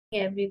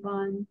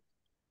everyone.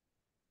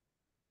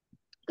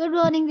 Good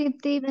morning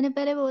Deepti, मैंने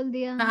पहले बोल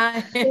दिया।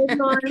 हाय Good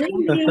morning,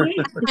 Dee.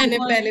 मैंने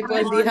पहले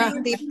बोल दिया।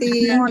 Morning Deepti.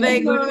 Very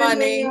Good good morning.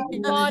 Morning.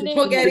 वो मॉर्निंग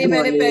कह रही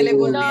मैंने पहले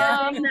बोल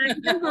दिया।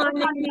 Good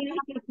morning, Dee.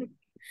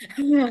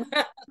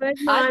 Good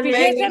आज morning. विजय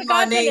वेरी सर गुड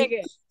कहाँ चले मॉर्निंग।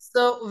 गए?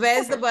 So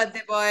where's the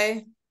birthday boy?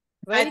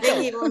 I वही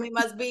think तो। he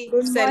must be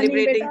good morning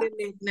celebrating बेटा। the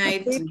late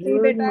night. Deepti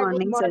good बेटा गुड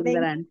मॉर्निंग मॉर्निंग।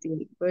 सुंदर aunty,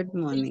 good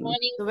morning.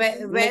 So where's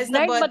the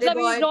midnight birthday मतलब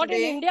ही boy is not in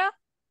today? India.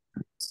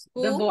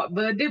 The Who?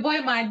 birthday boy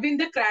might be in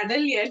the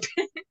cradle yet.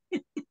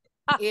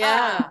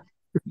 Yeah.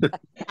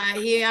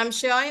 I'm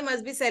sure he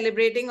must be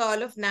celebrating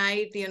all of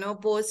night,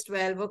 post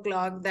 12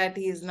 o'clock that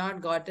he's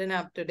not gotten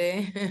up today.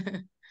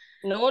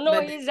 No no,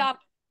 But he is up.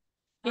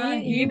 He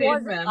he did,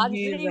 was ma'am.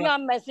 He is answering up.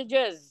 Our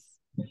messages.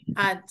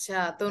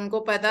 अच्छा, तो उनको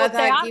पता वो था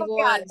तैयार कि वो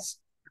होके आ रहे आज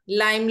हैं,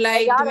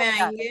 लाइमलाइट तैयार में होके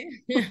आ आएंगे.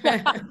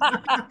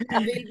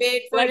 रहे We'll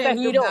wait for like a him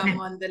to hero. come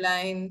on the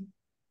line.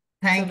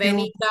 So thank when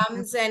you. he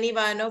comes, any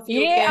one of you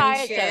ये can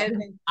आए सर।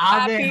 share.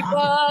 आ गए happy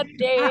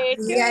birthday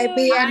to VIP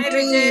Hi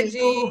Vijay you,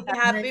 ji,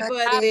 entry. happy happy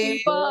birthday.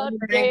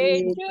 Birthday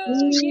to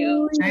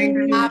you. Thank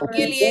you.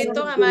 आपके लिए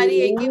तो हमारी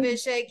एक ही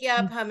wish है कि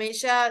आप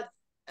हमेशा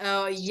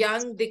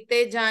यंग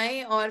दिखते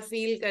जाएं और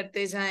फील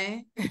करते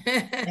जाएं.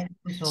 Thank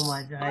you so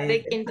much. और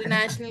एक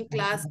इंटरनेशनल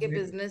क्लास के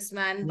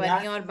बिजनेसमैन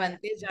बने और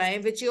बनते जाएं,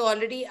 which you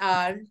already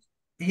are,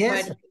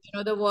 yes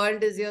but the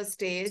world is your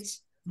stage.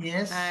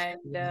 Yes.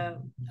 And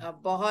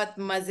बहुत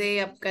मजे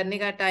अब करने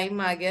का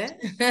टाइम आ गया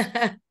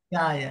है.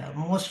 या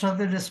most of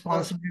the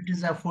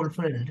responsibilities are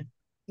fulfilled.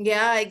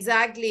 Yeah,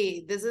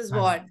 exactly. This is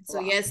what.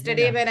 So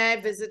yesterday Yeah. when I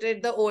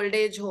visited the old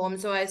age home,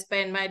 so I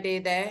spent my day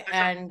there,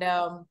 and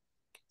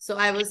so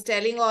I was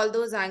telling all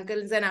those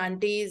uncles and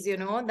aunties,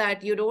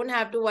 that you don't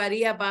have to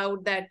worry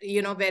about that,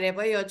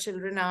 wherever your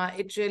children are,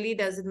 it really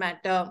doesn't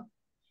matter.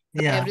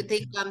 Yeah.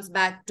 Everything comes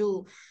back to,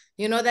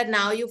 that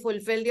now you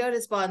fulfilled your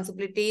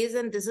responsibilities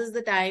and this is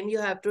the time you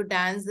have to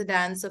dance the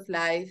dance of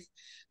life.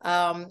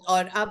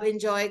 और अब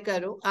enjoy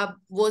करो. अब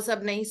वो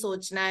सब नहीं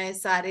सोचना है,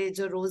 सारे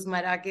जो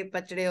रोजमर्रा के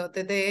पचड़े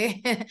होते थे.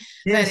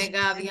 Yes. मैंने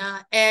कहा अब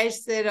यहाँ ऐश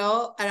से रहो,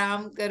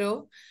 आराम करो.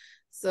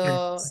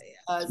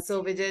 So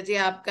विजय जी,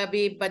 आपका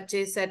भी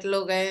बच्चे सेटल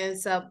हो गए हैं,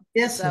 सब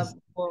Yes. सब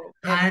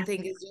And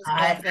everything is just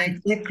I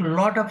perfect. take a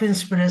lot of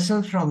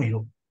inspiration from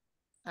you.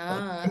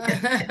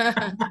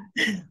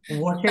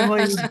 Whatever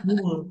you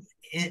do,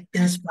 it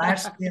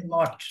inspires me a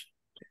lot.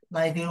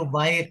 Like you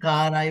buy a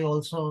car, I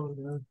also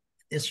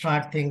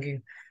start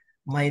thinking,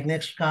 my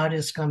next car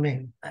is coming.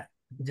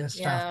 Just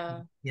Yeah.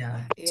 after. Yeah.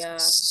 Yeah.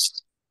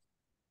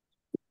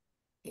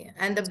 Yeah.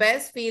 And the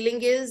best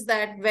feeling is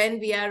that when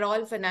we are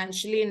all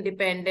financially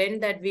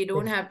independent, that we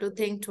don't have to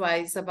think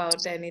twice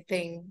about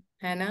anything,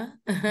 है ना?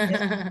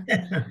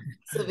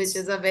 So which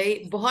is a very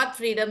बहुत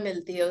freedom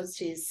मिलती है उस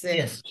चीज से.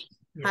 Yes.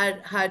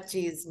 हर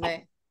चीज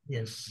में.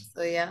 Yes.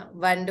 So yeah,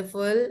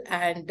 wonderful,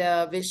 and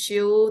wish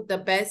you the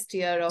best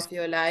year of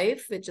your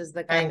life, which is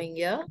the coming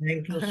year.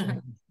 Thank you so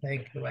much.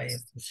 Thank you. I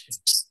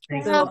appreciate.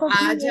 Thank So आप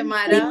अपनी आज एज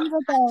हमारा तो नहीं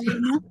बताएंगे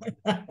ना?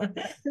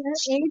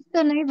 एज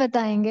तो नहीं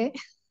बताएंगे।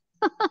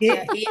 एज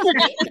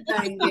नहीं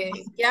बताएंगे,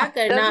 क्या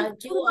करना?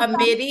 क्यों? अब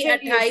मेरी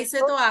 28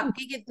 है तो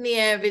आपकी कितनी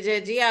है विजय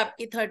जी?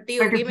 आपकी 30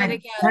 होगी मेरे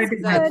ख्याल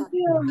से, 35.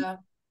 ज्यादा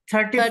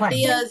 30 35.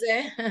 इयर्स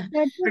है.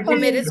 वो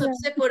मेरे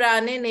सबसे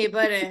पुराने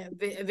नेबर हैं.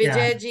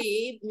 विजय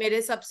जी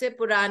मेरे सबसे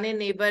पुराने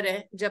नेबर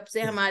हैं. जब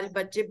से हमारे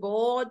बच्चे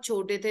बहुत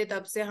छोटे थे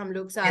तब से हम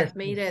लोग साथ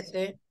में ही रहते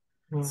हैं.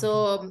 सो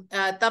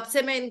तब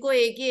से मैं इनको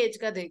एक ही एज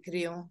का देख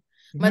रही हूँ.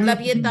 मतलब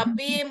ये तब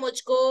भी ये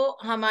मुझको,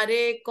 हमारे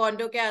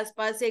कॉन्डो के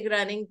आसपास एक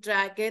रनिंग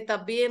ट्रैक है,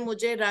 तब भी ये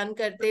मुझे रन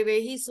करते हुए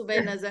ही सुबह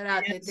नजर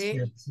आते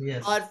थे.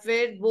 और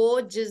फिर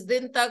वो जिस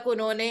दिन तक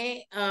उन्होंने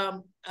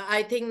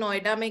आई थिंक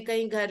नोएडा में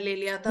कहीं घर ले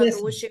लिया था,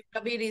 तो वो शिफ्ट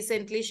अभी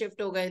रिसेंटली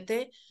शिफ्ट हो गए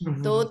थे.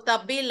 तो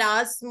तब भी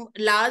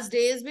लास्ट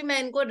डेज भी मैं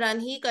इनको रन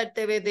ही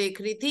करते हुए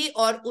देख रही थी,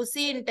 और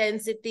उसी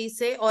इंटेंसिटी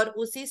से और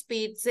उसी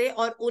स्पीड से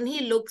और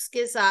उन्हीं लुक्स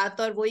के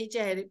साथ और वही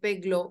चेहरे पे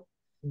ग्लो.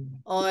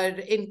 और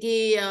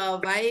इनकी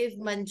वाइफ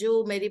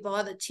मंजू मेरी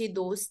बहुत अच्छी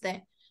दोस्त है.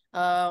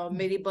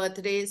 मेरी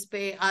बर्थडेज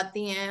पे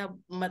आती हैं.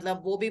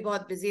 मतलब वो भी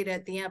बहुत बिजी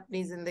रहती हैं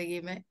अपनी जिंदगी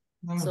में.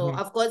 सो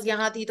ऑफ कोर्स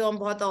यहाँ थी तो हम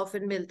बहुत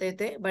ऑफन मिलते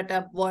थे, बट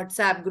अब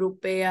व्हाट्सएप ग्रुप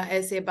पे या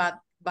ऐसे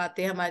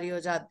बातें हमारी हो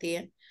जाती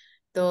हैं.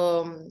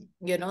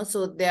 तो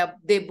सो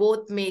they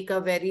both make a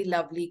very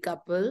lovely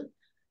couple.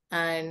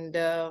 And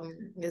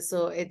so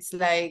it's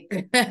like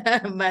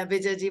my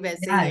Vijay ji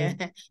वैसे ही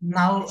है.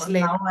 Now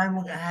I'm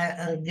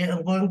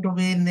going to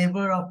be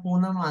neighbor of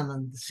Poonam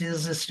Anand. She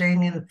is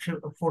staying in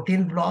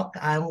 14 block.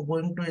 I'm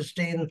going to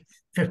stay in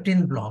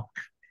 15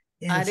 block.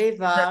 अरे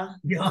वाह.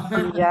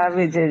 Yeah,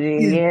 Vijay ji.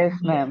 Yes,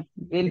 ma'am.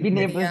 We'll be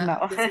neighbors Yeah,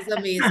 now. this is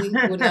amazing,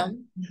 Poonam.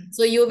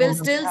 So you will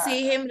still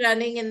see him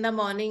running in the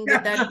morning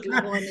with that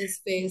glow on his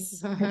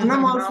face.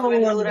 Poonam also Now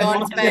we'll do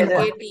running Shorts पहन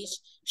together. के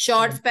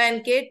shorts पहन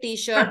के, T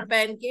shirt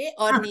पहन के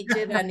और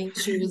नीचे running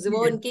shoes,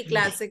 वो उनकी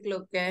क्लासिक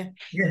लुक है।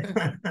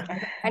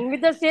 And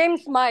with the same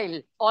smile,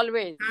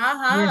 always. हाँ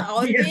हाँ,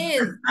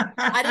 ऑलवेज।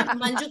 अरे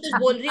मंजू कुछ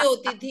बोल रही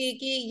होती थी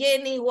कि ये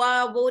नहीं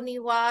हुआ, वो नहीं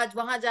हुआ, आज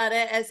वहां जा रहा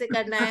है, ऐसे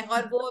करना है,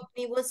 और वो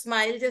अपनी वो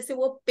स्माइल जैसे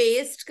वो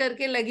पेस्ट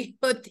करके लगी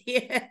होती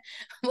है,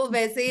 वो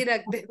वैसे ही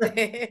रखते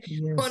थे।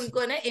 Yes.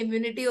 उनको ना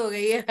इम्यूनिटी हो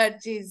गई है हर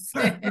चीज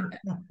से,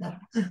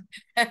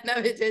 है ना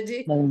विजय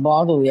जी?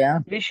 बहुत हो गया।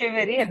 Wish you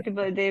very happy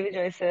birthday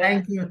Vijay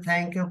sir.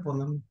 Thank you,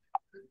 Poonam.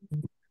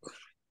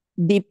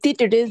 Deepti,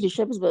 today is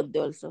Rishabh's birthday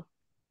also.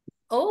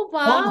 Oh Oh,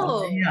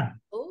 wow. yeah.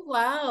 Oh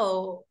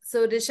wow.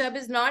 So Rishabh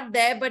is not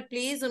there, but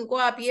please उनको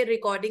आप ये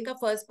recording का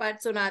first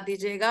part सुना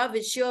दीजिएगा.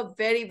 Wish you a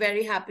very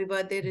very happy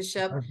birthday,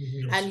 Rishabh.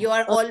 And you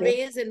are Okay.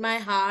 always in my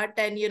heart.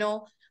 And you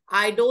know,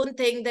 I don't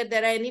think that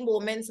there are any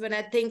moments when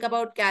I think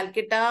about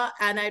Calcutta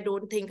and I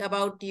don't think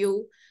about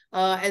you.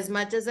 As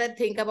much as I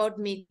think about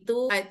me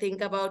too, I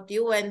think about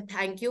you. And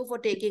thank you for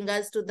taking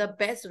us to the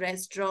best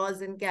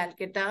restaurants in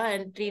Calcutta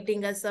and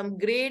treating us some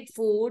great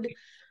food,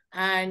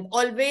 and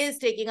always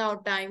taking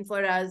out time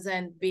for us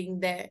and being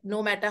there.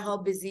 No matter how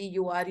busy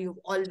you are,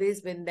 you've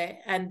always been there.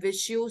 And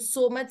wish you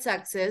so much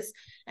success,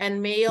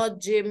 and may your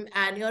gym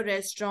and your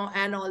restaurant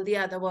and all the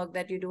other work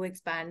that you do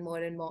expand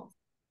more and more.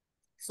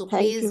 So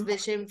Thank please you.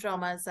 wish him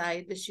from our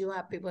side. Wish you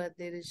happy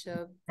birthday,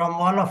 Rishabh. From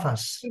all of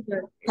us.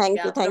 Thank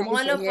Yeah, you. Thank from you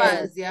all so of much.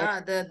 us. Yeah,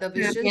 the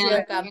wishes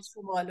here comes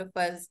from all of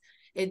us.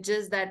 It's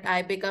just that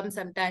I become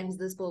sometimes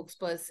the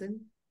spokesperson.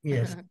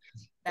 Yes.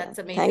 That's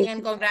Yeah, amazing. thank And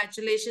you.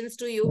 congratulations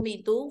to you,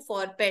 Meetu,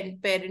 for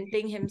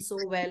parenting him so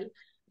well,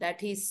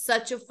 that he's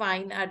such a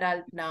fine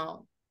adult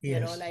now. You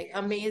know, Yes. like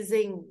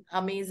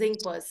amazing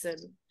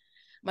person.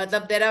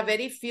 मतलब there are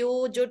very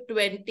few जो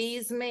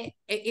 20s में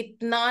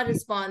इतने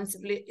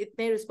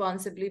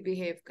responsibly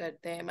behave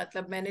करते हैं.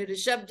 मतलब मैंने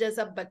ऋषभ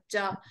जैसा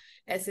बच्चा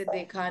ऐसे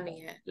देखा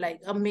नहीं है.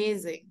 लाइक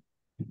अमेजिंग,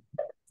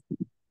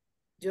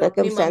 जो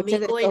अपनी मम्मी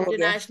Circumstances को ऐसा हो गया.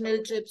 इंटरनेशनल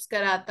ट्रिप्स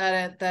कराता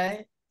रहता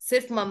है,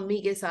 सिर्फ मम्मी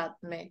के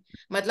साथ में.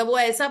 मतलब वो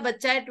ऐसा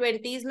बच्चा है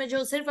 20s में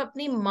जो सिर्फ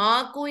अपनी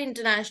माँ को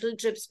इंटरनेशनल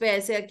ट्रिप्स पे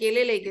ऐसे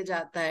अकेले लेके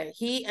जाता है.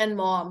 ही एंड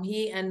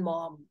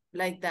मॉम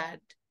लाइक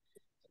दैट.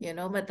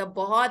 मतलब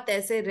बहुत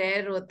ऐसे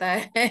रेयर होता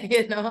है.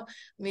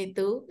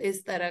 मीतू,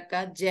 इस तरह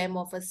का GeM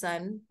of a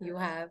sun you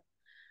have.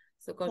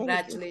 So Thank you.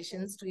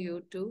 Congratulations to you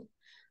to.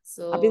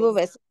 सो अभी वो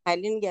वैसे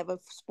थाईलैंड गया,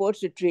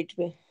 स्पोर्ट्स रिट्रीट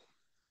पे.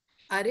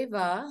 अरे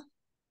वाह.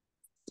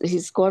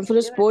 He's gone for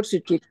a sports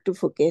retreat to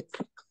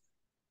Phuket.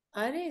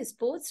 अरे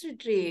sports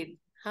retreat,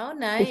 how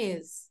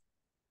nice.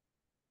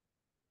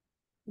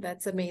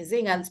 That's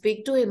amazing. I'll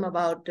speak to him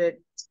about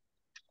it.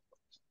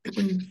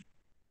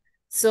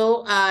 So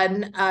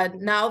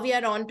now we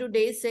are on to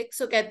day 6.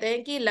 So कहते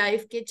हैं कि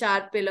life के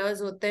 4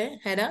 pillars होते हैं,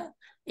 है ना?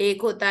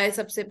 एक होता है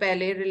सबसे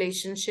पहले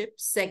रिलेशनशिप,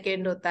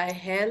 सेकंड होता है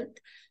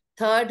हेल्थ,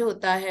 थर्ड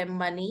होता है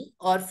मनी,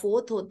 और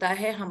फोर्थ होता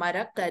है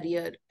हमारा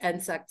करियर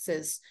एंड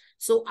सक्सेस.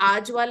 सो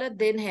आज वाला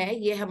दिन है,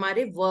 ये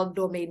हमारे वर्क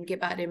डोमेन के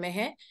बारे में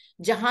है,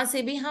 जहां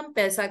से भी हम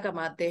पैसा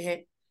कमाते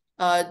हैं.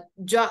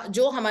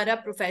 जो हमारा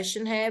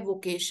प्रोफेशन है,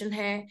 वोकेशन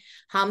है.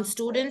 हम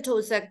स्टूडेंट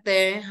हो सकते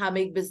हैं, हम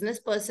एक बिजनेस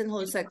पर्सन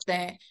हो सकते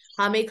हैं,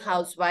 हम एक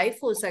हाउसवाइफ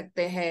हो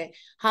सकते हैं,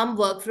 हम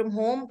वर्क फ्रॉम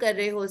होम कर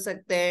रहे हो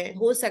सकते हैं,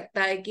 हो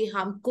सकता है कि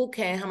हम कुक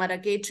हैं, हमारा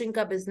केटरिंग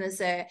का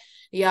बिजनेस है,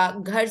 या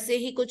घर से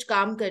ही कुछ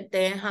काम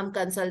करते हैं, हम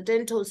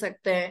कंसल्टेंट हो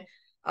सकते हैं,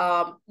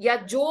 या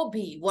जो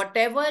भी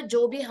व्हाटएवर,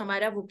 जो भी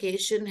हमारा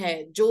वोकेशन है,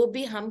 जो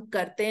भी हम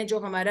करते हैं, जो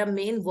हमारा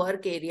मेन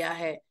वर्क एरिया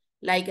है,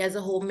 like as a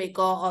home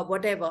maker और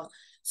whatever.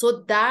 So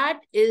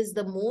that is the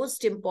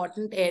most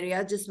important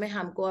area जिसमें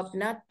हमको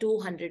अपना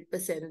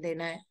 200%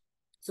 देना है.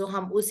 सो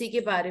हम उसी के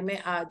बारे में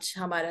आज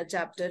हमारा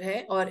चैप्टर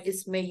है, और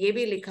इसमें ये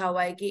भी लिखा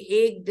हुआ है कि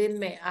एक दिन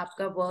में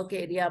आपका वर्क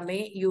एरिया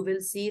में you will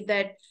see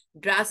that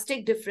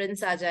drastic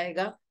difference आ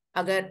जाएगा.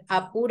 अगर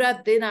आप पूरा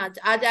दिन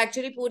आज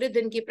एक्चुअली पूरे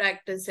दिन की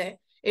प्रैक्टिस है.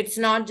 इट्स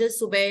नॉट जस्ट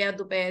सुबह या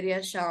दोपहर या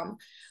शाम,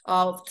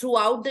 through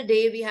out the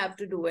day we have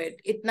to do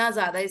it. इतना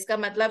ज्यादा, इसका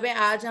मतलब है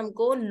आज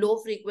हमको लो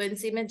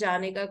फ्रीक्वेंसी में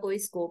जाने का कोई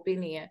स्कोप ही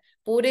नहीं है.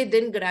 पूरे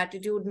दिन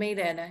ग्रैटिट्यूड में ही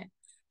रहना है.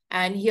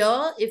 And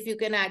here if you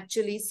can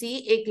actually see,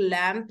 एक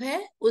लैंप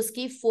है,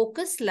 उसकी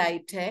फोकस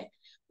लाइट है.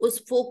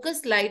 उस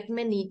फोकस लाइट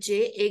में नीचे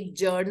एक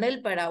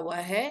जर्नल पड़ा हुआ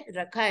है,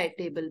 रखा है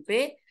टेबल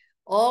पे,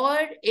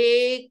 और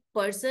एक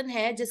पर्सन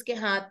है जिसके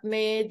हाथ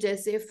में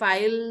जैसे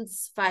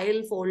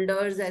फाइल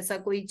फोल्डर्स ऐसा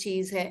कोई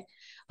चीज है.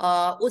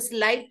 उस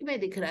लाइट में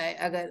दिख रहा है,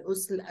 अगर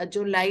उस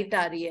जो लाइट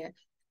आ रही है,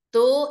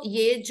 तो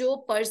ये जो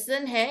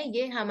पर्सन है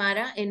ये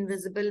हमारा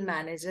इनविजिबल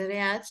मैनेजर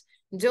है आज,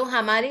 जो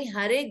हमारी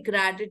हर एक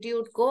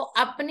ग्रैटिट्यूड को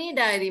अपनी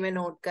डायरी में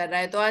नोट कर रहा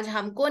है. तो आज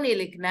हमको नहीं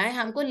लिखना है,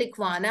 हमको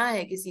लिखवाना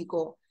है किसी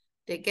को.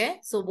 ठीक है?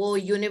 सो वो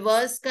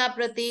यूनिवर्स का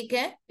प्रतीक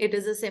है. It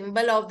is a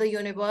symbol of the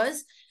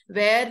universe,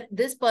 where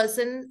this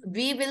person,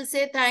 we will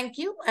say thank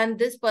you and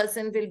this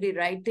person will be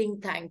writing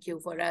thank you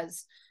for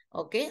us.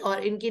 Okay?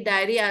 और इनकी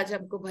डायरी आज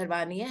हमको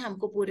भरवानी है.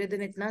 हमको पूरे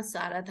दिन इतना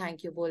सारा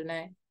थैंक यू बोलना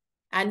है.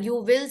 And you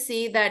will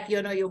see that,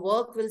 your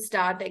work will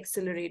start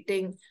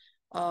accelerating,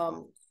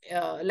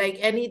 like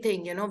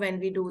anything, when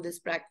we do this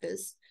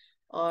practice.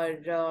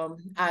 और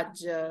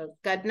आज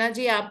कल्पना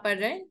जी आप पढ़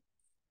रहे हैं?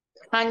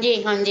 हाँ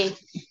जी, हाँ जी।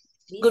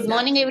 Please Good start.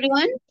 morning,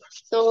 everyone.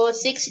 So,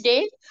 6th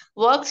day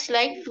works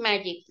like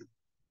magic.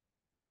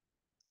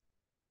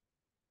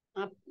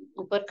 आप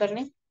ऊपर कर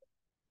लें.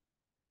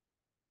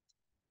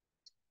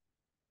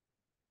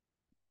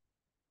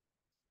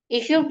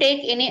 If you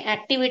take any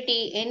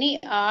activity,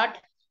 any art,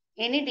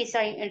 any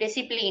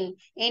discipline,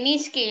 any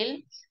skill,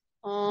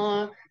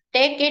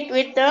 take it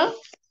with the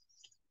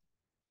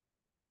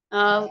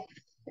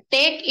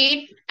take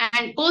it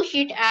and push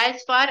it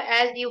as far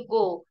as you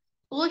go.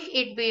 Push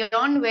it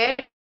beyond where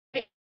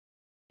it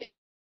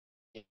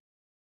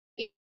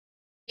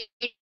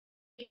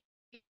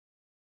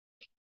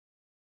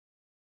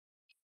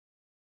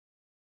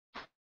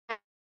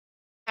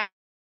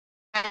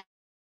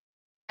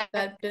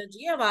कल्पना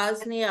जी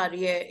आवाज नहीं आ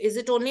रही है. Is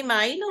it only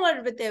mine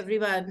or with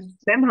everyone?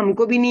 Ma'am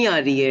हमको भी नहीं आ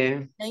रही है.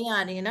 नहीं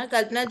आ रही है ना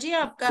कल्पना जी,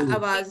 आपका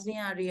आवाज नहीं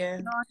आ रही है.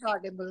 Not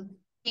audible.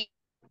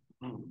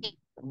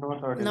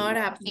 Not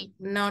happening.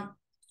 Not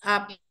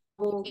आप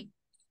वो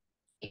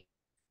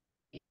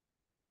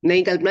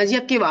नहीं कल्पना जी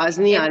आपकी आवाज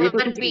नहीं आ रही तो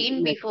ever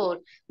been before.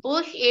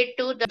 Push it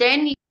to the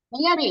then.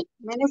 नहीं आ रही.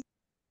 मैंने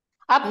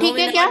अब No, ठीक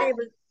we're है क्या? not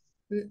able.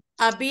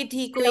 अभी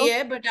ठीक हुई हेलो.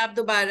 है, बट आप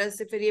दोबारा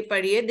से फिर ये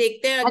पढ़िए.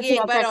 देखते हैं आगे अच्छा एक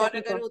अच्छा बार अच्छा और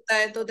ठीक अगर है. होता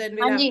है तो then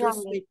हाँ we'll have जी, to हाँ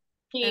जी. switch.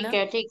 है ठीक ना?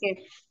 है, ठीक है.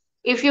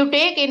 If you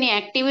take any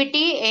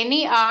activity, any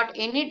art,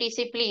 any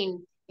discipline,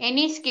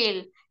 any skill,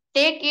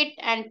 take it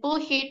and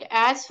push it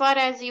as far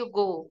as you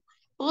go.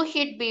 Push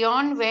it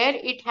beyond where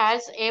it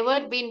has ever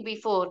been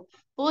before.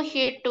 Push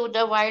it to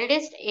the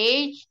wildest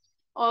age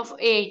of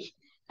age.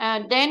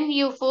 Then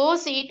you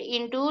force it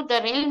into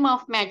the realm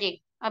of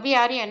magic. अभी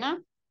आ रही है ना?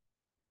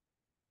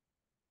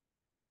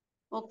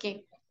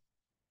 Okay.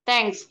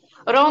 Thanks.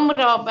 Tom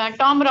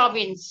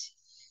Robbins.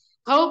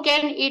 How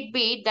can it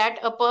be that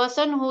a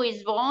person who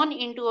is born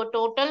into a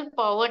total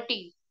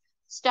poverty,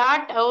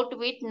 start out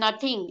with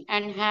nothing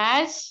and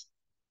has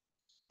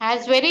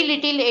very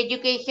little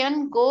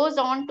education, goes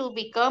on to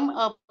become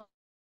a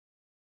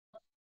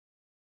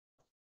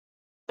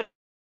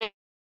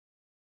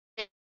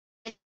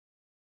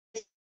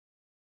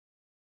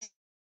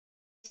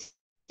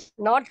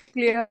Not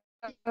clear.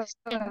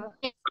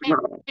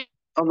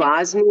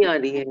 आवाज नहीं आ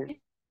रही है.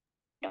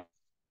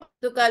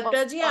 तो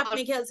कल्पना जी आप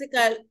मेरे ख्याल से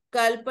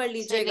कल पढ़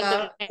लीजिएगा.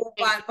 वो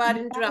बार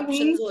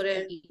इंटरप्शंस हो रहे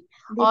हैं.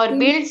 और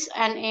builds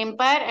an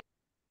empire.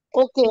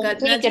 Okay,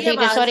 कल्पना ठीक है, जी ठीक है.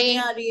 आवाज Sorry. नहीं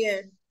आ रही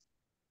है.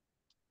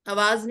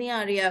 आवाज नहीं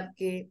आ रही है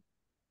आपकी.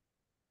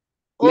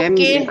 Ma'am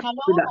Okay.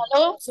 Hello,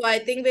 hello. So I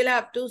think we'll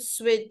have to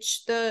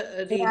switch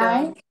the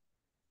reader.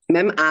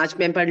 Ma'am आज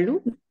मैं पढ़ लूं.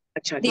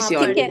 अच्छा हाँ किसी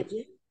पढ़ और.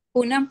 लीजिए.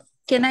 Poonam,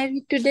 can I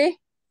read today?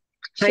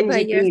 हाँ Shiva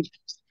जी here. प्लीज.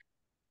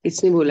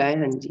 इसने बोला है.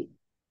 हाँ जी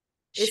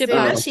इसने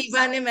ना Shiva.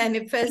 शिवा ने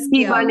मैनिफेस्ट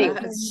किया शिवा ने. होगा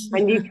आज.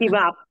 हाँ जी शिवा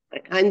आप.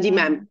 हाँ जी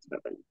मैम.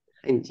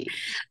 हाँ जी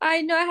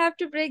I know I have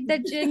to break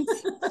that jinx.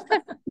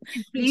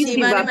 Please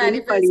Shiva Shiva ने प्लीज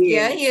मैनिफेस्ट पढ़िए.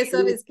 किया है. ये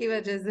सब इसकी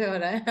वजह से हो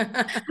रहा है.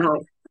 हाँ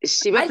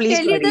Shiva I'll please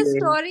tell you the पढ़िए.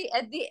 story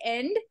at the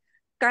end,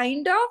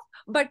 kind of,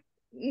 but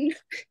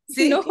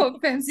See, no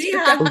offense see, to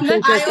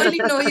Kalpana. I only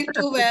know you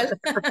too well.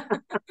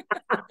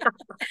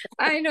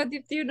 I know,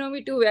 Deepti, you know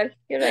me too well.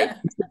 You're right.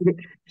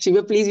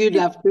 Shiva please we'd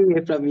love to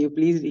hear from you.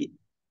 Please read.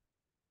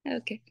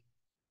 Okay.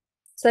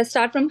 So I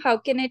start from how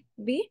can it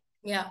be?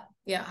 Yeah.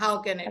 How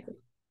can it be?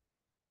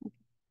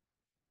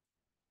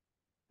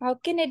 How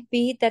can it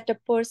be that a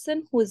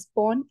person who is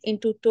born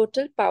into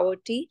total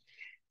poverty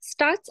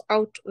starts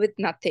out with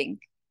nothing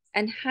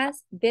and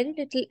has very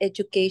little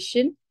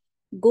education,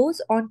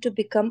 goes on to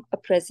become a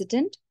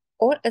president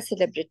or a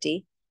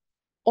celebrity,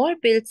 or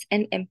builds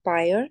an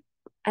empire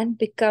and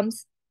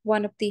becomes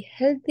one of the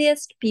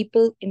healthiest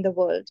people in the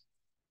world?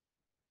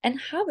 And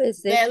how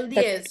is it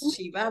Wealthiest, that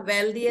Shiva.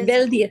 Wealthiest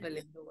wealthiest, people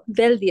in the world.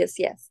 wealthiest,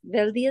 yes,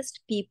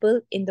 wealthiest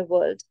people in the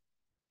world?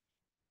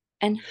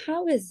 And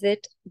how is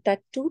it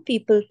that two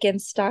people can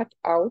start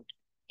out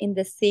in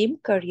the same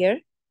career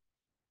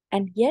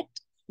and yet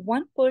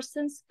one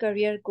person's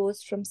career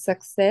goes from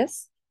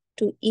success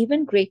to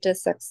even greater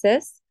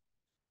success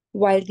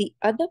while the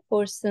other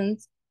person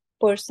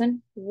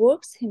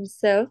works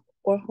himself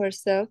or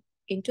herself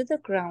into the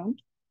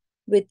ground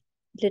with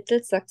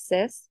little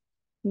success,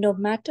 no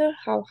matter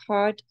how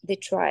hard they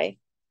try?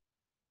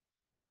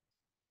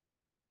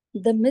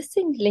 The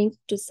missing link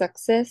to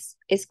success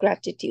is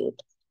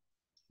gratitude.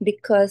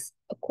 Because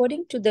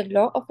according to the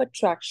law of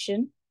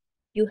attraction,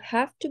 you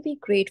have to be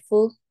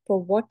grateful for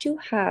what you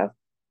have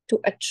to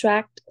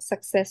attract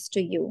success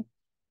to you.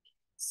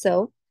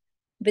 So,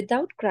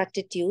 without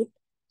gratitude,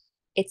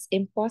 it's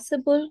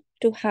impossible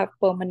to have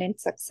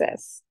permanent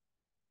success.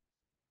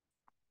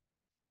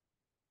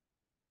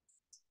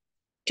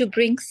 To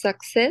bring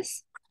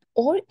success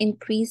or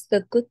increase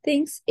the good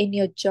things in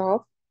your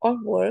job or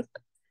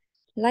work,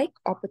 like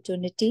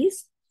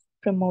opportunities,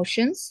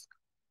 promotions,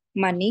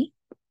 money,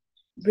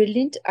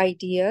 brilliant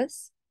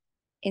ideas,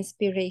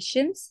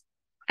 inspirations,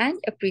 and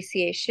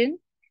appreciation,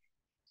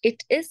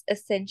 it is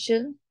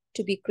essential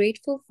to be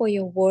grateful for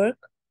your work,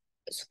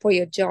 for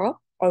your job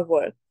or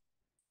work.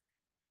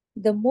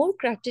 The more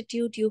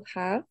gratitude you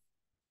have,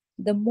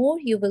 the more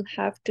you will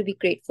have to be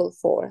grateful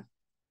for.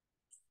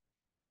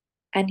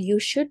 And you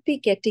should be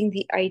getting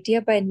the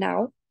idea by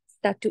now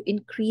that to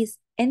increase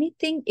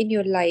anything in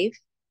your life,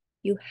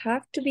 you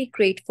have to be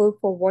grateful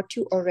for what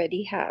you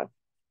already have.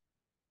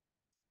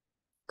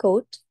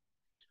 Quote,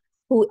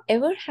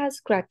 whoever has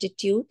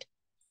gratitude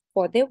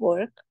for their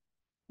work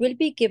will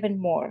be given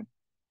more,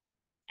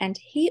 and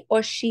he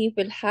or she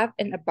will have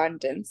an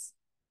abundance.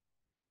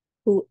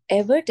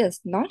 Whoever does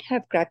not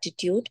have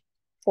gratitude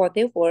for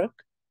their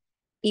work,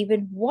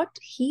 even what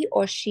he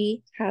or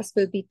she has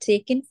will be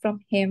taken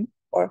from him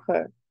or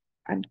her.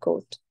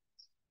 Unquote.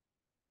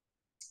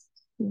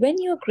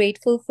 When you're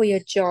grateful for your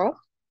job,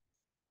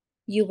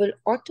 you will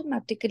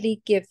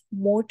automatically give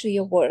more to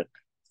your work.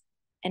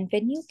 And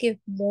when you give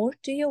more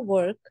to your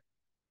work,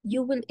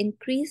 you will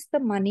increase the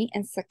money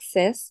and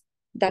success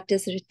that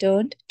is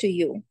returned to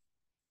you.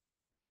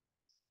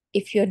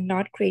 If you're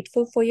not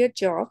grateful for your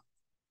job,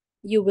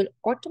 you will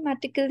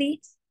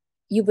automatically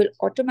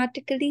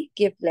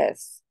give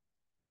less.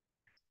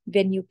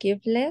 When you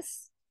give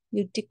less,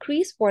 you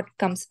decrease what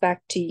comes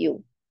back to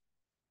you.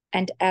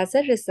 And as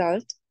a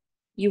result,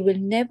 you will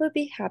never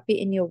be happy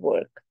in your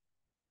work.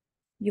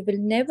 You will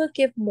never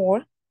give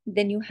more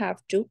than you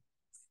have to,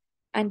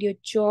 and your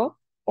job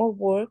or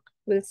work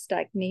will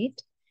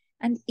stagnate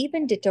and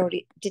even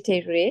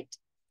deteriorate,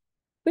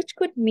 which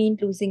could mean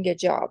losing your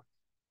job.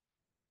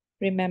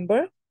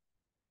 Remember,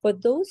 for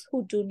those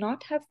who do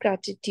not have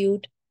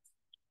gratitude,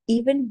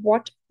 even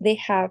what they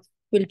have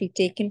will be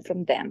taken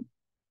from them.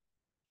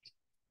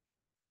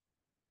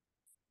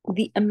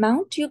 The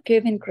amount you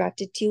give in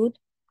gratitude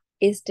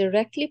is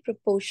directly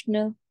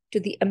proportional to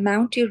the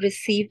amount you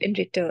receive in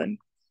return.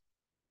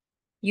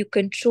 You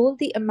control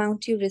the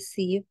amount you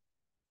receive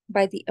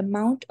by the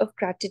amount of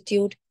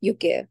gratitude you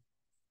give.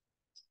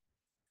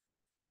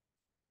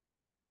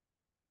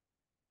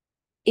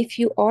 If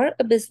you are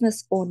a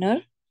business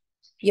owner,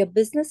 your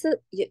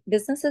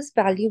business's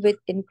value will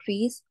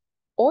increase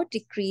or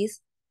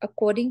decrease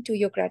according to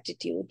your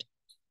gratitude.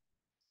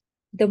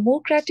 The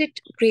more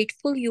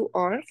grateful you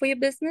are for your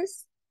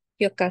business,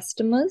 your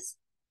customers,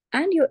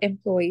 and your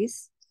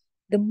employees,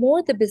 the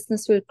more the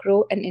business will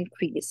grow and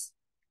increase.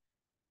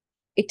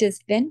 It is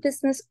when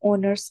business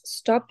owners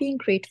stop being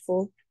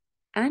grateful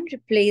and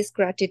replace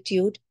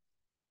gratitude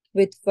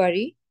with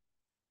worry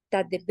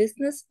that the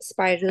business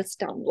spirals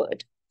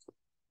downward.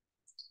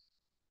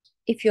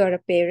 If you are a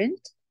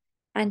parent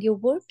and your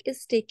work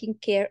is taking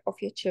care of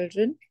your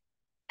children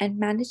and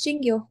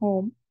managing your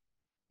home,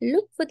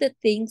 look for the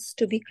things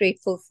to be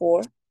grateful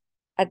for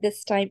at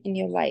this time in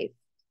your life.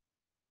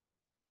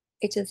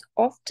 It is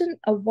often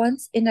a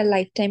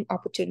once-in-a-lifetime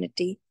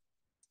opportunity.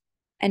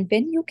 And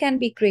when you can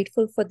be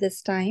grateful for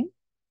this time,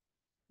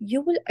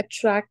 you will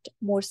attract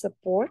more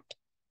support,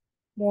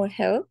 more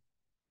help,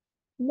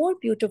 more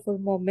beautiful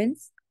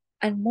moments,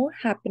 and more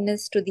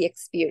happiness to the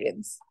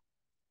experience.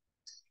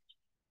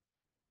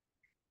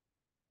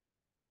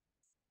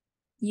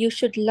 You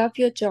should love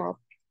your job,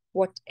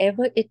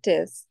 whatever it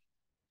is,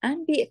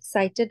 and be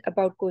excited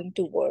about going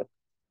to work.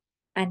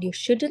 And you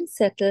shouldn't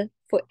settle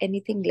for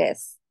anything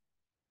less.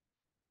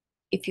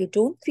 If you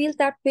don't feel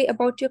that way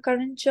about your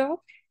current job,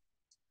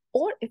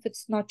 or if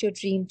it's not your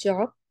dream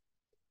job,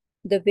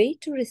 the way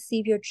to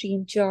receive your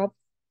dream job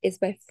is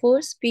by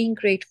first being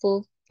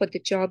grateful for the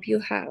job you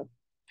have.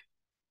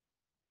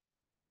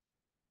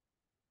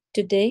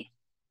 Today,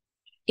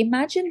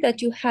 imagine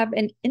that you have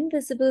an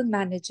invisible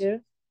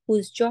manager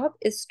whose job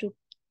is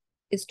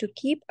to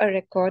keep a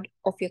record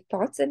of your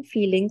thoughts and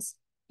feelings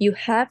you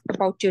have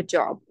about your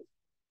job.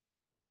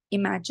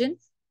 Imagine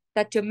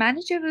that your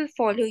manager will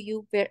follow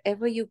you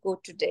wherever you go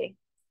today,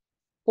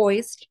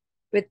 poised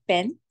with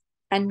pen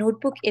and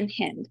notebook in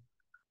hand.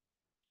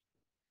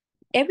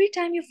 Every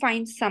time you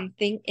find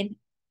something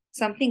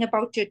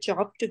about your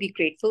job to be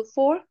grateful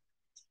for,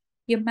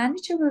 your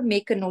manager will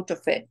make a note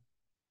of it.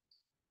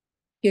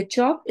 Your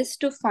job is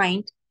to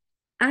find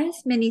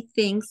as many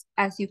things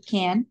as you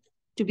can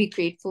to be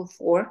grateful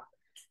for,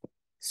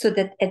 so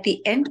that at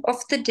the end of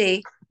the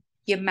day,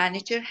 your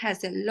manager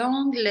has a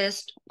long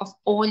list of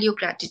all your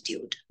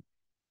gratitude.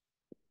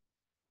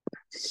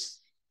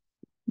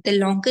 The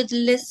longer the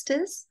list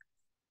is,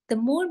 the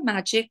more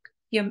magic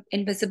your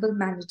invisible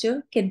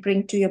manager can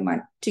bring to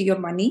your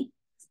money,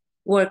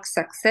 work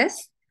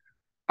success,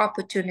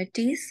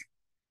 opportunities,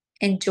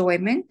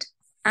 enjoyment,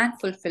 and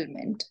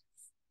fulfillment.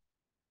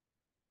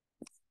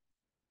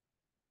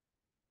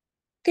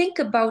 Think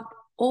about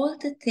all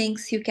the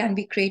things you can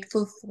be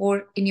grateful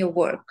for in your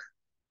work.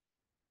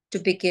 To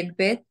begin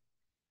with,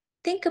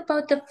 think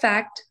about the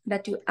fact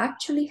that you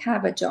actually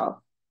have a job.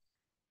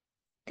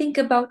 Think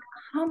about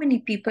how many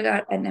people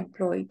are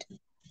unemployed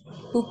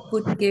who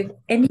could give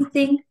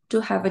anything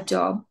to have a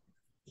job.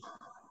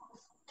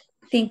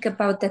 Think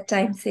about the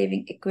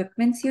time-saving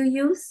equipments you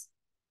use,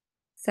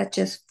 such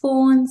as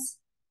phones,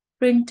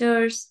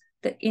 printers,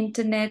 the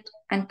internet,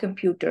 and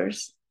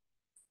computers.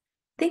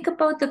 Think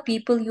about the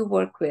people you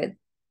work with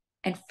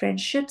and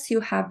friendships you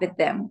have with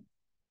them.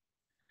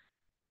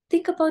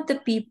 Think about the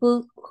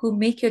people who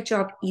make your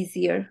job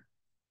easier,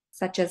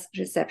 such as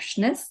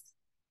receptionists,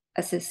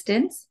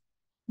 assistants,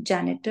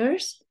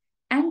 janitors,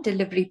 and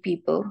delivery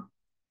people.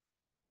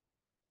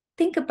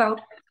 Think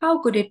about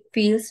how good it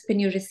feels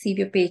when you receive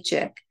your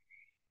paycheck,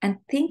 and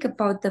think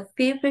about the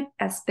favorite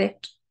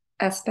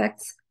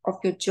aspects of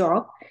your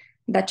job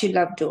that you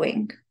love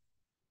doing.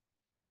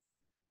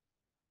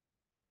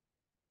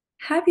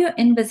 Have your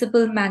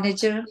invisible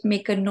manager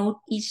make a note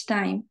each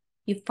time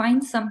you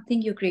find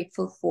something you're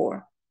grateful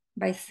for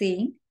by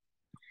saying,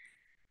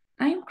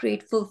 I'm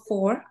grateful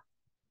for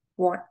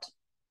what?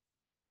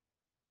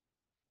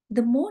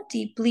 The more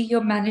deeply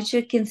your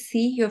manager can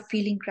see you're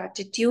feeling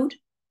gratitude,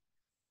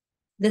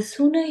 the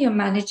sooner your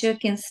manager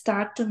can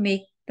start to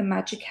make the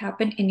magic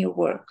happen in your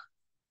work,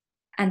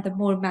 and the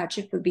more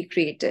magic will be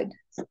created.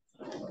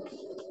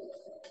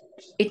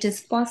 It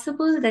is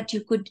possible that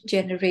you could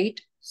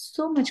generate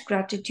so much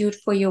gratitude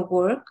for your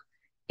work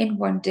in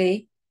one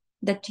day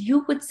that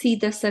you would see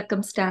the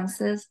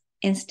circumstances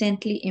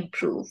instantly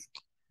improve.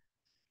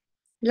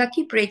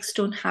 Lucky breaks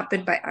don't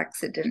happen by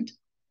accident.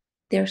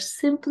 They're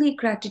simply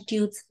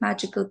gratitude's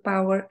magical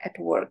power at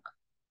work.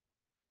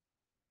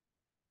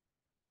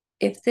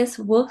 If this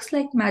works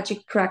like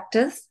magic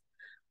practice,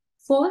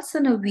 falls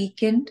on a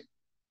weekend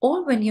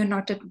or when you're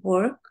not at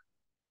work,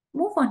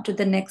 move on to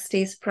the next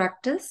day's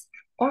practice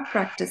or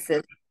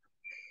practices,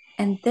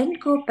 and then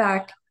go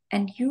back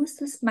and use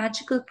this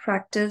magical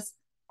practice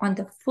on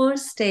the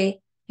first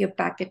day you're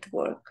back at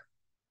work.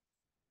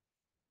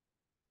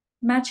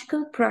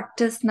 Magical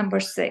practice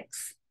number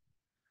 6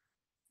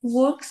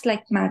 works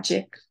like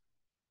magic.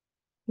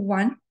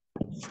 1.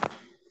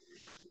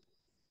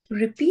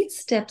 Repeat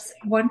steps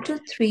 1 to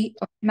 3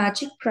 of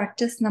magic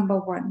practice number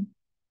 1.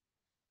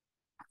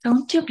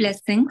 Count your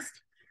blessings.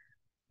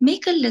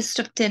 Make a list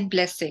of 10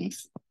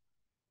 blessings.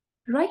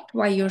 Write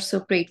why you're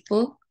so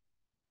grateful.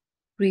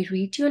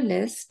 Reread your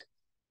list.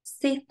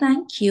 Say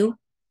thank you,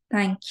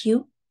 thank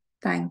you,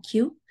 thank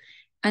you,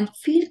 and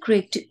feel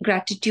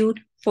gratitude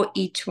for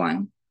each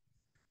one.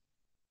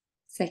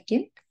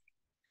 Second,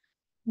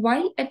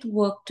 while at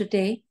work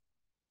today,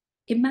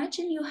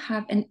 imagine you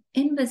have an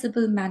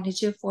invisible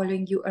manager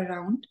following you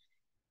around,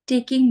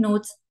 taking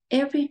notes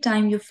every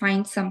time you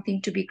find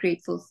something to be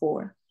grateful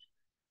for.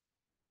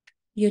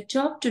 Your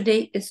job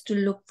today is to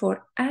look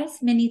for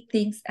as many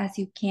things as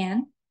you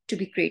can to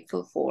be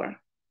grateful for.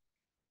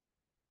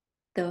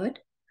 Third,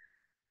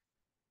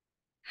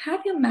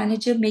 have your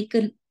manager make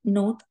a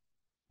note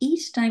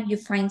each time you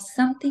find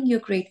something you're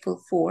grateful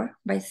for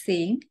by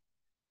saying,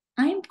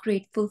 I'm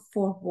grateful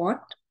for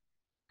what,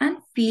 and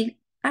feel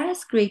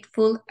as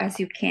grateful as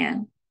you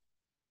can.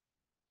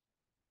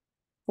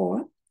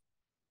 Fourth,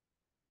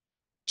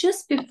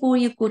 just before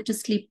you go to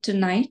sleep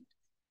tonight,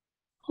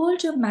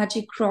 hold your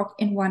magic rock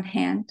in one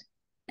hand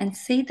and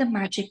say the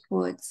magic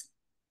words,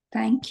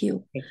 thank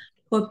you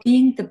for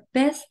being the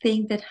best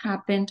thing that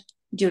happened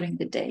during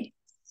the day.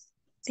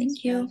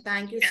 Thank you.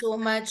 Thank you so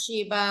much,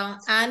 Shiba.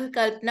 And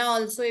Kalpana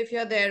also, if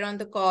you're there on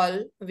the call,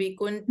 we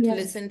couldn't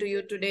listen to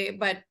you today,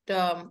 but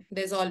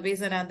there's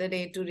always another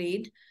day to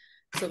read.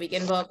 So we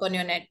can work on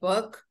your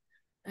network.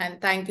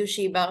 And thank you,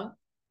 Shiba,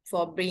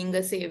 for being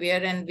a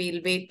savior, and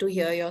we'll wait to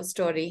hear your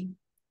story.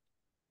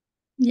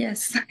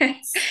 Yes.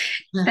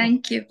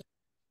 Thank you.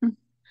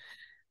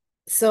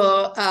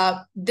 So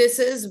this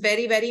is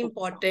very, very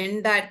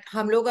important that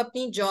हम लोग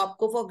अपनी job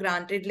को for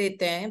granted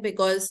लेते हैं,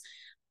 because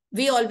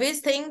we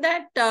always think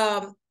that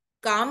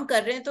काम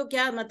कर रहे हैं तो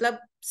क्या मतलब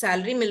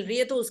salary मिल रही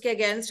है तो उसके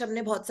against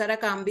हमने बहुत सारा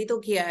काम भी तो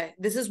किया है.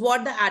 This is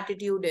what the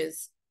attitude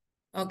is.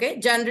 Okay,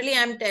 generally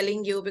I'm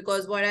telling you,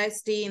 because what I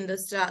see in the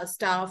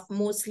staff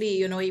mostly,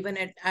 you know, even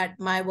at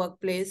my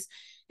workplace,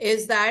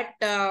 is that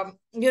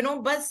you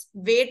know, बस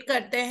wait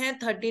करते हैं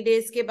 30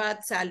 days के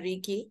बाद salary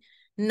की,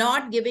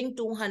 not giving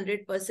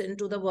 200%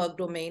 to the work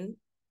domain,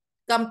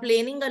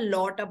 complaining a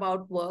lot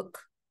about work,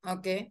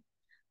 okay,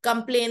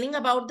 complaining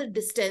about the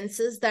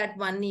distances that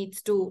one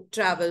needs to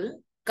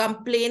travel,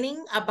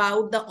 complaining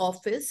about the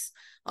office,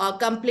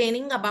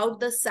 complaining about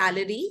the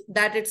salary,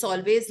 that it's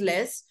always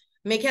less.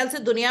 मेरे ख्याल से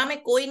दुनिया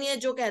में कोई नहीं है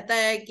जो कहता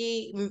है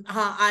कि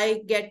हाँ I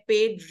get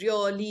paid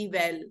really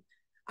well.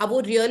 अब वो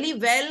रियली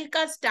वेल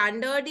का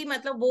स्टैंडर्ड ही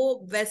मतलब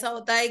वो वैसा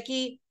होता है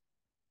कि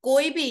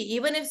कोई भी,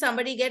 even if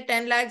somebody get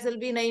 10 lakhs, will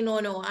be नहीं,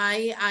 no,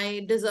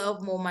 I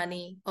deserve more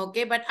money,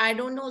 okay, but I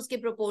don't know उसके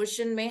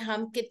proportion में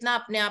हम कितना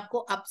अपने आप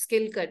को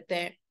upskill करते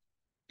हैं,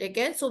 ठीक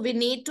है. So we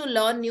need to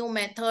learn new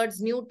methods,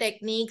 new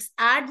techniques,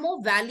 add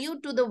more value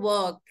to the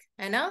work,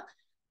 है ना.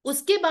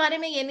 उसके बारे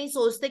में ये नहीं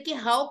सोचते कि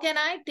how can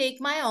I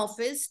take my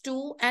office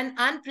to an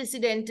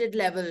unprecedented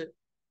level,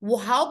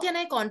 how can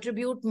I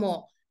contribute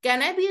more,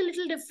 can I be a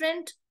little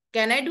different,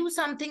 can I do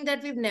something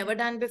that we've never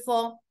done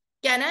before,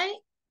 can I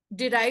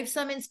derive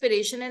some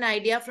inspiration and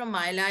idea from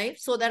my life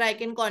so that I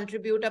can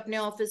contribute अपने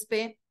office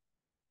पे,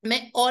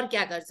 मैं और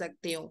क्या कर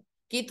सकती हूँ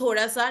कि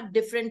थोड़ा सा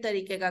डिफरेंट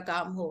तरीके का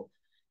काम हो,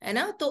 है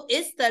ना. तो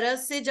इस तरह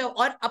से जब,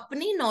 और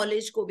अपनी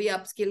नॉलेज को भी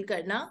अपस्किल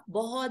करना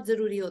बहुत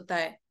जरूरी होता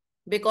है,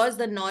 because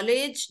the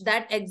knowledge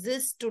that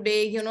exists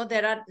today,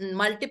 there are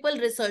multiple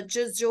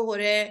researches जो हो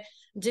रहे हैं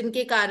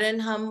जिनके कारण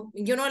हम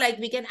like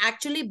we can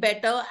actually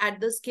better at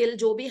the skill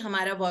जो भी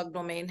हमारा work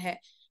domain है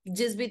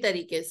जिस भी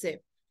तरीके से.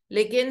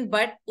 लेकिन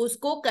बट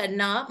उसको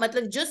करना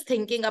मतलब just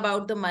thinking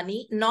about the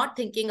money, not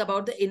thinking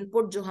about the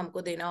input जो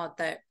हमको देना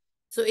होता है.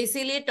 So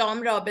इसीलिए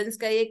टॉम रॉबिन्स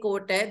का ये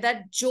कोट है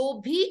that जो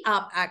भी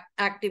आप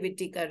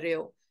एक्टिविटी कर रहे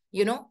हो,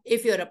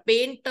 if you're a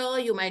painter,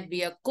 you might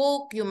be a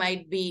cook, you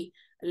might be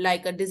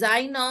like a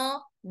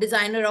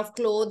designer of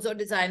clothes or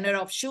designer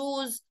of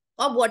shoes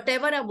or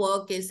whatever a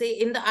work is, say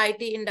in the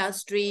IT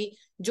industry,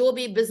 जो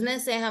भी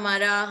business है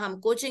हमारा, हम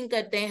coaching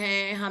करते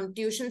हैं, हम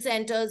tuition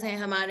centers हैं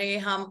हमारे,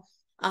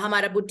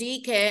 हमारा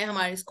बुटीक है,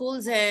 हमारे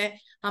schools है,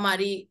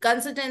 हमारी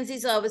consultancy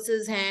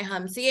services हैं,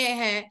 हम CA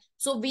हैं.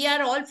 So we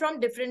are all from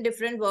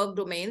different work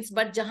domains,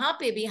 but जहाँ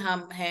पे भी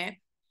हम हैं,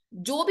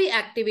 जो भी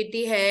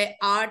एक्टिविटी है,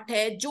 आर्ट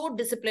है, जो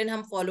डिसिप्लिन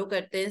हम फॉलो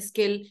करते हैं,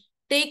 skill,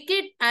 take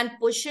it and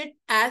push it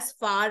as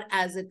far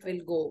as it will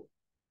go.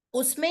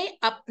 उसमें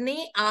अपने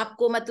आप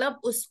को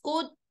मतलब उसको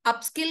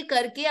अपस्किल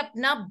करके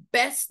अपना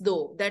बेस्ट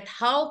दो, that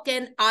how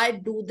can I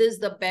do this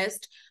the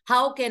best,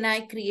 how can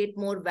I create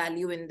more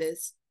value in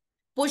this.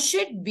 Push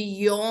it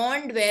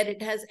beyond where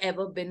it has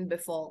ever bin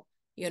before.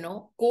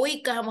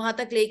 कोई वहां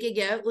तक लेके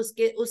गया है,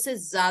 उससे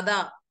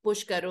ज्यादा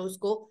पुश करो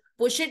उसको.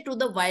 Push it to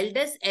the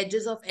wildest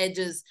edges of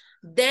edges.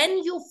 Then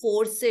you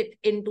force it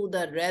into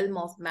the realm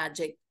of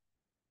magic.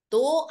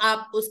 तो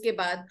आप उसके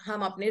बाद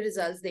हम अपने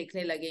रिजल्ट्स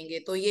देखने लगेंगे.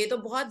 तो ये तो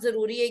बहुत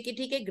जरूरी है कि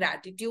ठीक है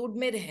ग्रैटिट्यूड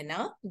में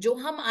रहना, जो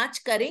हम आज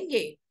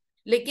करेंगे,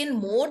 लेकिन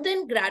मोर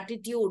देन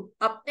ग्रैटिट्यूड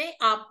अपने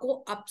आप को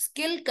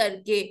अपस्किल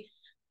करके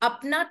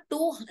अपना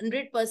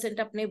 200%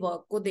 अपने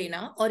वर्क को देना.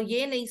 और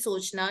ये नहीं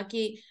सोचना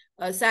कि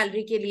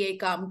सैलरी के लिए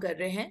काम कर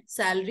रहे हैं.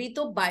 सैलरी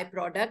तो बाय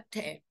प्रोडक्ट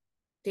है,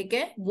 ठीक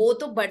है, वो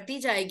तो बढ़ती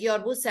जाएगी.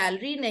 और वो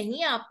सैलरी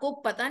नहीं, आपको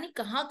पता नहीं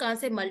कहाँ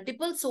से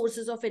मल्टीपल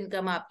सोर्सेज ऑफ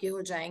इनकम आपके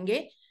हो जाएंगे,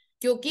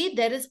 क्योंकि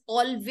there is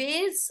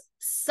always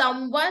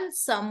someone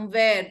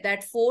somewhere,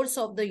 that force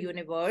of the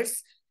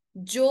universe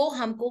जो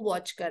हमको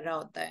वॉच कर रहा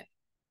होता है.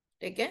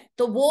 ठीक है,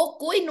 तो वो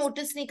कोई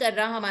नोटिस नहीं कर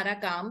रहा हमारा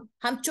काम.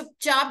 हम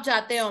चुपचाप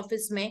जाते हैं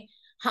ऑफिस में,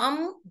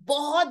 हम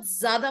बहुत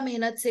ज्यादा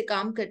मेहनत से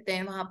काम करते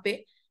हैं वहां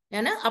पे,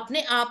 है ना,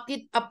 अपने आप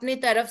की अपने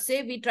तरफ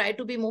से we try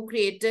to be more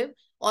creative.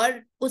 और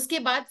उसके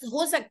बाद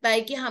हो सकता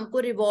है कि हमको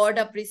रिवॉर्ड,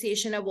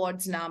 अप्रिसिएशन,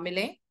 अवार्ड्स ना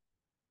मिले,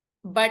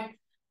 but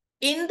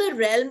in the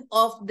realm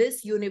of this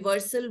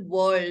universal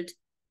world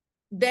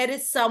there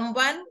is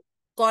someone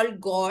called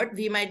God.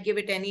 We might give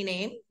it any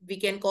name, we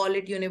can call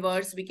it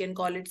universe, we can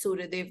call it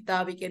Surya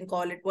Devta, we can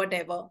call it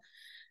whatever.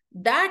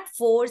 That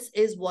force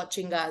is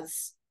watching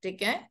us.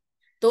 ठीक है,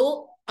 तो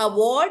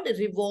award,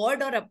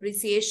 reward और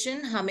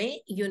appreciation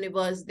हमें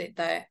universe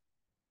देता है,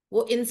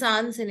 वो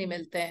इंसान से नहीं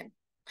मिलते हैं.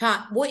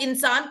 हाँ, वो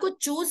इंसान को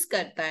चूज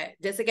करता है.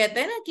 जैसे कहते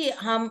हैं ना कि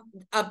हम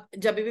अब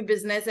जब भी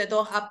बिजनेस है तो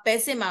आप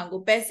पैसे मांगो,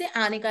 पैसे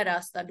आने का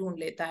रास्ता ढूंढ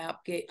लेता है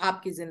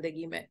आपकी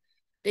जिंदगी में.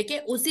 ठीक है,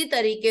 उसी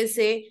तरीके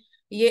से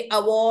ये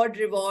अवार्ड,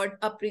 रिवॉर्ड,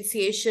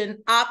 अप्रिसिएशन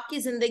आपकी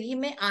जिंदगी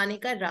में आने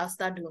का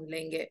रास्ता ढूंढ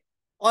लेंगे.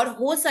 और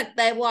हो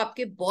सकता है वो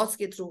आपके बॉस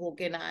के थ्रू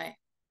होके ना आए.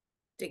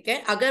 ठीक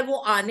है, अगर वो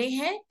आने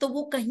हैं तो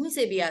वो कहीं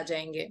से भी आ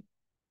जाएंगे.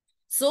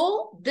 So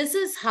this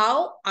is how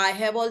I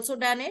have also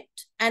done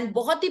it. And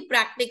बहुत ही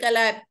practical,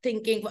 I'm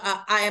thinking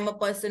I am a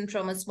person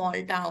from a small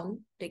town.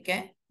 ठीक है,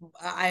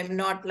 I am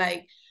not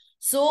like,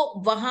 so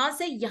वहां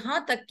से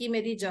यहाँ तक की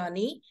मेरी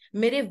जर्नी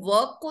मेरे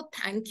वर्क को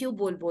थैंक यू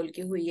बोल बोल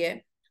के हुई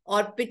है.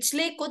 और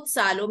पिछले कुछ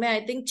सालों में,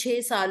 आई थिंक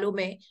 6 सालों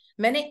में,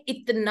 मैंने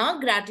इतना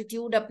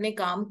ग्रैटिट्यूड अपने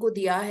काम को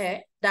दिया है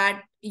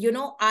that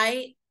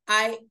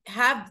I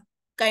have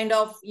kind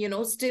of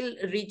still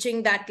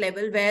reaching that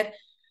level where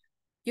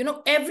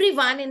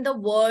everyone in the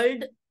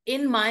world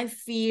in my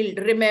field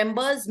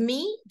remembers me.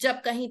 जब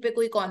कहीं पे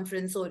कोई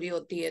कॉन्फ्रेंस हो रही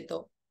होती है,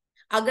 तो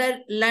अगर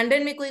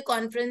लंदन में कोई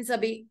कॉन्फ्रेंस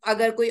अभी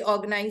अगर कोई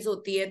ऑर्गेनाइज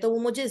होती है, तो वो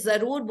मुझे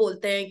जरूर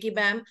बोलते हैं कि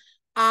मैम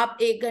आप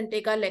 1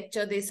 घंटे का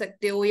लेक्चर दे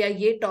सकते हो, या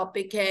ये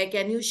टॉपिक है,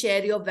 can you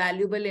share your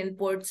valuable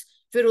inputs.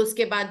 फिर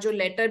उसके बाद जो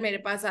लेटर मेरे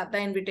पास आता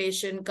है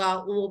इनविटेशन का,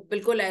 वो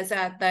बिल्कुल ऐसा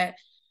आता है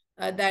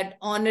दैट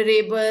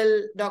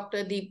ऑनरेबल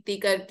डॉक्टर दीप्ति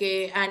करके,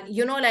 and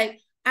like,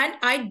 and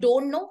I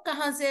don't know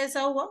कहाँ से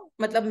ऐसा हुआ.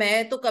 मतलब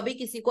मैं तो कभी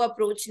किसी को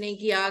अप्रोच नहीं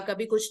किया,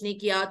 कभी कुछ नहीं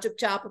किया,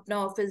 चुपचाप अपना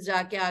ऑफिस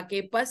जाके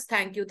आके बस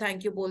थैंक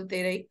यू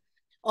बोलते रही.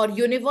 और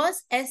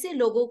यूनिवर्स ऐसे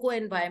लोगों को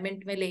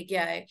एनवायरमेंट में लेके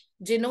आए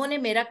जिन्होंने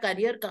मेरा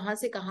करियर कहाँ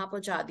से कहाँ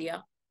पहुंचा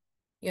दिया.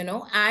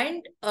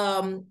 And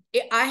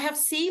I have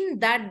seen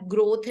that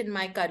growth in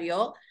my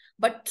career.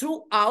 But through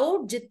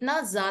out जितना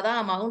ज्यादा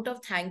अमाउंट ऑफ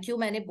थैंक यू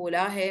मैंने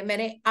बोला है,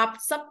 मैंने आप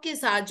सबके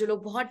साथ जो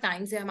लोग बहुत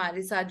टाइम से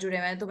हमारे साथ जुड़े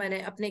हुए हैं, तो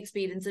मैंने अपने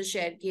एक्सपीरियंसेस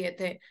शेयर किए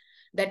थे.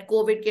 दैट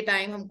कोविड के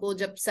टाइम हमको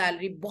जब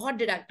सैलरी बहुत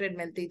डिडक्टेड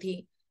मिलती थी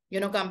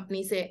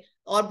कंपनी से,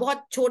 और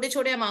बहुत छोटे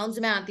छोटे अमाउंट्स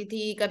में आती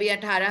थी, कभी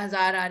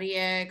 18,000 आ रही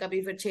है,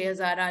 कभी फिर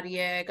 6,000 आ रही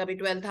है, कभी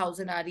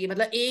 12,000 आ रही है.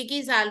 मतलब एक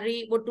ही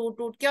सैलरी वो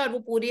टूट के, और वो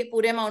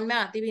पूरे अमाउंट में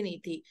आती भी नहीं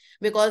थी,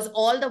 because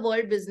all the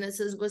world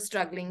businesses were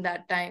struggling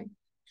that time.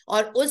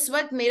 और उस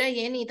वक्त मेरा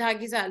ये नहीं था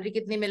कि सैलरी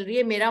कितनी मिल रही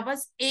है, मेरा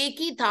बस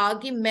एक ही था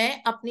कि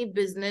मैं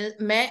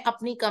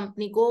अपनी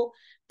कंपनी को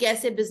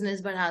कैसे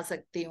बिजनेस बढ़ा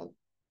सकती हूँ.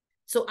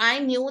 So I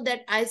knew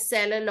that I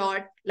sell a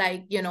lot,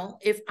 like,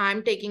 if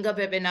I'm taking a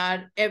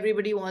webinar,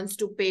 everybody wants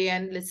to pay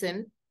and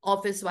listen,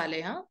 office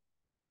वाले. हाँ,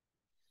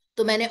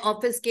 तो मैंने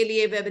ऑफिस के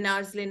लिए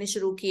वेबिनार्स लेने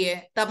शुरू किए.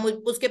 तब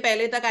उसके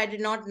पहले तक I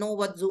did not know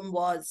what Zoom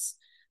was.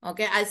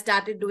 Okay, I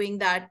started doing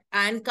that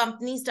and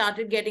company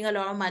started getting a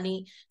lot of money.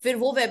 फिर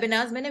वो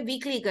वेबिनार्स मैंने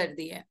वीकली कर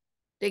दिए.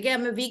 ठीक है,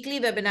 मैं वीकली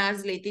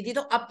वेबिनार्स लेती थी.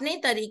 तो अपने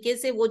तरीके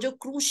से वो जो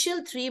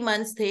क्रूशियल 3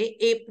 मंथ्स थे,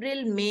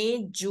 अप्रैल, मई,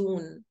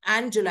 जून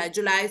एंड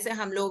जुलाई से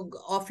हम लोग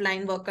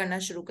ऑफलाइन वर्क करना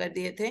शुरू कर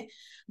दिए थे.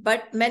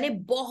 बट मैंने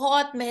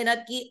बहुत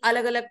मेहनत की,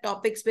 अलग अलग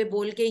टॉपिक्स पे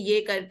बोल के,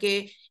 ये करके.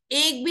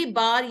 एक भी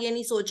बार ये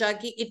नहीं सोचा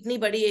कि इतनी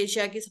बड़ी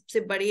एशिया की सबसे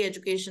बड़ी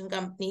एजुकेशन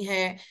कंपनी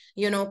है,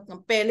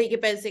 पहले के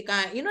पैसे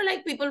कहाँ,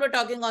 like people were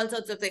talking all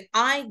sorts of things.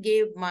 I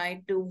gave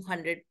my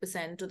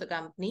 200% to the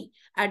company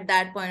at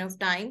that point of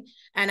time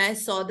and I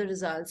saw the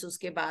results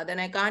उसके बाद.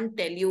 And I can't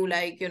tell you,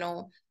 like,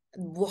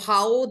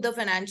 how the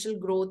financial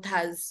growth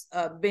has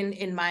been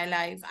in my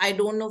life. I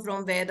don't know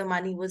from where the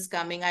money was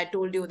coming. I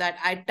told you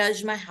that I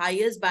touched my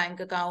highest bank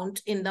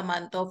account in the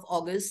month of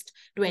August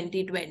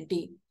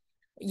 2020.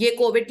 ये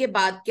Covid के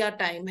बाद क्या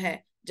time है,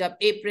 जब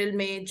अप्रैल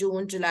में,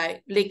 जून, जुलाई.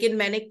 लेकिन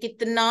मैंने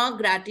कितना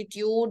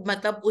ग्रैटिट्यूड,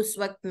 मतलब उस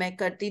वक्त मैं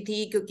करती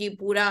थी क्योंकि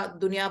पूरा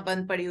दुनिया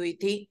बंद पड़ी हुई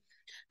थी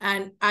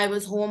and I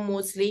was home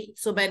mostly.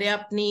 सो मैंने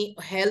अपनी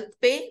हेल्थ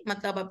पे,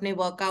 मतलब अपने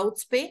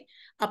वर्कआउट्स पे,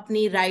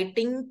 अपनी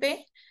राइटिंग पे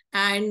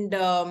एंड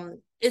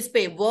इस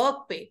पे,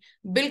 वर्क पे,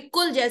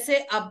 बिल्कुल जैसे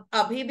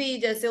अभी भी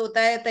जैसे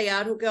होता है,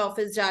 तैयार होके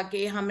ऑफिस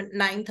जाके हम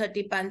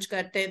 9:30 पंच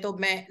करते हैं, तो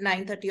मैं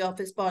 9:30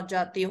 ऑफिस पहुंच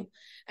जाती हूँ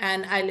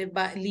एंड आई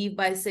लीव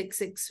बाय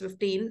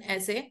 6:15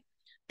 ऐसे.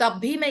 तब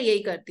भी मैं यही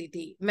करती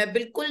थी. मैं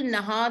बिल्कुल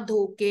नहा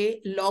धो के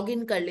लॉग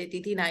इन कर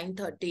लेती थी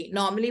 9:30.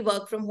 नॉर्मली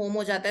वर्क फ्रॉम होम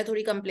हो जाता है,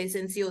 थोड़ी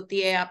कंप्लेसेंसी होती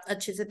है, आप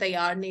अच्छे से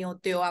तैयार नहीं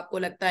होते हो, आपको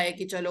लगता है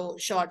कि चलो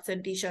शॉर्ट्स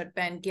एंड टी शर्ट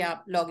पहन के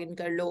आप लॉग इन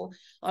कर लो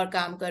और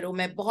काम करो.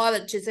 मैं बहुत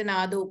अच्छे से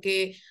नहा धो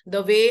के,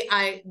 the way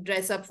I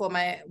dress up for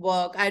my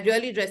work, I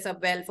really dress up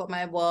well for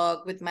my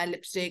work with my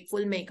lipstick,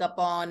 full makeup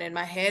on and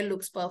my hair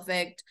looks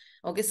perfect.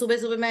 Okay, सुबह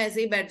सुबह मैं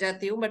ऐसे ही बैठ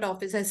जाती हूँ, बट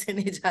ऑफिस ऐसे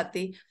नहीं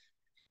जाती.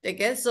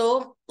 ठीक है, सो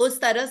उस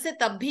तरह से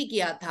तब भी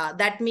किया था.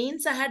 That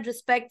means I had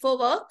respect for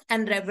work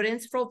and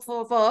reverence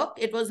for work.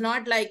 It was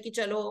not like कि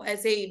चलो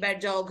ऐसे ही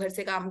बैठ जाओ, घर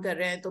से काम कर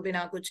रहे हैं तो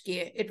बिना कुछ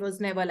किए. It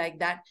was never like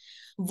that.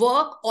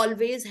 Work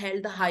always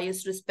held the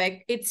highest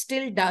respect. It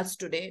still does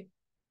today.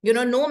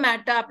 No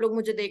matter, आप लोग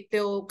मुझे देखते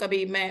हो,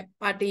 कभी मैं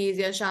पार्टीज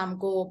या शाम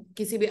को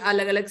किसी भी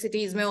अलग अलग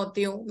सिटीज में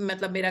होती हूँ,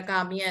 मतलब मेरा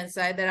काम ही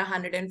ऐसा है. देयर आर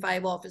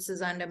 105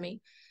 ऑफिसेज अंडर मी.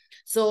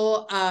 सो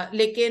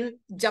लेकिन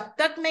जब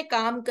तक मैं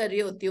काम कर रही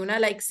होती हूँ ना,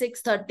 लाइक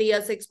 6:30 या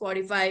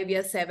 6:45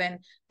 या 7,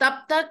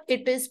 तब तक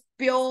it is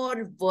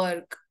pure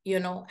work,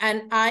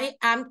 and I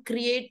am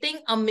creating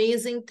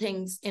amazing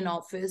things in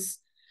office.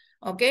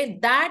 Okay,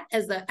 that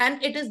is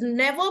and it has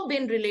never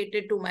been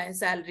related to my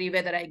salary,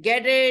 whether I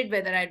get it,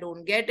 whether I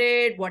don't get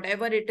it,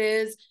 whatever it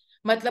is.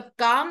 मतलब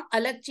काम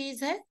अलग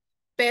चीज है,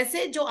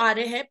 पैसे जो आ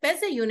रहे हैं,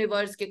 पैसे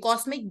यूनिवर्स के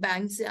कॉस्मिक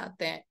बैंक से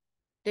आते हैं.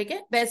 ठीक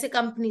है, पैसे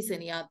कंपनी से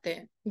नहीं आते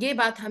हैं, ये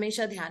बात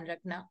हमेशा ध्यान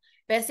रखना.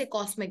 पैसे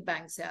कॉस्मिक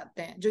बैंक से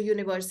आते हैं, जो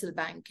यूनिवर्सल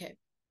बैंक है.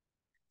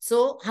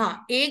 सो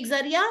हाँ, एक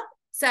जरिया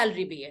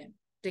सैलरी भी है,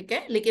 ठीक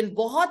है, लेकिन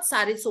बहुत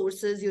सारे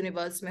सोर्सेज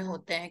यूनिवर्स में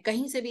होते हैं,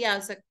 कहीं से भी आ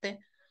सकते हैं.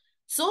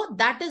 So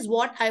that is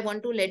what I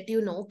want to let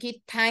you know कि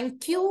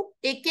थैंक यू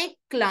एक एक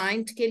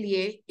क्लाइंट के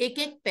लिए, एक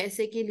एक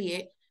पैसे के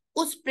लिए,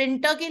 उस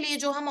प्रिंटर के लिए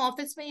जो हम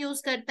ऑफिस में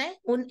यूज करते हैं,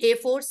 उन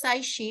A4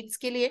 साइज शीट्स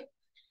के लिए,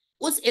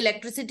 उस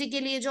इलेक्ट्रिसिटी के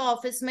लिए जो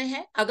ऑफिस में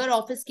है, अगर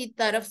ऑफिस की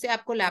तरफ से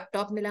आपको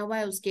लैपटॉप मिला हुआ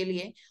है उसके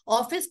लिए,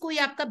 ऑफिस कोई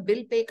आपका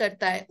बिल पे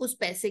करता है उस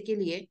पैसे के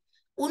लिए,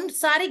 उन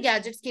सारे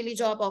गैजेट्स के लिए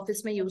जो आप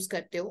ऑफिस में यूज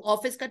करते हो.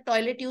 ऑफिस का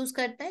टॉयलेट यूज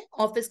करते हैं,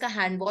 ऑफिस का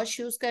हैंड वॉश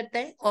यूज करते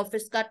हैं,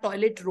 ऑफिस का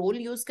टॉयलेट रोल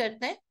यूज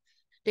करते हैं.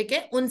 ठीक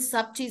है, उन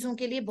सब चीजों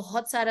के लिए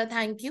बहुत सारा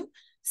थैंक यू.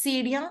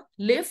 सीढ़ियां,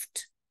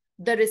 lift,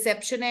 the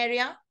reception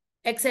area,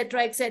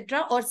 etcetera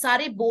etcetera, और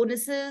सारे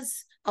बोनसेस,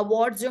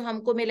 अवार्ड्स जो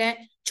हमको मिले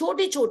हैं,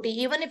 छोटी छोटी,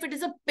 even if it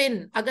is a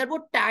pin, अगर वो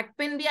टैग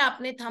पिन भी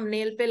आपने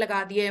थंबनेल पे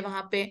लगा दिए है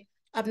वहां पे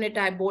अपने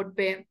टाइप बोर्ड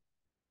पे,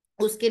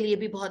 उसके लिए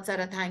भी बहुत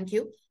सारा थैंक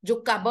यू. जो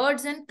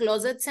कबर्ड्स एंड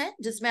क्लोजेट्स हैं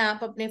जिसमें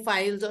आप अपने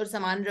फाइल्स और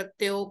सामान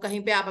रखते हो, कहीं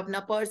पे आप अपना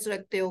पर्स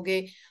रखते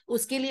होगे,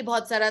 उसके लिए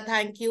बहुत सारा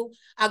थैंक यू.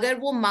 अगर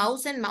वो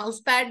माउस एंड माउस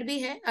पैड भी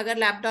है अगर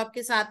लैपटॉप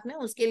के साथ में,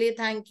 उसके लिए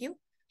थैंक यू.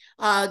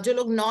 जो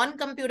लोग नॉन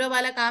कंप्यूटर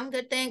वाला काम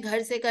करते हैं,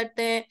 घर से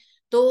करते हैं,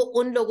 तो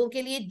उन लोगों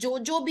के लिए जो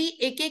जो भी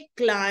एक एक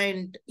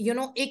क्लाइंट,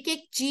 एक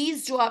एक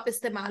चीज जो आप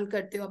इस्तेमाल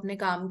करते हो अपने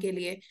काम के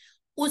लिए,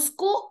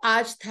 उसको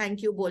आज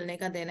थैंक यू बोलने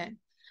का दिन है.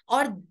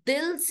 और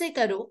दिल से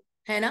करो,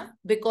 है ना,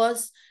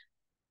 बिकॉज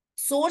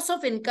सोर्स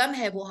ऑफ इनकम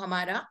है वो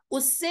हमारा,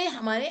 उससे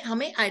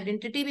हमें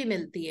आइडेंटिटी भी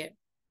मिलती है.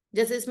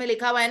 जैसे इसमें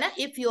लिखा हुआ है ना,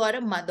 if you are a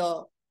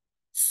mother,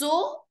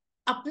 सो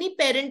अपनी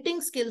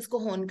पेरेंटिंग स्किल्स को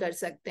होन कर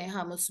सकते हैं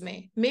हम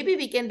उसमें. May be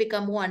we can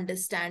become more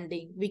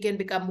understanding, we can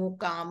become more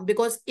काम,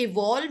 बिकॉज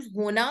इवॉल्व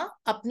होना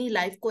अपनी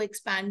लाइफ को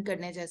एक्सपैंड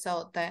करने जैसा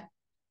होता है.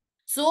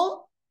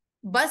 सो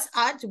बस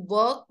आज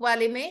वर्क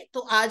वाले में तो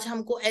आज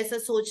हमको ऐसा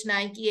सोचना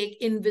है कि एक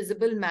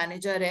इनविजिबल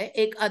मैनेजर है,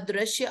 एक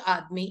अदृश्य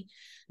आदमी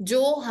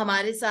जो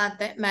हमारे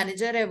साथ है,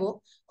 मैनेजर है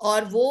वो,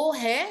 और वो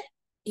है,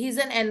 he is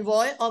an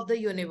envoy of the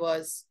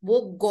universe,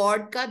 वो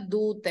गॉड का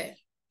दूत है.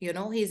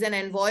 He is an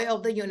envoy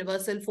of the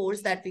universal force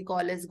that we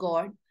call as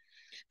God.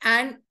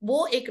 And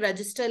वो एक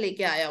रजिस्टर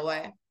लेके आया हुआ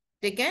है,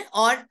 ठीक है,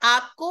 और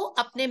आपको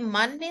अपने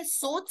मन में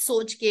सोच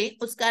सोच के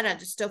उसका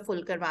रजिस्टर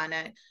फुल करवाना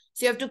है.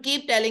 So you have to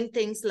keep telling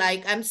things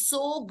like, I'm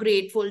so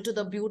grateful to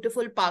the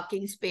beautiful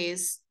parking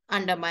space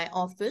under my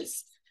office.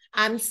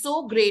 I'm so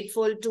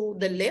grateful to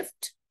the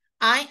lift.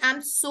 I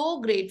am so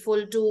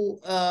grateful to,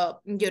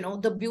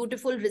 the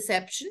beautiful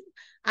reception.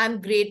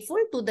 I'm grateful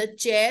to the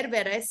chair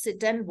where I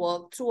sit and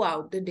work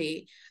throughout the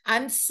day.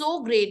 I'm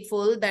so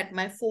grateful that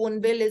my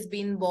phone bill is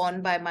being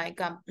borne by my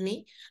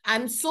company.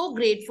 I'm so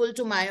grateful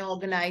to my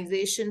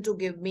organization to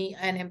give me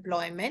an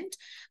employment.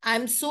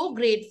 I'm so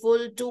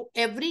grateful to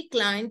every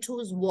client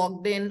who's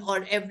walked in,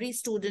 or every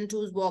student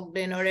who's walked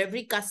in, or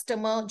every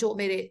customer जो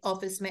मेरे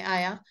office में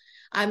आया.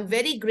 I'm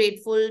very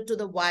grateful to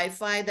the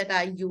Wi-Fi that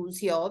I use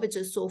here, which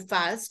is so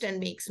fast and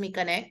makes me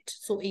connect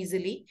so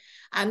easily.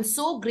 I'm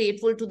so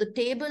grateful to the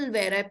table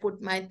where I put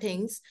my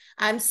things.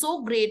 I'm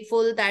so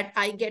grateful that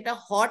I get a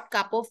hot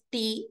cup of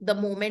tea the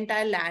moment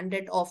I land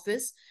at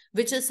office,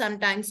 which is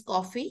sometimes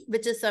coffee,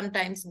 which is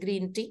sometimes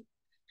green tea.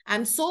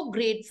 I'm so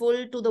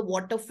grateful to the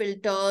water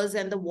filters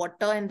and the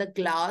water and the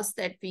glass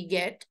that we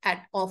get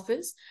at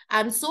office.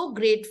 I'm so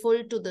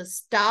grateful to the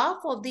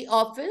staff of the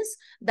office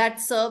that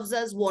serves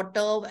us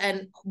water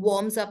and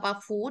warms up our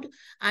food.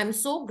 I'm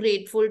so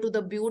grateful to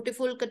the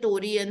beautiful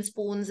katori and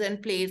spoons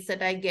and plates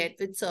that I get,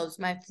 which serves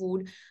my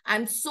food.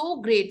 I'm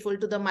so grateful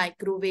to the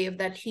microwave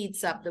that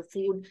heats up the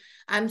food.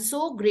 I'm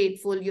so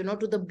grateful,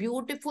 to the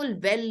beautiful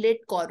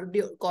well-lit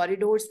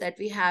corridors that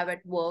we have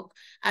at work.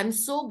 I'm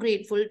so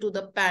grateful to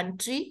the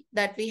pantry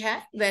that we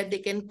have where they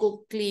can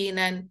cook, clean,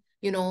 and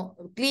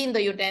clean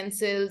the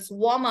utensils,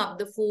 warm up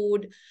the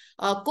food,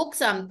 cook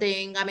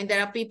something. I mean,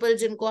 there are people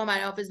जिनको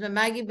हमारे office में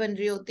Maggi बन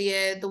रही होती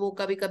है, तो वो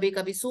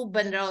कभी सूप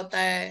बन रहा होता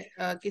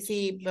है, किसी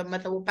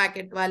मतलब वो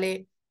पैकेट वाले,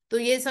 तो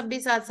ये सब भी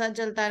साथ साथ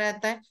चलता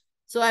रहता है.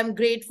 So I'm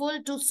grateful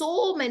to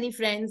so many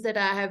friends that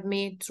I have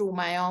made through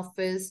my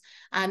office.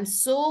 I'm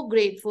so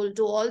grateful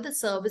to all the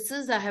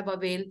services I have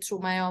availed through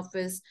my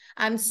office.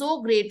 I'm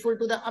so grateful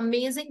to the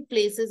amazing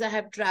places I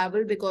have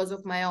traveled because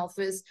of my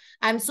office.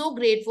 I'm so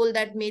grateful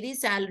that मेरी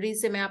salary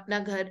से मैं अपना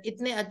घर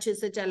इतने अच्छे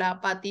से चला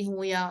पाती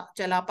हूँ या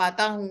चला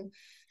पाता हूँ.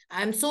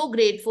 I'm so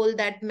grateful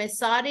that मैं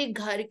सारे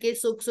घर के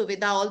सुख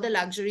सुविधा, all the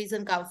luxuries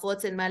and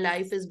comforts in my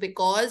life is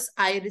because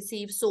I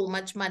receive so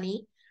much money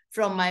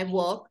from my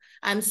work.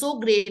 I'm so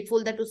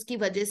grateful that उसकी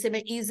वजह से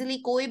मैं easily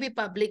कोई भी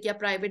public या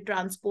private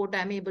transport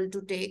I'm able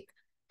to take.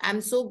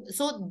 I'm so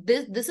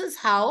this is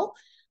how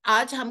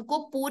आज हमको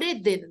पूरे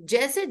दिन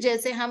जैसे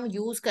जैसे हम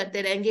यूज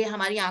करते रहेंगे,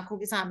 हमारी आंखों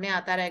के सामने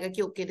आता रहेगा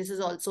कि okay this is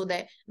also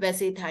that,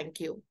 वैसे ही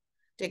थैंक यू.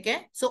 ठीक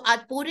है, सो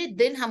आज पूरे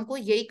दिन हमको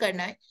यही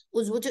करना है.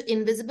 वो जो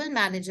इनविजिबल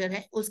मैनेजर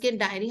है उसके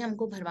डायरी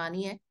हमको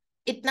भरवानी है,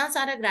 इतना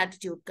सारा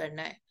ग्रेटिट्यूड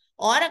करना है.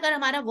 और अगर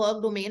हमारा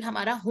वर्क डोमेन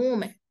हमारा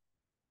होम है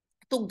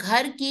तो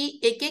घर की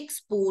एक एक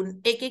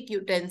स्पून, एक एक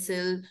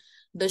utensil,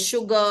 the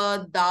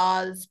sugar,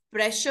 dals,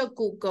 pressure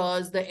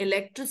cookers, the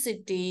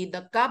electricity,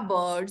 the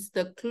cupboards,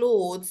 the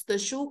clothes, the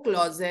shoe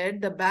closet,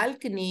 the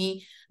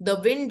balcony, the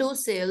window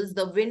sills,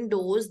 the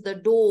windows, the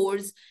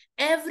doors,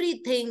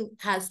 everything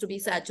has to be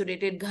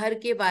saturated. घर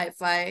के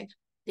वाईफाई,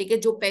 ठीक है,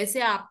 जो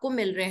पैसे आपको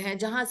मिल रहे हैं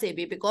जहां से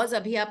भी, बिकॉज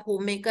अभी आप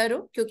होम मेकर हो,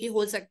 क्योंकि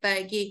हो सकता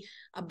है कि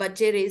अब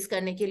बच्चे रेज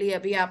करने के लिए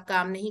अभी आप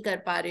काम नहीं कर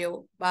पा रहे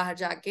हो बाहर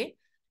जाके,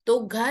 तो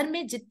घर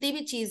में जितनी भी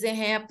चीजें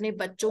हैं अपने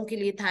बच्चों के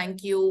लिए थैंक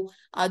यू.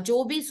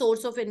 जो भी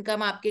सोर्स ऑफ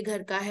इनकम आपके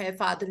घर का है,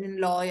 फादर इन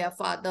लॉ या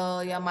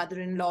फादर या मदर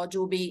इन लॉ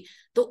जो भी,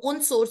 तो उन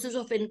सोर्सेज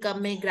ऑफ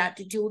इनकम में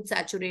ग्रेटिट्यूड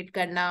सैचुरेट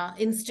करना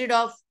instead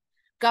of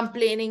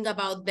complaining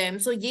about them.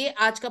 सो ये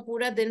आज का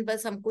पूरा दिन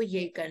बस हमको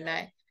यही करना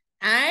है.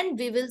 And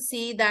we will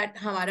see that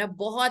हमारा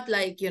बहुत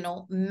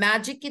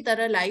मैजिक की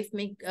तरह लाइफ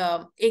में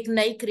एक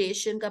नई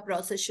क्रिएशन का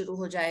प्रोसेस शुरू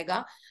हो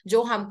जाएगा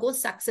जो हमको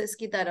सक्सेस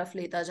की तरफ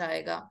लेता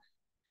जाएगा.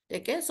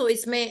 ठीक है, सो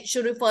इसमें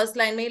शुरू फर्स्ट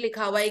लाइन में ही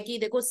लिखा हुआ है कि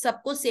देखो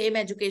सबको सेम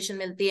एजुकेशन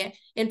मिलती है.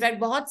 इनफैक्ट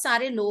बहुत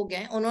सारे लोग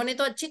हैं उन्होंने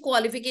तो अच्छी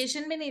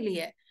क्वालिफिकेशन भी नहीं ली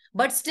है,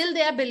 but still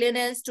they are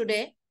billionaires today,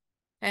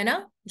 है ना.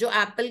 जो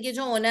एप्पल के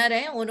जो ओनर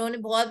हैं उन्होंने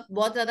बहुत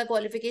बहुत ज्यादा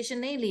क्वालिफिकेशन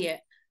नहीं ली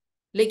है,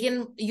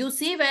 लेकिन you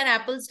see where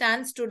Apple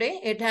stands today,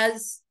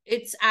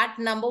 it's at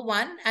number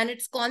 1 and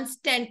it's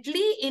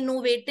constantly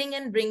innovating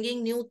and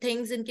bringing new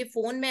things. इनके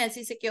फोन में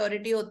ऐसी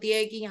सिक्योरिटी होती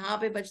है कि यहाँ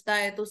पे बचता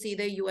है तो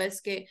सीधे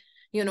यूएस के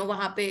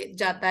वहां पे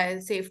जाता है.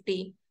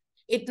 सेफ्टी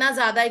इतना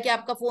ज्यादा है कि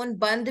आपका फोन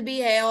बंद भी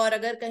है और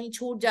अगर कहीं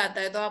छूट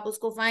जाता है तो आप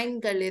उसको फाइन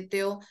कर लेते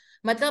हो.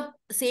 मतलब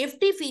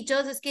सेफ्टी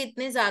फीचर्स इसके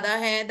इतने ज्यादा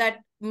हैं दैट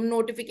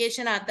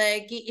नोटिफिकेशन आता है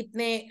कि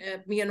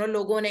इतने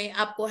लोगों ने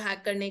आपको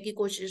हैक करने की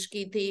कोशिश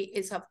की थी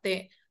इस हफ्ते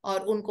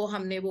और उनको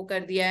हमने वो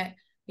कर दिया है,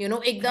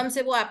 एकदम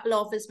से वो एप्पल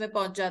ऑफिस में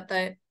पहुंच जाता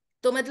है।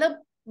 तो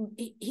मतलब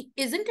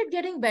isn't it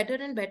getting better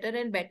and better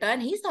and better,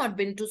 and he's not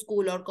been to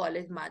school or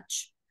college much.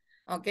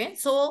 Okay,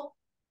 so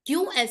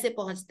क्यों ऐसे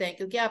पहुंचते हैं?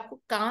 क्योंकि आपको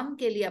काम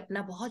के लिए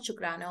अपना बहुत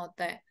शुक्राना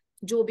होता है,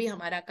 जो भी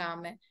हमारा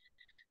काम है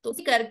तो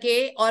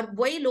करके। और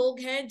वही लोग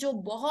हैं जो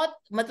बहुत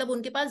मतलब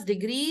उनके पास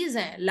डिग्रीज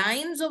हैं,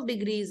 लाइंस ऑफ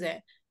डिग्रीज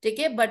हैं, ठीक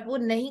है, बट वो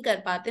नहीं कर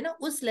पाते ना,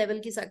 उस लेवल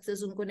की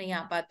सक्सेस उनको नहीं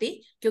आ पाती,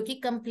 क्योंकि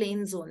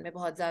कंप्लेन जोन में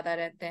बहुत ज्यादा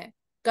रहते हैं,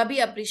 कभी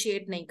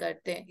अप्रिशिएट नहीं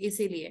करते हैं।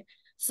 इसीलिए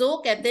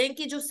कहते हैं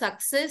कि जो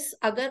सक्सेस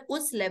अगर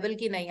उस लेवल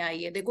की नहीं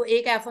आई है, देखो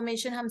एक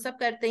एफर्मेशन हम सब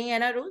करते ही है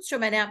ना रोज, जो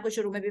मैंने आपको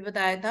शुरू में भी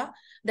बताया था,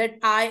 that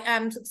I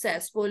am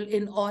successful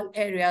in all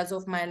areas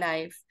of my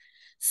life.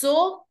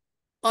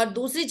 और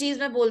दूसरी चीज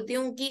मैं बोलती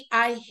हूँ कि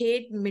I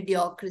hate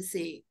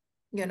mediocrity,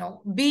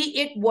 B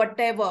it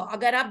whatever.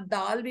 अगर आप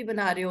दाल भी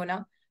बना रहे हो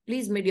ना,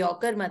 प्लीज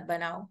मीडियोकर मत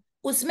बनाओ,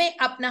 उसमें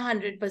अपना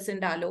 100%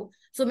 डालो।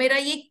 मेरा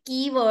ये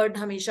की वर्ड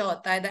हमेशा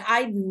होता है,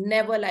 I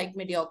never like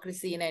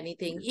mediocrity in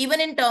anything,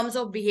 even in terms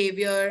of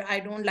behaviour I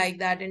don't like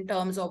that, in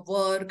terms of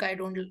work I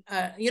don't,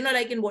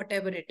 like in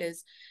whatever it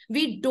is,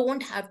 we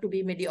don't have to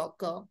be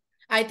mediocre.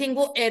 I think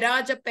वो era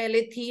जब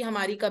पहले थी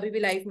हमारी, कभी भी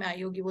life में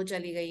आई होगी, वो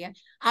चली गई है।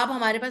 अब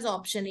हमारे पास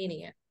ऑप्शन ही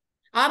नहीं है।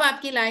 अब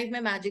आपकी लाइफ में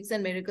मैजिक्स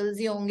एंड मिरेकल्स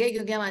ही होंगे,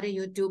 क्योंकि हमारे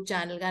यूट्यूब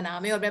चैनल का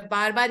नाम है। और मैं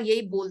बार बार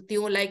यही बोलती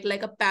हूँ,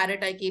 like a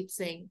parrot I keep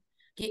saying,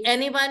 कि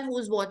anyone who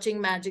is watching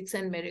magics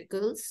and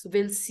miracles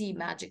will see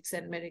magics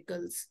and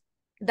miracles.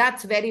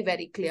 That's very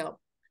very clear.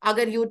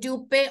 अगर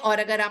यूट्यूब पे, और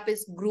अगर आप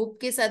इस ग्रुप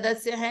के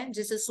सदस्य हैं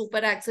जिसे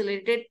super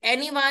accelerated,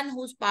 anyone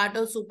who is part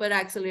of super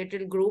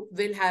accelerated group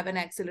will have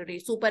an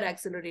super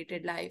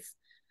accelerated life.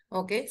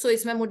 Okay, सो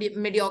इसमें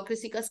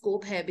मीडियोक्रेसी का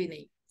स्कोप है भी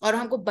नहीं, और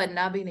हमको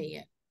बनना भी नहीं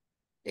है,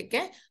 ठीक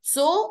है।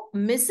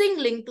 मिसिंग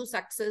लिंक टू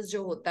सक्सेस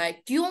जो होता है,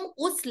 क्यों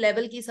उस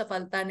लेवल की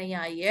सफलता नहीं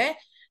आई है?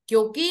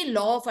 क्योंकि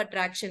लॉ ऑफ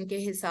अट्रैक्शन के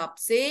हिसाब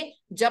से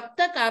जब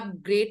तक आप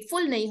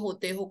ग्रेटफुल नहीं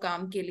होते हो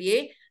काम के लिए,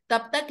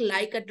 तब तक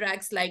लाइक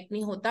अट्रैक्ट्स लाइक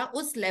नहीं होता,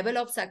 उस लेवल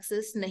ऑफ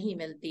सक्सेस नहीं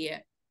मिलती है,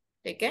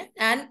 ठीक है।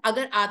 एंड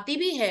अगर आती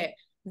भी है,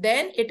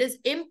 then it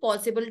is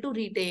impossible to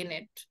retain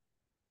it,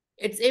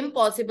 it's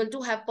impossible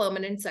to have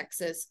permanent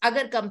success.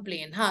 अगर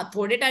कंप्लेन, हाँ,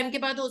 थोड़े टाइम के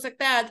बाद हो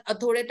सकता है,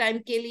 थोड़े टाइम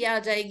के लिए आ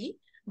जाएगी,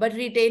 बट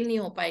रिटेन नहीं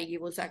हो पाएगी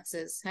वो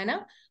सक्सेस, है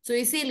ना।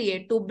 इसीलिए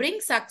टू ब्रिंग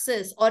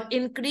सक्सेस और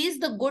increase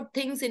the good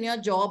things in your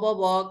job और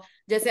वर्क,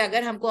 जैसे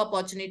अगर हमको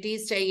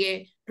अपॉर्चुनिटीज चाहिए,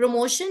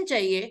 प्रमोशन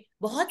चाहिए,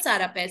 बहुत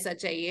सारा पैसा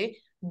चाहिए,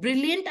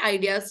 ब्रिलियंट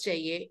आइडियाज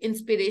चाहिए,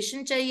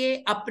 इंस्पिरेशन चाहिए,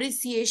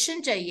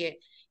 अप्रिसिएशन चाहिए,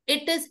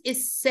 it is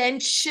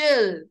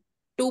essential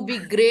to be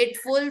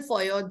grateful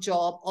for your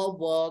job और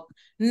वर्क,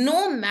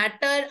 नो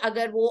मैटर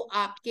अगर वो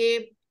आपके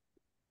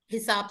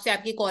हिसाब से,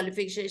 आपकी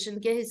क्वालिफिकेशन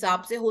के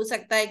हिसाब से हो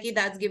सकता है कि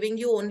that's giving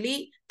you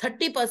only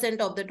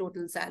 30% of the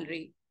total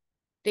salary,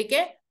 ठीक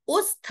है।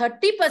 उस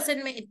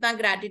 30% में इतना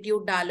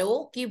ग्रेटिट्यूड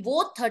डालो कि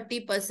वो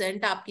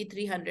 30% आपकी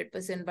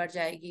 300% बढ़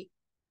जाएगी,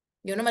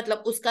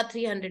 मतलब उसका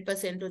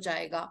 300% हो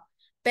जाएगा।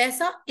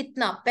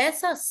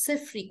 पैसा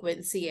सिर्फ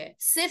फ्रीक्वेंसी है,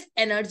 सिर्फ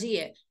एनर्जी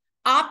है,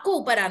 आपको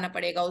ऊपर आना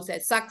पड़ेगा उसे।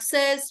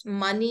 Success,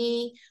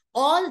 money,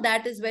 all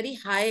that is very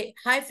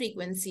high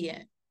frequency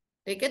है,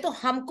 ठीक है। तो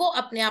हमको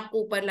अपने आप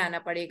को ऊपर लाना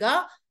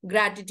पड़ेगा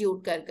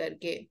ग्रैटिट्यूड कर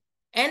करके,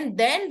 and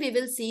then we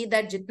will see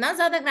that जितना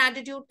ज्यादा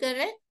ग्रैटिट्यूड कर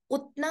रहे हैं,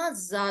 उतना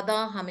ज्यादा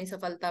हमें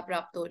सफलता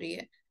प्राप्त हो रही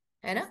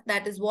है ना।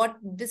 That is what,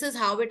 this is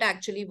how it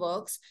actually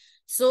works.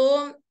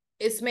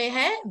 इसमें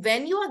है,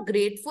 when you are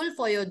grateful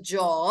for your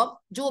job,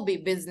 जो भी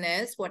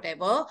business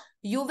whatever,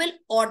 you will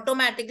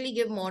automatically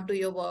give more to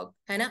your work,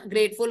 है ना।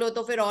 ग्रेटफुल हो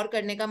तो फिर और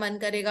करने का मन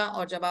करेगा,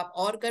 और जब आप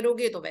और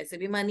करोगे तो वैसे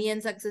भी मनी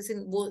एंड सक्सेस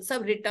वो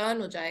सब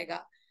रिटर्न हो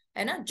जाएगा,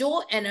 है ना।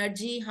 जो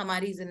एनर्जी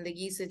हमारी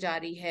जिंदगी से जा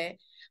रही है,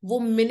 वो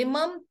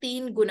मिनिमम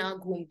 3 गुना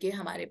घूम के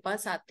हमारे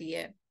पास आती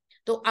है।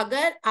 तो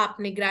अगर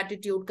आपने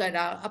ग्रैटिट्यूड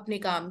करा अपने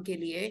काम के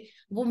लिए,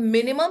 वो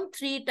मिनिमम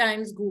 3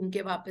 टाइम्स घूम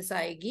के वापस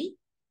आएगी,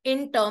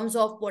 in terms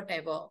of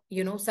whatever,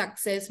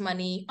 success,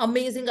 money,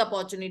 amazing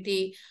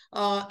opportunity,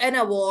 an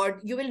award,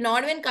 you will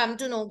not even come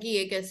to know कि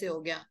ये कैसे हो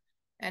गया,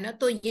 है ना।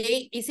 तो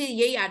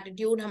यही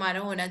एटीट्यूड हमारा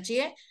होना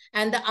चाहिए।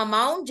 एंड द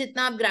अमाउंट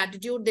जितना आप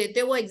ग्रैटिट्यूड देते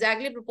हो, वो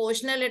एग्जैक्टली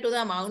प्रोपोर्शनल है टू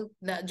द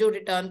अमाउंट जो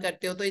रिटर्न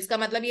करते हो। तो इसका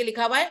मतलब ये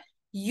लिखा हुआ है,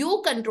 you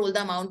control the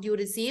amount you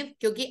receive,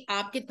 क्योंकि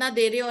आप कितना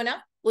दे रहे हो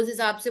ना, उस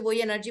हिसाब से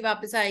वही एनर्जी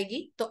वापस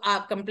आएगी। तो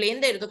आप कंप्लेन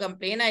दे रहे हो तो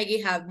कंप्लेन आएगी,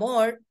 हैव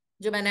मोर,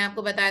 जो मैंने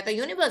आपको बताया था,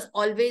 universe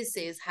always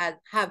says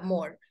have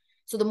more.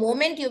 So the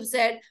moment you've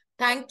said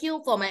thank you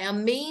for my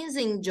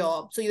amazing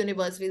job, so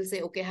universe will say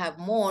okay, have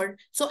more,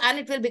 so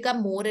and it will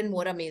become more and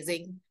more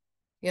amazing,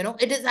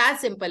 it is as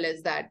simple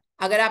as that.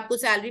 अगर आपको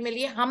salary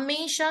मिली है,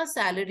 हमेशा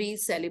salary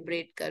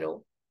celebrate करो,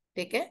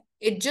 ठीक है।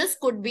 It just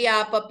could be,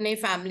 आप अपने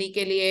family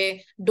के लिए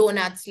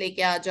डोनट्स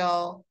लेके आ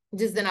जाओ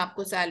जिस दिन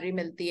आपको सैलरी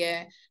मिलती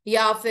है,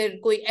 या फिर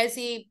कोई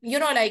ऐसी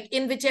like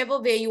in which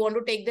ever way you want to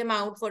take them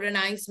out for a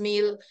nice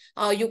meal,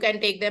 you can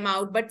take them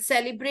out, but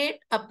celebrate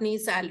अपनी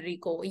सैलरी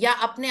को, या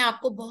अपने आप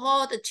को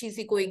बहुत अच्छी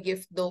सी कोई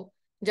गिफ्ट दो,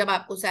 जब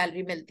आपको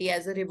सैलरी मिलती है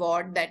as a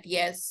reward that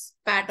yes,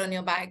 PAT on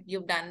your back,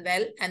 you've done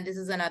well and this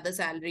is another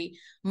salary.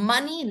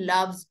 Money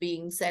loves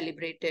being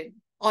celebrated.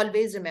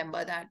 Always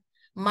remember that.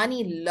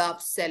 Money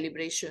loves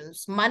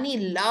celebrations. Money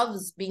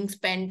loves being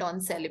spent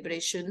on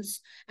celebrations.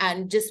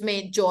 And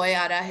जिसमें joy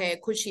आ रहा है,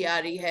 खुशी आ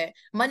रही है,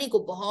 money को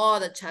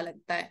बहुत अच्छा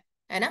लगता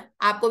है ना?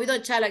 आपको भी तो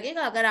अच्छा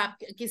लगेगा अगर आप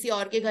किसी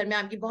और के घर में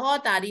आपकी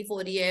बहुत तारीफ हो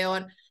रही है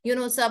और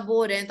सब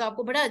हो रहे हैं, तो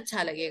आपको बड़ा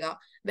अच्छा लगेगा।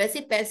 वैसे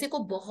पैसे को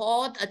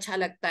बहुत अच्छा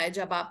लगता है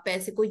जब आप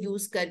पैसे को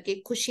यूज करके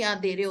खुशियां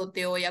दे रहे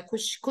होते हो, या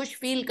खुश खुश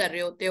फील कर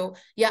रहे होते हो,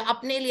 या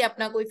अपने लिए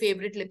अपना कोई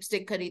फेवरेट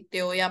लिपस्टिक खरीदते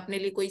हो, या अपने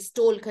लिए कोई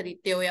स्टोल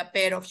खरीदते हो, या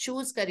पेयर ऑफ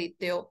शूज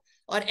खरीदते हो,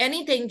 और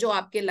एनीथिंग जो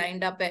आपके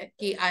लाइंड अप है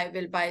कि आई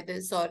विल बाय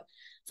दिस। और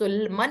सो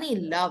मनी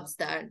लव्स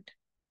दैट।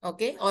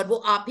 ओके, और वो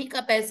आप ही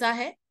का पैसा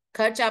है,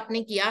 खर्च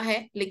आपने किया है,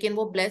 लेकिन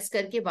वो ब्लेस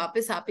करके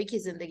वापस आप ही की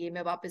जिंदगी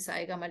में वापस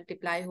आएगा,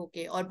 मल्टीप्लाई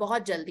होके, और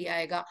बहुत जल्दी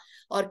आएगा।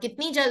 और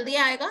कितनी जल्दी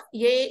आएगा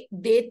ये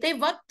देते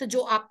वक्त जो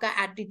आपका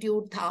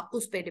एटीट्यूड था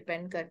उस पे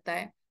डिपेंड करता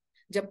है।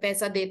 जब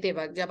पैसा देते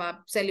वक्त, जब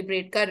आप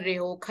सेलिब्रेट कर रहे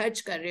हो,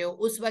 खर्च कर रहे हो,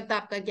 उस वक्त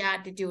आपका क्या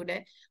एटीट्यूड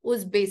है,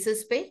 उस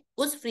बेसिस पे,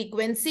 उस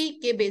फ्रीक्वेंसी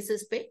के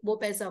बेसिस पे वो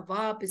पैसा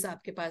वापस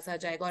आपके पास आ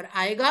जाएगा। और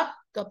आएगा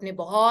तो अपने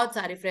बहुत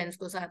सारे फ्रेंड्स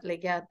को साथ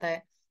लेके आता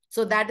है।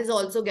 So that is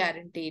also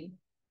guaranteed,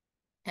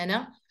 है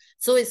ना?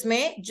 सो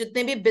इसमें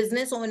जितने भी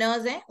बिजनेस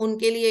ओनर्स हैं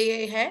उनके लिए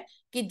ये है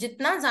कि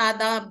जितना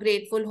ज्यादा आप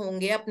ग्रेटफुल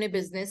होंगे अपने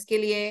बिजनेस के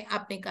लिए,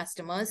 अपने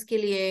कस्टमर्स के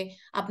लिए,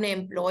 अपने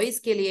एम्प्लॉयज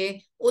के लिए,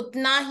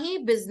 उतना ही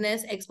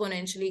बिजनेस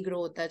एक्सपोनेंशियली ग्रो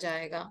होता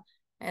जाएगा,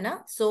 है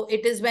ना? So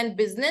it is when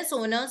business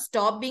owners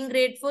stop being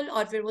grateful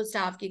और फिर वो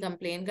स्टाफ की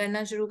कंप्लेन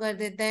करना शुरू कर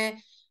देते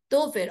हैं। तो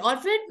फिर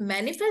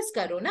मैनिफेस्ट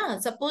करो ना।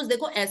 सपोज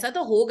देखो, ऐसा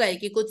तो होगा ही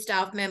कि कुछ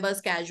स्टाफ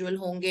मेंबर्स कैजुअल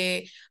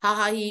होंगे, हा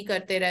हा ही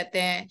करते रहते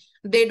हैं,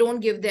 दे डोंट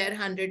गिव देयर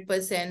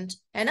 100%,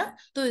 है ना?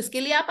 तो इसके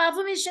लिए आप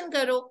एफर्मेशन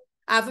करो।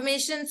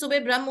 एफर्मेशन सुबह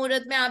ब्रह्म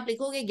मुहूर्त में आप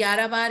लिखोगे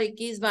 11 बार,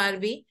 21 बार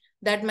भी,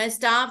 that my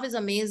staff is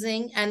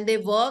amazing and they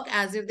work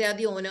as if they are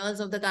the owners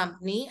of the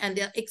company and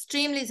they are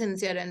extremely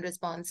sincere and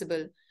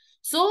responsible.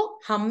 So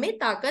हम में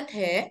ताकत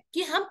है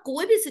कि हम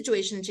कोई भी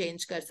सिचुएशन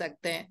चेंज कर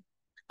सकते हैं।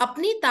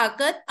 अपनी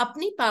ताकत,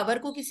 अपनी पावर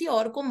को किसी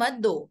और को मत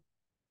दो,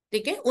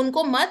 ठीक है?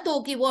 उनको मत दो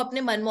कि वो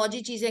अपने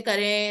मनमौजी चीजें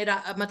करें,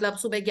 मतलब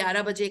सुबह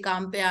 11 बजे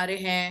काम पे आ रहे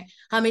हैं,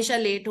 हमेशा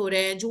लेट हो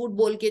रहे हैं, झूठ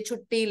बोल के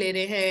छुट्टी ले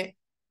रहे हैं,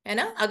 है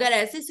ना? अगर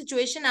ऐसी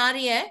सिचुएशन आ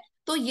रही है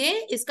तो ये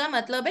इसका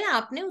मतलब है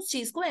आपने उस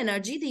चीज को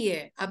एनर्जी दी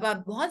है। अब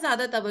आप बहुत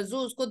ज्यादा तवज्जो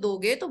उसको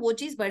दोगे तो वो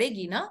चीज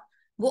बढ़ेगी ना,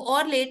 वो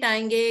और लेट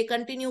आएंगे,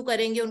 कंटिन्यू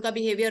करेंगे, उनका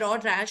बिहेवियर और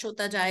रैश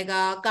होता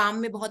जाएगा, काम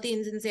में बहुत ही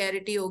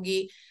इनसिंसियरिटी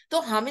होगी। तो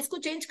हम इसको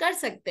चेंज कर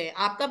सकते हैं,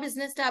 आपका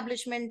बिजनेस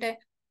एस्टैब्लिशमेंट है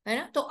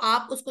ना? तो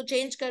आप उसको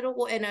चेंज करो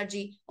वो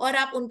एनर्जी, और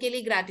आप उनके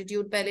लिए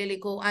ग्रेटिट्यूड पहले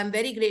लिखो। I am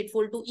very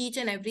grateful to each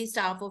and every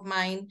staff of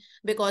mine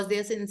because they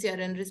are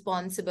sincere and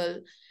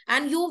responsible,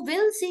 and you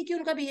will see कि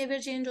उनका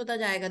बिहेवियर चेंज होता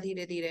जाएगा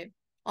धीरे धीरे।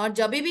 और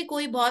जब भी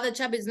कोई बहुत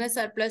अच्छा बिजनेस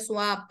सरप्लस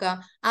हुआ आपका,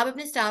 आप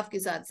अपने स्टाफ के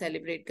साथ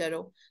सेलिब्रेट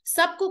करो।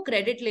 सबको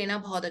क्रेडिट लेना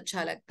बहुत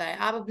अच्छा लगता है।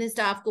 आप अपने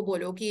स्टाफ को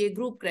बोलो कि ये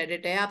ग्रुप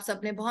क्रेडिट है, आप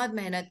सबने बहुत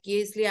मेहनत की है,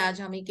 इसलिए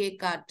आज हम ही केक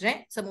काट रहे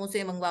हैं,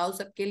 समोसे मंगवाओ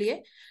सबके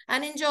लिए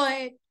एंड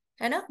एंजॉय,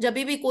 है ना? जब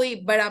भी कोई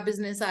बड़ा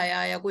बिजनेस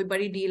आया या कोई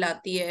बड़ी डील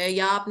आती है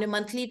या आपने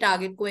मंथली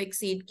टारगेट को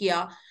एक्सीड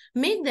किया,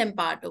 make them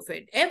part of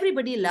it.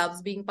 Everybody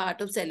loves being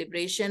part of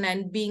celebration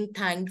and being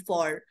thanked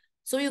for,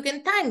 so you can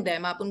thank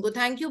them. आप उनको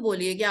थैंक यू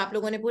बोलिए कि आप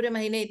लोगों ने पूरे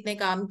महीने इतने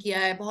काम किया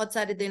है। बहुत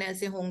सारे दिन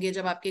ऐसे होंगे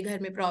जब आपके घर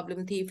में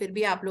प्रॉब्लम थी फिर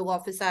भी आप लोग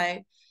ऑफिस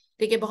आए,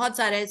 ठीक है? बहुत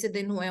सारे ऐसे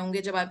दिन हुए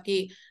होंगे जब आपकी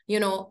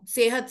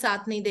सेहत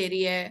साथ नहीं दे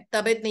रही है,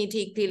 तबीयत नहीं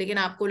ठीक थी, लेकिन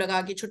आपको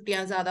लगा कि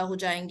छुट्टियां ज्यादा हो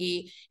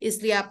जाएंगी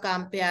इसलिए आप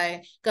काम पे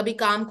आए। कभी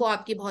काम को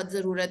आपकी बहुत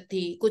जरूरत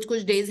थी, कुछ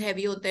कुछ डेज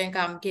हैवी होते हैं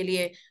काम के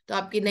लिए, तो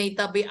आपकी नहीं,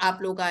 तब भी आप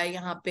लोग आए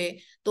यहाँ पे।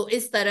 तो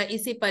इस तरह,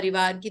 इसी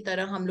परिवार की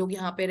तरह हम लोग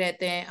यहाँ पे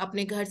रहते हैं,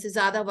 अपने घर से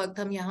ज्यादा वक्त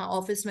हम यहाँ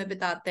ऑफिस में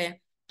बिताते हैं।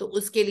 तो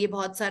उसके लिए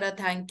बहुत सारा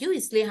थैंक यू।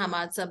 इसलिए हम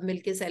आज सब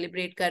मिलके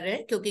सेलिब्रेट कर रहे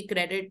हैं, क्योंकि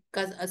क्रेडिट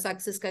का,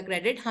 सक्सेस का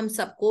क्रेडिट हम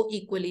सबको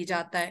इक्वली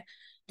जाता है,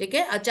 ठीक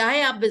है?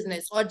 चाहे आप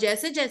बिजनेस, और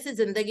जैसे जैसे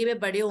जिंदगी में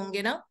बड़े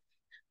होंगे ना,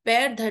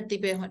 पैर धरती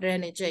पे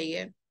रहने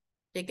चाहिए,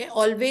 ठीक है?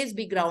 Always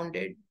be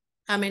grounded.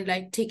 I mean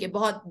like, ठीक है,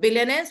 बहुत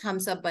बिलियनर्स हम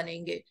सब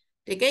बनेंगे,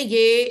 ठीक है?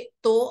 ये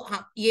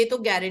तो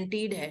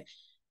गारंटीड है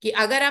कि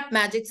अगर आप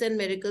मैजिक्स एंड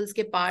मिरेकल्स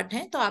के पार्ट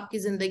हैं तो आपकी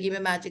जिंदगी में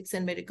मैजिक्स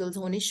एंड मिरेकल्स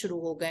होने शुरू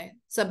हो गए,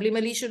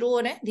 सबलिमली शुरू हो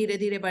रहे हैं, धीरे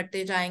धीरे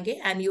बढ़ते जाएंगे,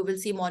 and you will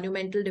see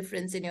monumental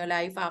difference in your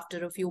life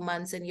after a few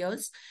months and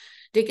years,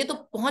 ठीक है? तो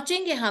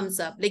पहुंचेंगे हम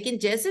सब, लेकिन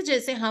जैसे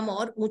जैसे हम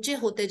और ऊंचे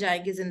होते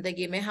जाएंगे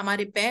जिंदगी में,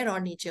 हमारे पैर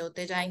और नीचे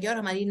होते जाएंगे, और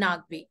हमारी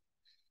नाक भी,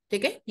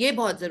 ठीक है? ये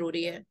बहुत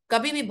जरूरी है।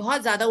 कभी भी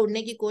बहुत ज्यादा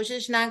उड़ने की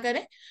कोशिश ना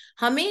करें,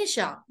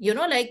 हमेशा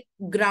लाइक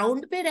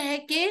ग्राउंड पे रह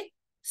के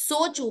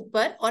सोच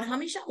ऊपर, और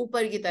हमेशा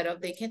ऊपर की तरफ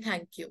देखें।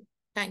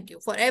 थैंक यू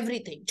फॉर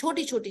एवरीथिंग,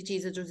 छोटी छोटी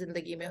चीजें जो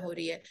जिंदगी में हो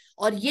रही है,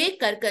 और ये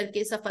कर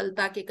करके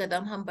सफलता के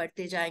कदम हम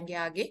बढ़ते जाएंगे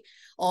आगे।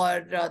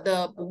 और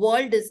the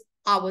world is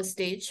our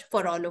stage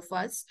for all of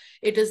us.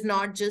 It is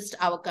not just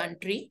our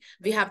country.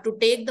 We have to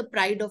take the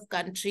pride of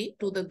country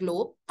to the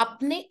globe.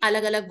 अपने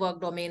अलग अलग वर्क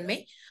डोमेन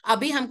में,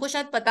 अभी हमको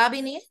शायद पता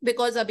भी नहीं है,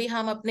 बिकॉज अभी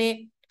हम अपने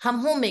हम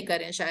होम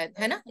मेकर हैं शायद,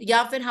 है ना,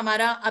 या फिर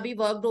हमारा अभी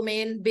वर्क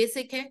डोमेन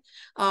बेसिक है,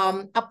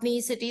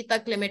 अपनी सिटी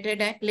तक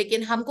लिमिटेड है,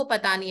 लेकिन हमको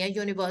पता नहीं है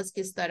यूनिवर्स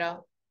किस तरह,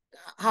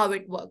 हाउ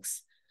इट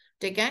वर्क्स,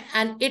 ठीक है,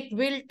 and it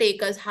will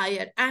take us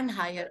higher and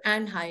higher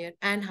and higher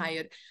and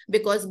higher,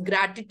 because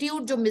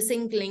gratitude जो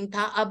मिसिंग लिंक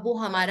था, अब वो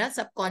हमारा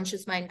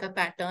सबकॉन्शियस माइंड का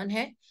पैटर्न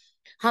है।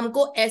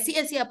 हमको ऐसी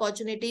ऐसी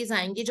अपॉर्चुनिटीज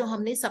आएंगी जो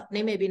हमने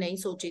सपने में भी नहीं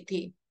सोची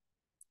थी,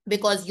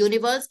 बिकॉज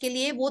यूनिवर्स के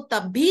लिए वो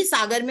तब भी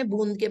सागर में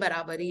बूंद के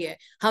बराबर ही है,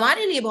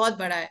 हमारे लिए बहुत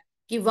बड़ा है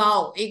कि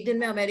वाओ एक दिन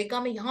मैं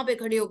अमेरिका में यहाँ पे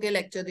खड़ी होकर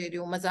लेक्चर दे रही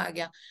हूँ, मजा आ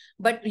गया,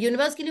 बट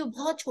यूनिवर्स के लिए वो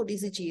बहुत छोटी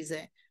सी चीज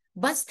है।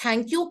 बस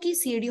थैंक यू की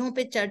सीढ़ियों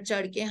पे चढ़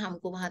चढ़ के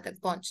हमको वहां तक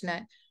पहुंचना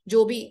है,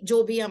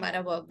 जो भी हमारा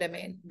वर्क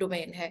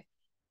डोमेन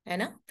है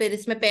ना। फिर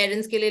इसमें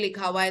पेरेंट्स के लिए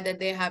लिखा हुआ है that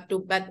they have to,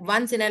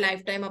 once in a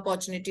life time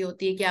opportunity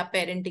होती है कि आप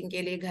पेरेंटिंग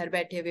के लिए घर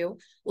बैठे हुए हो,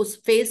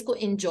 उस फेज को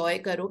एंजॉय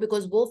करो,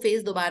 बिकॉज वो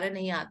फेज दोबारा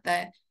नहीं आता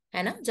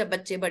है ना। जब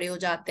बच्चे बड़े हो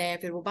जाते हैं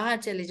फिर वो बाहर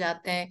चले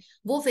जाते हैं,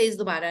 वो फेज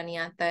दोबारा नहीं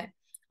आता है।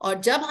 और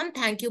जब हम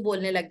थैंक यू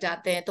बोलने लग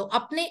जाते हैं तो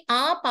अपने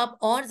आप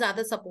और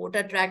ज्यादा सपोर्ट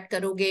अट्रैक्ट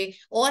करोगे,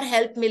 और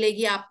हेल्प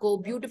मिलेगी आपको,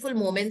 ब्यूटीफुल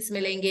मोमेंट्स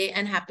मिलेंगे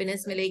एंड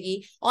हैप्पीनेस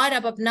मिलेगी, और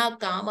अब अपना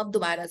काम अब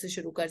दोबारा से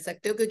शुरू कर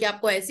सकते हो, क्योंकि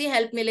आपको ऐसी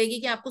हेल्प मिलेगी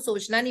कि आपको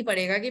सोचना नहीं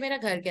पड़ेगा कि मेरा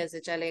घर कैसे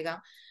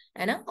चलेगा,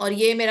 है ना। और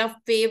ये मेरा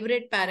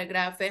फेवरेट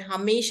पैराग्राफ है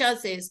हमेशा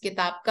से इस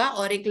किताब का,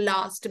 और एक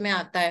लास्ट में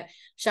आता है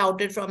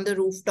shouted from the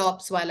roof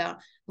tops वाला,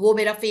 वो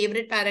मेरा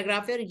फेवरेट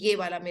पैराग्राफ है, और ये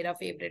वाला मेरा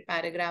फेवरेट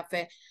पैराग्राफ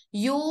है,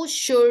 you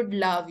should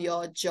love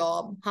your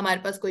job.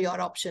 हमारे पास कोई और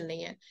ऑप्शन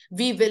नहीं है,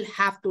 we will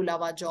have to love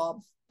our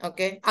job,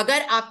 okay.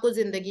 अगर आपको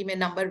जिंदगी में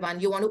number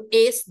 1 you want to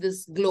S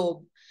this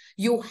globe,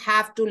 you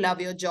have to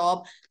love your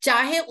job,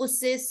 चाहे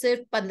उससे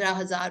सिर्फ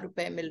 15,000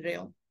 रुपए मिल रहे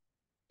हो,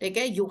 ठीक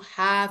है, you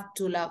have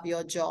to love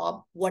your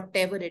job what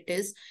ever it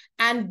is,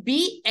 and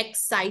be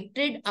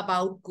excited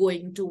about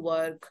going to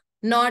work,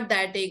 not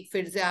that एक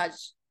फिर से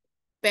आज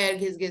पैर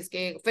घिस घिस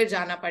के फिर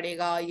जाना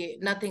पड़ेगा, ये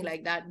nothing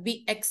like that. Be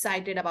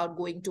excited about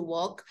going to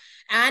work,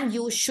 and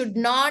you should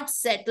not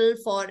settle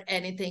for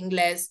anything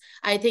less.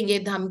 I think ये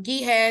धमकी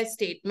है,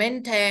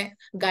 स्टेटमेंट है,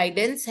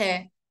 गाइडेंस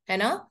है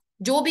ना,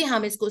 जो भी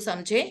हम इसको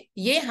समझे,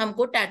 ये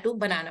हमको टैटू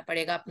बनाना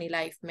पड़ेगा अपनी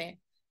लाइफ में।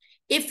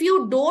 If you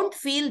don't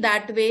feel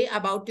that way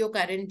about your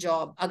current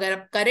job, अगर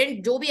आप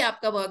करंट जो भी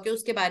आपका वर्क है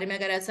उसके बारे में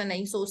अगर ऐसा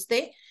नहीं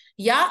सोचते,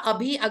 या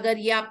अभी अगर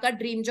ये आपका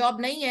ड्रीम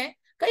जॉब नहीं है,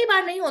 कई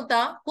बार नहीं होता,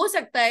 हो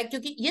सकता है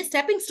क्योंकि ये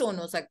स्टेपिंग स्टोन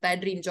हो सकता है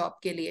ड्रीम जॉब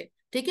के लिए,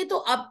 ठीक है, तो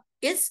अब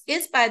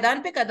इस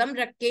पायदान पे कदम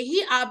रख के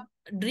ही आप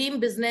ड्रीम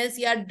बिजनेस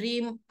या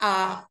ड्रीम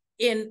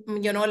इन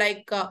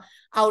लाइक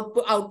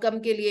आउटकम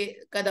के लिए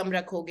कदम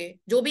रखोगे,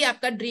 जो भी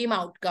आपका ड्रीम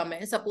आउटकम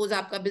है। सपोज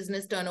आपका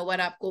बिजनेस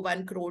टर्नओवर आपको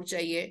 1 करोड़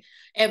चाहिए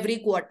एवरी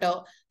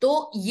क्वार्टर,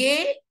 तो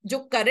ये जो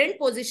करंट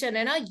पोजीशन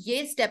है ना,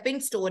 ये स्टेपिंग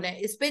स्टोन है,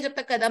 इस पे जब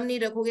तक कदम नहीं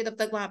रखोगे तब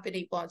तक वहां पे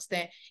नहीं पहुंचते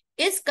हैं।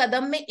 इस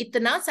कदम में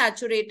इतना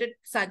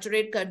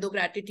सैचुरेट कर दो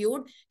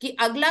ग्रैटिट्यूड कि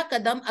अगला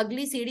कदम,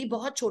 अगली सीढ़ी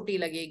बहुत छोटी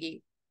लगेगी,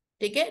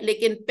 ठीक है,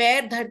 लेकिन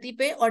पैर धरती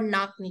पे और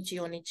नाक नीचे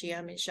होनी चाहिए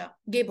हमेशा,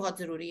 ये बहुत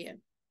जरूरी है,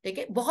 ठीक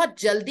है। बहुत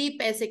जल्दी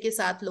पैसे के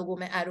साथ लोगों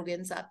में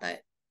एरोगेंस आता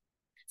है,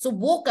 सो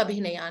वो कभी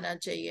नहीं आना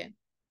चाहिए,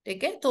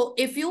 ठीक है। तो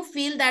if you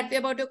feel that way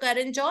about your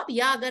current job,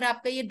 या अगर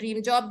आपका ये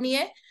ड्रीम जॉब नहीं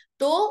है,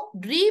 तो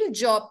ड्रीम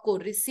जॉब को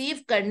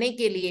रिसीव करने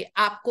के लिए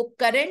आपको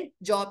करंट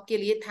जॉब के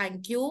लिए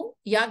थैंक यू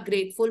या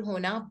ग्रेटफुल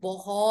होना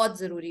बहुत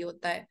जरूरी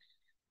होता है,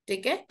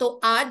 ठीक है। तो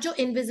आज जो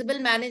इनविजिबल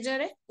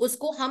मैनेजर है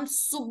उसको हम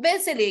सुबह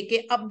से लेके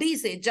अभी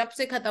से, जब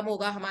से खत्म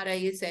होगा हमारा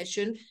ये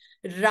सेशन,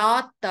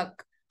 रात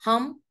तक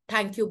हम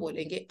थैंक यू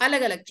बोलेंगे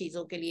अलग अलग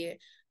चीजों के लिए।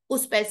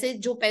 उस पैसे,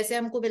 जो पैसे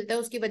हमको मिलता है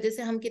उसकी वजह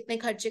से हम कितने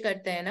खर्चे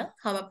करते हैं ना,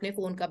 हम अपने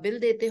फोन का बिल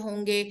देते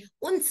होंगे,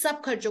 उन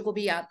सब खर्चों को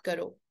भी याद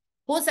करो।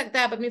 हो सकता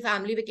है आप अपनी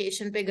फैमिली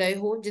वेकेशन पे गए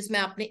हो जिसमें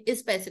आपने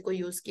इस पैसे को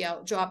यूज किया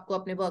हो जो आपको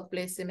अपने वर्क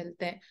प्लेस से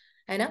मिलते हैं,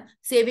 है ना।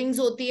 सेविंग्स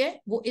होती है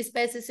वो इस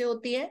पैसे से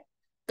होती है।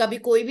 कभी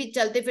कोई भी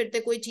चलते फिरते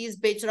कोई चीज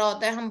बेच रहा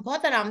होता है, हम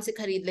बहुत आराम से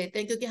खरीद लेते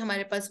हैं क्योंकि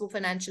हमारे पास वो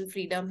फाइनेंशियल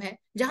फ्रीडम है,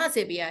 जहां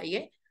से भी आई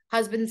है,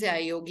 हस्बैंड से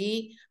आई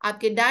होगी,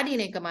 आपके डैडी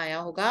ने कमाया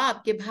होगा,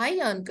 आपके भाई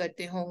अर्न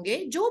करते होंगे,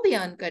 जो भी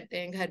अर्न करते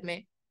हैं घर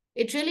में,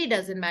 it really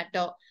doesn't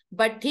matter.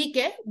 But ठीक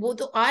है, वो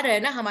तो आ रहा है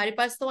ना, हमारे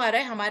पास तो आ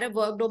रहा है, हमारा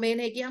वर्क डोमेन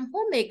है कि हम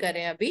होम मेकर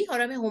हैं अभी,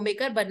 और हमें होम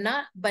मेकर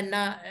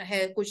बनना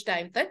है कुछ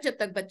टाइम तक, जब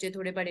तक बच्चे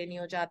थोड़े बड़े नहीं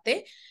हो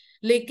जाते।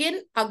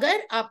 लेकिन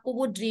अगर आपको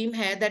वो ड्रीम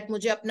है दैट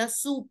मुझे अपना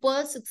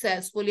सुपर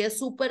सक्सेसफुल या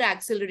सुपर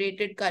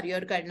एक्सेलरेटेड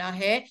करियर करना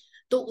है,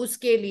 तो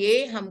उसके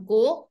लिए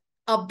हमको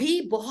अभी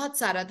बहुत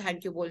सारा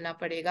थैंक यू बोलना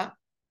पड़ेगा,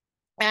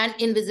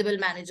 एंड इनविजिबल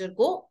मैनेजर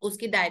को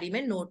उसकी डायरी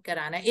में नोट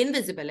कराना है।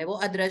 इनविजिबल है, वो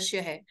अदृश्य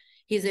है,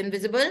 he is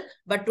invisible,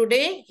 but today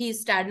he is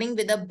standing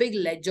with a big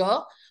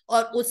laser,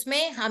 और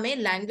उसमें हमें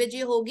लैंग्वेज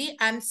ये होगी,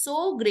 I am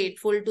so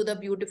grateful to the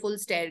beautiful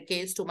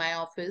staircase to my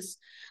office,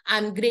 I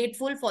am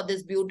grateful for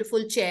this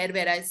beautiful chair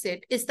where I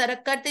sit. इस तरह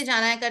करते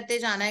जाना है, करते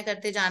जाना है,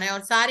 करते जाना है,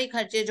 और सारे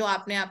खर्चे जो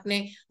आपने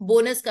अपने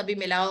बोनस कभी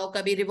मिला हो,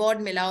 कभी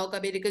रिवॉर्ड मिला हो,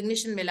 कभी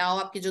रिकॉग्निशन मिला हो,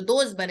 आपके जो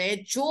दोस्त बने,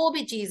 जो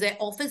भी चीज है,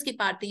 ऑफिस की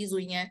पार्टीज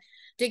हुई हैं,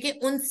 ठीक है,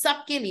 उन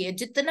सब के लिए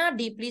जितना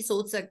डीपली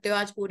सोच सकते हो,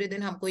 आज पूरे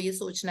दिन हमको ये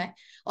सोचना है।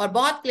 और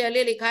बहुत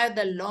क्लियरली लिखा है, the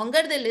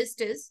longer the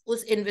list is,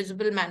 उस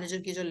इनविजिबल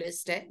मैनेजर की जो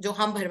लिस्ट है जो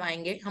हम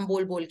भरवाएंगे, हम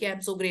बोल बोल के I am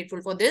so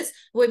grateful for this,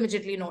 वो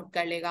इमिजिएटली नोट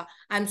कर लेगा,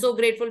 I am so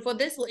grateful for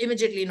this, वो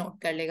इमिजिएटली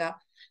नोट कर लेगा।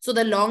 So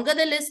the longer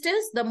the list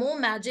is, the more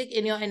magic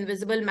in your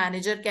invisible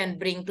manager can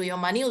bring to your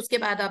money. उसके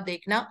बाद आप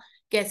देखना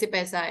कैसे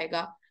पैसा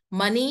आएगा।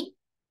 Money,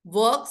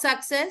 work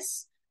success,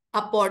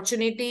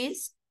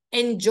 opportunities,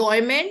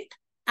 enjoyment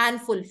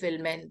and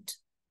fulfillment।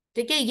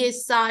 ठीक है, ये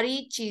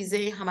सारी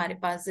चीजें हमारे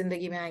पास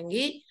जिंदगी में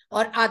आएंगी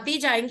और आती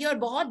जाएंगी और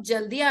बहुत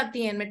जल्दी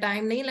आती हैं, इनमें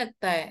टाइम नहीं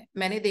लगता है।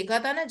 मैंने देखा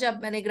था ना,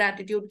 जब मैंने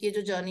ग्रैटिट्यूड की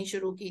जो जर्नी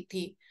शुरू की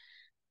थी,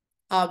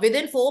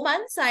 within 4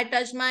 months, I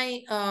touched my,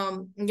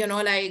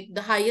 like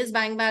the highest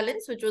bank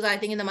balance, which was I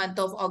think in the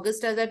month of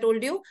August, as I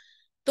told you.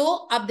 तो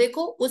अब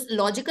देखो उस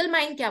लॉजिकल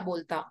माइंड क्या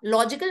बोलता,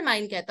 लॉजिकल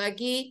माइंड कहता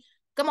कि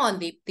कम ऑन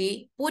दीप्ति,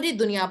 पूरी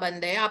दुनिया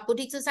बंद है, आपको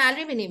ठीक से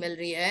सैलरी भी नहीं मिल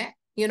रही है,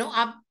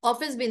 आप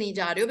ऑफिस भी नहीं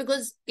जा रहे हो,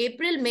 बिकॉज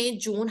अप्रैल मई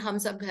जून हम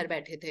सब घर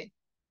बैठे थे,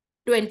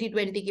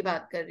 2020 की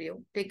बात कर रही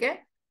हूँ, ठीक है।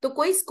 तो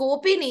कोई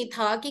स्कोप ही नहीं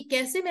था कि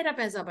कैसे मेरा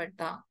पैसा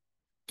बढ़ता,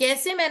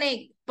 कैसे मैंने,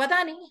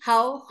 पता नहीं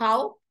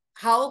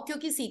हाउ,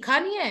 क्योंकि सीखा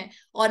नहीं है।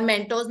 और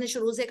मेंटोर्स ने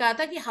शुरू से कहा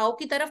था कि हाउ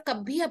की तरफ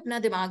कभी अपना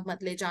दिमाग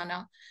मत ले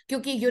जाना,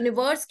 क्योंकि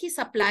यूनिवर्स की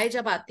सप्लाई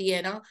जब आती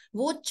है ना,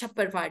 वो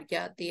छप्पर फाड़ के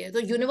आती है। तो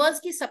यूनिवर्स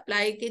की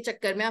सप्लाई के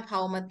चक्कर में आप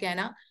हाउ मत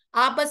कहना,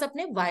 आप बस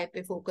अपने वाई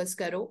पे फोकस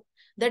करो,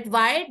 that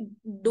why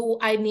do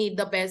I need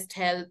the best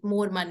health,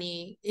 more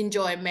money,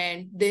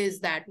 enjoyment, this,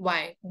 that, why,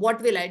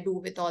 what will I do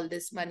with all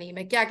this money,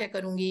 मैं क्या क्या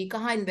करूंगी,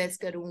 कहाँ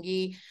इन्वेस्ट करूंगी,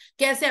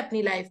 कैसे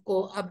अपनी लाइफ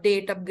को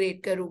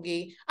अपग्रेड करूंगी।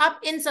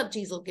 आप इन सब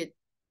चीजों के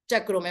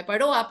चक्रों में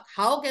पढ़ो, आप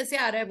हाउ कैसे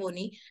आ रहा है वो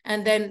नहीं।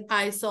 And then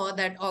I saw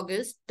that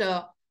August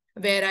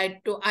where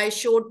I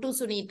showed to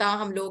Sunita,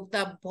 हम लोग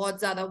तब बहुत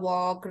ज्यादा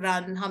वॉक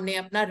रन, हमने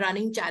अपना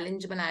रनिंग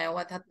चैलेंज बनाया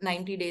हुआ था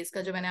 90 डेज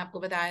का, जो मैंने आपको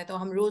बताया। तो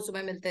हम रोज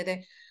सुबह मिलते थे,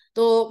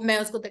 तो मैं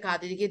उसको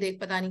दिखाती थी कि देख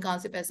पता नहीं कहाँ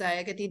से पैसा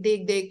आया, कहती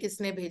देख देख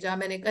किसने भेजा।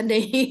 मैंने कहा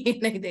नहीं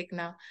नहीं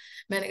देखना,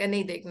 मैंने कहा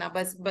नहीं देखना,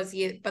 बस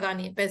ये पता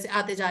नहीं पैसे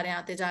आते जा रहे हैं,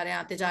 आते जा रहे हैं,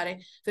 आते जा रहे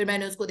हैं। फिर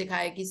मैंने उसको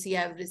दिखाया कि सी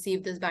I have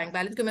received this bank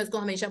balance, क्योंकि मैं उसको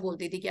हमेशा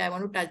बोलती थी कि I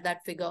want to touch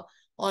that figure,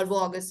 और वो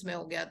अगस्त में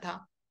हो गया था।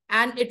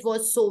 And it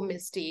was so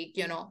mistake,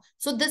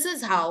 So this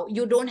is how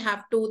you don't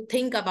have to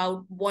think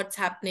about what's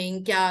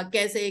happening, क्या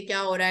कैसे क्या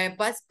हो रहा है,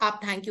 बस आप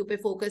थैंक यू पे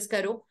फोकस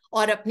करो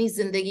और अपनी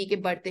जिंदगी के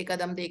बढ़ते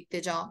कदम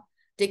देखते जाओ,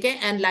 ठीक है।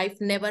 And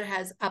life never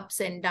has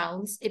ups and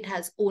downs, it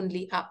has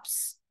only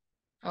ups.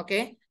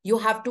 Okay,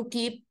 you have to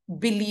keep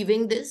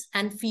believing this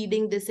and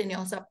feeding this in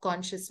your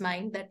subconscious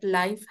mind that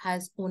life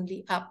has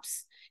only ups,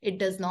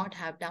 it does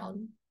not have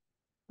down.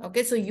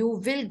 Okay, so you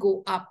will go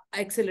up,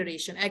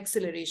 acceleration,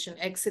 acceleration,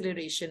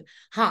 acceleration.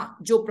 हाँ,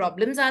 जो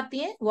problems आती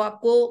हैं वो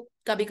आपको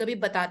कभी कभी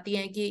बताती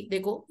हैं कि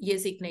देखो ये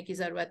सीखने की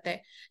जरूरत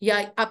है, या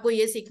आपको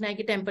ये सीखना है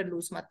कि टेम्पर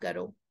लूज मत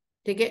करो,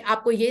 ठीक है,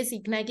 आपको ये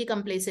सीखना है कि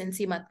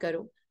कंप्लेसेंसी मत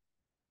करो,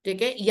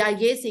 ठीक है, या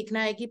ये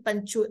सीखना है कि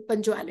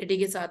पंचुअलिटी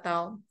के साथ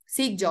आओ,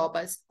 सीख जाओ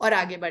बस और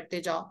आगे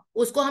बढ़ते जाओ।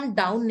 उसको हम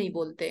डाउन नहीं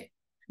बोलते,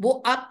 वो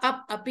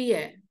अप ही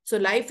है। So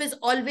life is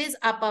always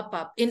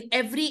up in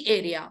every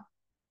area,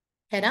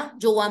 है ना,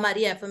 जो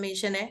हमारी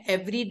एफर्मेशन है,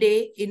 every day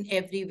in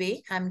every way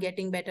I am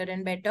getting better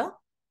and better,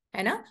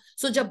 है ना।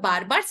 सो जब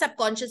बार बार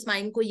सबकॉन्शियस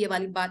माइंड को ये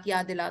वाली बात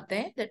याद दिलाते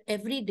हैं that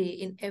every day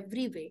in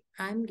every way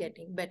I am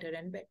getting better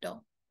and better,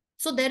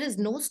 so there is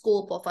no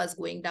scope of us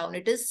going down,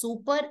 it is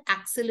super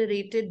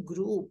accelerated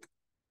group.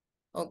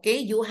 Okay,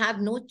 you have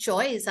no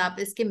choice, आप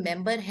इसके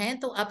member हैं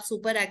तो आप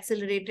super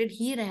accelerated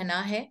ही रहना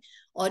है।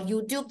 और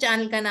YouTube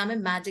channel का नाम है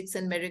मैजिक्स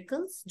एंड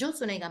मिरेकल्स, जो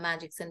सुनेगा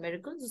मैजिक्स एंड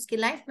मिरेकल्स उसकी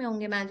लाइफ में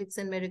होंगे मैजिक्स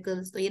एंड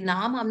मिरेकल्स। तो ये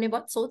नाम हमने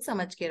बहुत सोच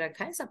समझ के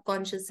रखा है,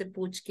 सबकॉन्शियस से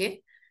पूछ के,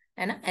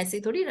 है ना,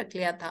 ऐसे थोड़ी रख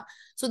लिया था।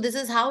 So this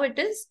is how it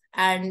is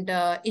and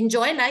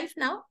enjoy life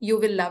now, you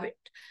will love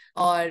it.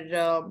 और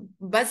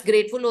बस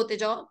ग्रेटफुल होते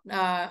जाओ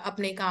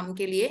अपने काम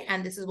के लिए,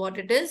 and this is what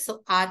it is.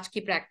 सो आज की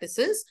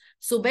प्रैक्टिसेस,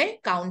 सुबह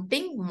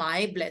काउंटिंग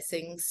माय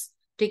ब्लेसिंग्स,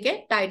 ठीक है,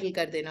 टाइटल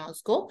कर देना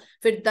उसको,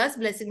 फिर 10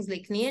 ब्लेसिंग्स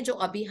लिखनी है जो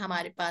अभी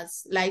हमारे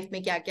पास लाइफ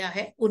में क्या क्या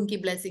है उनकी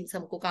ब्लेसिंग्स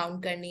हमको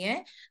काउंट करनी है।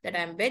 That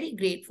I am very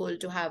grateful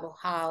to have a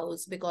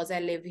house because I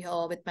live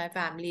here with my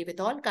family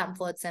with all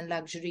comforts and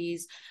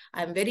luxuries.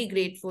 I am very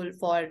grateful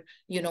for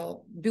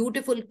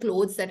beautiful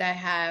clothes that I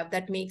have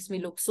that makes me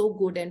look so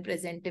good and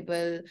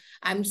presentable.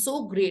 I am so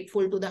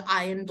grateful to the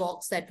iron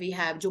box that we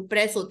have, जो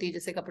press होती है,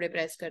 जैसे कपड़े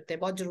press करते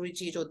हैं, बहुत जरूरी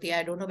चीज होती है।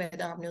 आई डोंट नो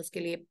वेदर हमने उसके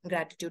लिए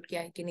ग्रेटिट्यूड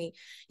किया है कि नहीं,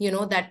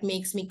 that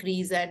makes me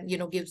crease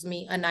and gives me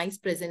a nice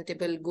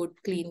presentable good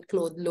clean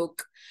cloth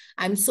look.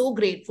 I'm so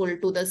grateful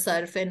to the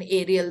surf and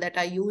Ariel that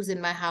I use in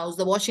my house,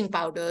 the washing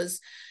powders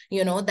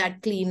that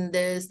clean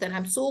this. Then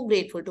I'm so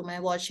grateful to my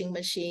washing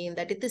machine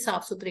that इतने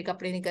साफ सुथरे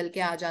कपड़े निकल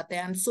के आ जाते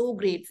हैं। I'm so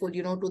grateful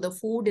to the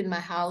food in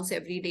my house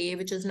every day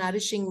which is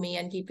nourishing me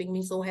and keeping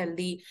me so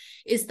healthy.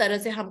 इस तरह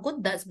से हमको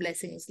 10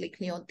 blessings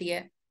लिखनी होती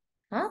है।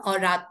 हाँ, और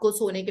रात को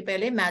सोने के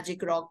पहले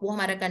मैजिक रॉक, वो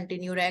हमारा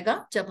कंटिन्यू रहेगा,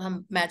 जब हम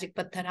मैजिक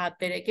पत्थर हाथ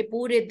पे रह के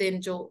पूरे दिन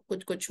जो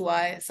कुछ कुछ हुआ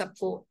है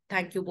सबको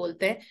थैंक यू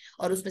बोलते हैं,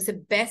 और उसमें से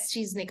बेस्ट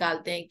चीज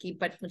निकालते हैं कि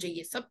बट मुझे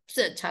ये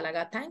सबसे अच्छा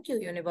लगा, थैंक यू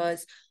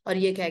यूनिवर्स, और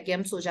ये कह के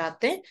हम सो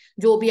जाते हैं।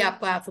 जो भी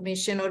आपको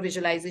एफर्मेशन और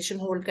विजुअलाइजेशन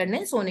होल्ड करने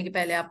हैं सोने के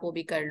पहले, आप वो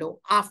भी कर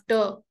लो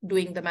after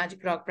doing the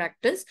magic rock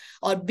practice.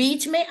 और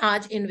बीच में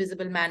आज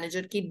इनविजिबल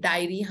मैनेजर की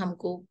डायरी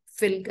हमको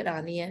फिल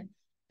करानी है,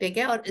 ठीक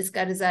है, और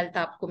इसका रिजल्ट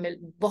आपको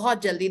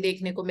बहुत जल्दी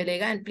देखने को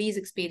मिलेगा, एंड प्लीज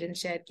एक्सपीरियंस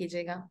शेयर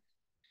कीजिएगा।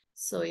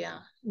 सो या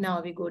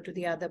now we go to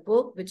the other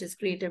book which is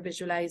creative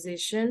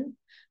visualisation,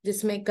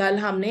 जिसमें कल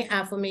हमने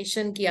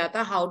एफर्मेशन किया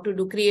था, how to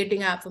do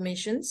creating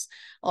affirmations,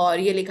 और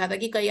ये लिखा था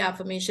कि कई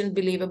एफर्मेशन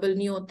बिलीवेबल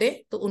नहीं होते,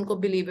 तो उनको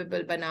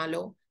बिलीवेबल बना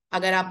लो।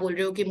 अगर आप बोल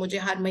रहे हो कि मुझे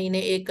हर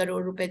महीने 1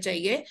 करोड़ रुपए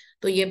चाहिए,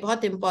 तो ये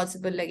बहुत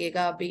इम्पॉसिबल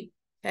लगेगा अभी,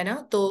 है ना,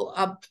 तो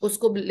अब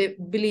उसको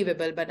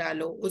बिलीवेबल बना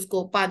लो,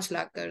 उसको 5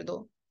 लाख कर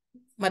दो।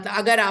 मतलब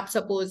अगर आप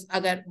सपोज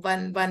अगर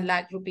 1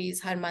 लाख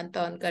रुपीज हर मंथ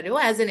अर्न कर रहे हो,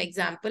 एज एन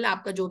एग्जाम्पल,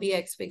 आपका जो भी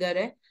एक्स फिगर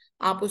है,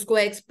 आप उसको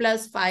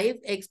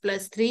x+5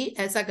 x+3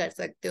 ऐसा कर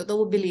सकते हो, तो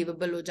वो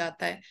बिलीवेबल हो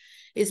जाता है।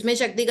 इसमें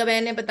शक्ति का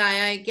बहन ने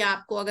बताया है कि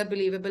आपको अगर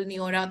बिलीवेबल नहीं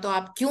हो रहा, तो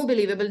आप क्यों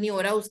बिलीवेबल नहीं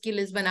हो रहा उसकी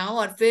लिस्ट बनाओ,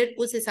 और फिर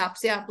उस हिसाब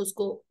से आप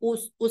उसको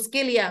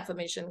उसके लिए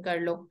एफर्मेशन कर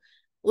लो,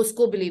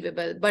 उसको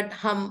बिलीवेबल। बट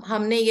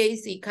हमने यही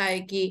सीखा है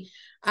कि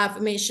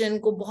एफर्मेशन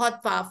को बहुत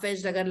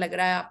फारफेच्ड अगर लग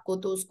रहा है आपको,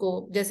 तो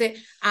उसको जैसे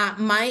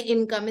my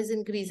income is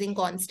increasing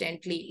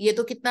constantly, ये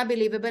तो कितना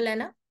बिलीवेबल है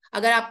ना।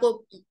 अगर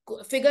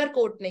आपको फिगर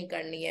कोट नहीं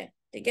करनी है,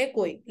 ठीक है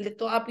कोई,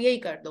 तो आप यही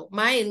कर दो,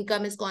 my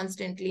income is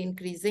constantly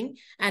increasing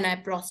and I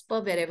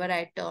prosper where ever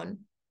I turn.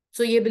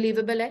 सो ये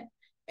बिलीवेबल है।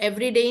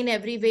 Every day in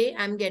every way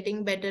I am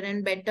getting better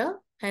and better,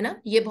 है ना,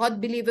 ये बहुत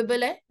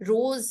बिलीवेबल है।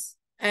 रोज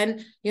and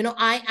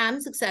I am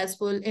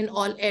successful in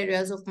all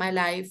areas of my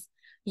life,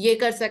 ये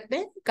कर सकते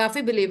हैं,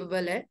 काफी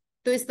बिलीवेबल है।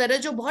 तो इस तरह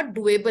जो बहुत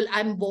doable,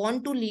 I am born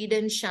to lead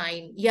and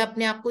shine, ये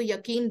अपने आप को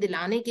यकीन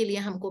दिलाने के लिए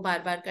हमको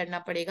बार बार करना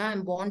पड़ेगा, I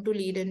am born to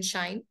lead and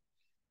shine,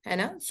 है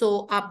ना। सो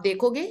आप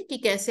देखोगे कि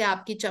कैसे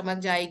आपकी चमक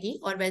जाएगी।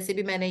 और वैसे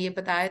भी मैंने ये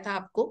बताया था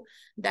आपको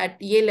दैट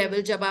ये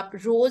लेवल, जब आप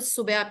रोज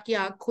सुबह आपकी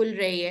आंख खुल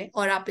रही है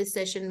और आप इस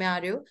सेशन में आ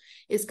रहे हो,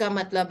 इसका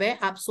मतलब है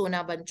आप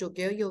सोना बन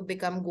चुके हो, यू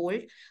बिकम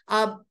गोल्ड।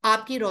 अब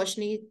आपकी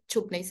रोशनी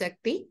छुप नहीं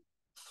सकती,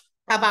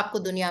 अब आपको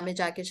दुनिया में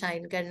जाके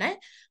शाइन करना है,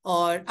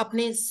 और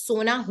अपने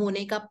सोना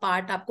होने का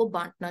पार्ट आपको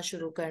बांटना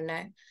शुरू करना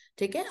है,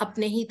 ठीक है,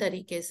 अपने ही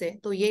तरीके से।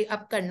 तो ये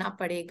अब करना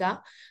पड़ेगा,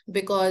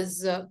 बिकॉज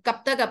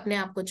कब तक अपने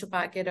आप को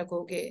छुपा के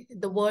रखोगे।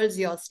 The world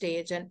your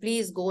stage, and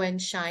please go and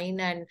shine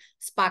and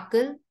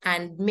sparkle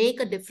and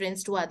make a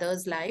difference to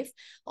others life.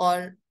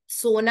 और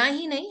सोना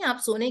ही नहीं, आप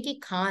सोने की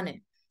खान है,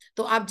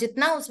 तो आप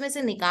जितना उसमें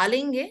से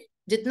निकालेंगे,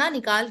 जितना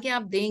निकाल के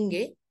आप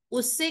देंगे,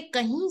 उससे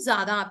कहीं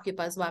ज्यादा आपके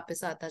पास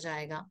वापस आता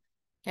जाएगा,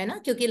 है ना,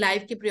 क्योंकि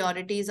लाइफ की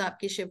प्रायोरिटीज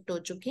आपकी शिफ्ट हो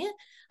चुकी है।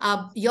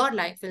 अब your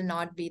life will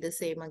not be the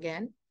same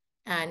again,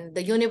 and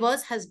the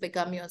universe has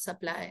become your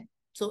supply.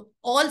 So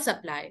all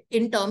supply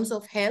in terms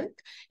of health,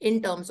 in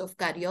terms of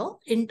career,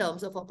 in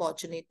terms of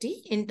opportunity,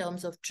 in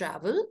terms of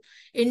travel,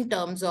 in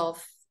terms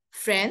of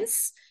friends,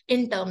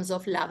 in terms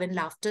of love and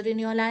laughter in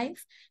your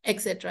life,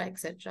 etc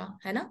etc,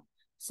 है ना।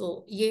 So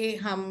ये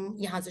हम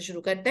यहाँ से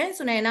शुरू करते हैं।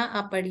 सुनैना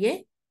आप पढ़िए।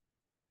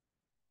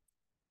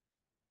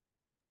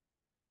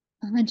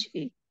 हाँ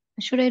जी,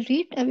 should I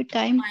read every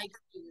time? My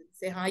experience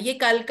से, हाँ, ये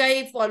कल का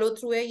ही फॉलो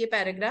थ्रू है ये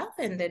paragraph,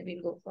 and then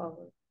we'll go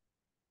forward.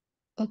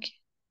 Okay.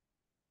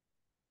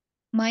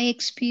 My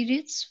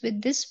experience with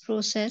this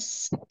process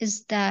is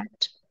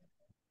that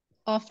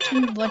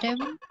often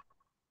whatever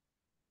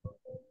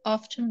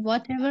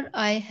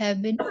I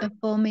have been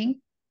affirming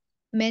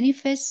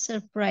manifests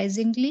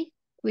surprisingly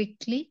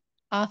quickly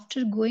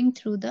after going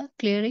through the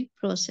clearing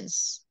process.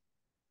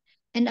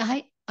 And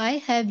I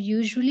have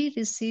usually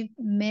received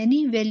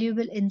many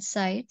valuable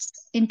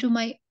insights into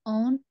my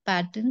own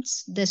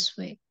patterns this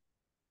way.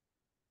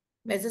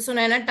 वैसे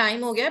Sunaina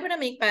time हो गया, but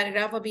हम एक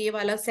paragraph अभी ये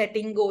वाला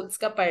setting goals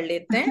का पढ़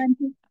लेते हैं, हाँ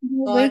जी,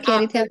 मैं वही और कह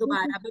रही आप थी कल आपको।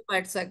 दोबारा भी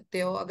पढ़ सकते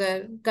हो।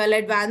 अगर कल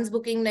एडवांस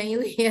बुकिंग नहीं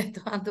हुई है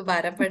तो आप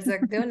दोबारा पढ़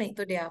सकते हो, नहीं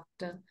तो डे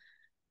आफ्टर।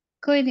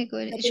 कोई नहीं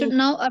शुड सेटिंग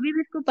नाउ अभी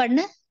मेरे को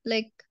पढ़ना है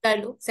लाइक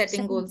कर लो, सेटिंग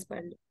setting. गोल्स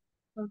पढ़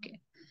लो। Okay.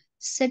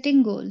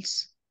 Setting goals.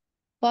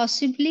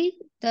 Possibly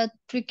the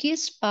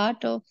trickiest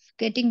part of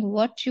getting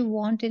what you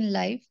want in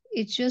life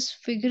is just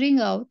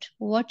figuring out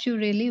what you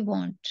really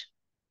want.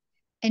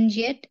 And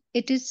yet,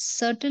 it is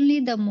certainly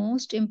the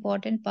most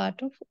important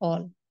part of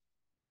all.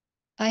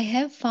 I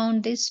have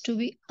found this to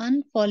be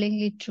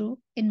unfallingly true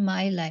in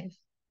my life.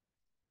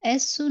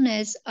 As soon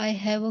as I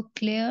have a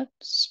clear,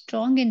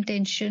 strong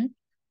intention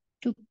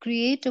to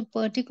create a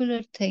particular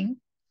thing,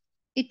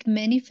 it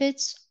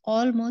manifests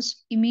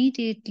almost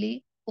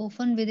immediately,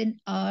 often within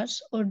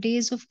hours or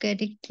days of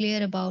getting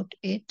clear about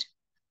it,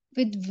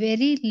 with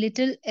very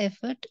little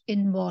effort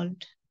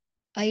involved.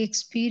 I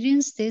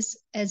experience this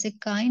as a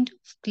kind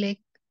of click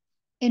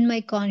in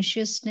my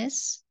consciousness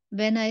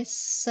when I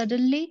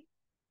suddenly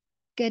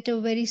get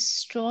a very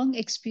strong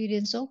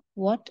experience of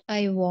what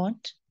I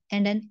want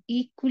and an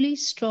equally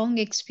strong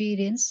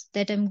experience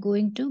that I'm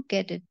going to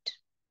get it.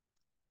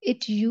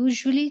 It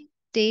usually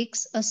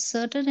takes a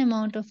certain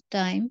amount of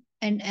time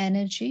and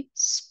energy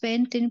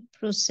spent in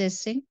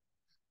processing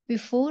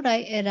before I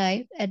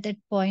arrive at that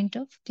point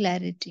of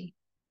clarity.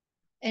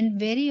 And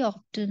very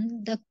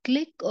often, the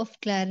click of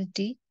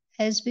clarity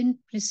has been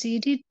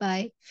preceded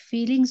by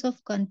feelings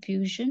of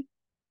confusion,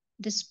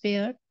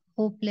 despair,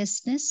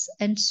 hopelessness,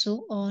 and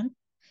so on,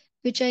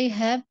 which I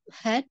have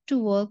had to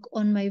work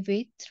on my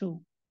way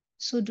through.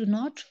 So do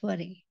not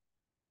worry.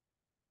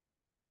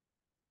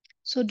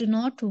 So do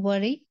not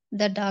worry.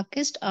 The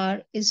darkest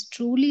hour is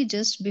truly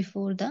just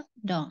before the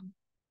dawn.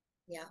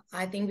 Yeah,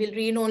 I think we'll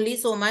read only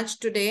so much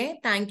today.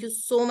 Thank you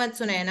so much,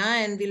 Sunaina,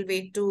 and we'll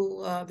wait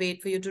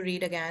for you to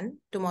read again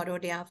tomorrow,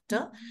 day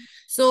after.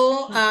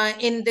 So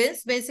in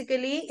this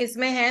basically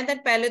इसमें है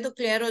that पहले तो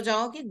clear हो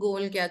जाओ कि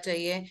goal क्या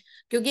चाहिए,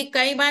 क्योंकि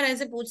कई बार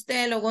ऐसे पूछते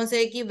हैं लोगों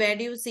से कि where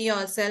do you see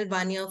yourself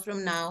 1 year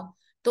from now,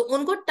 तो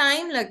उनको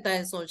time लगता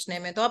है सोचने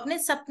में, तो अपने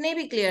सपने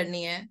भी clear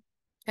नहीं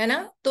है ना,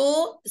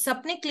 तो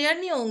सपने क्लियर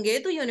नहीं होंगे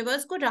तो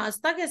यूनिवर्स को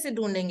रास्ता कैसे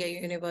ढूंढेंगे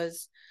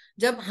यूनिवर्स,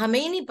 जब हमें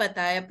ही नहीं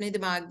पता है अपने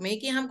दिमाग में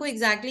कि हमको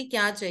एग्जैक्टली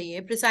क्या चाहिए,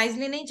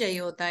 प्रिसाइजली नहीं चाहिए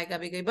होता है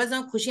कभी कभी, बस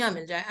हम खुशियां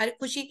मिल जाए। अरे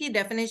खुशी की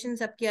डेफिनेशन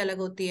सबकी अलग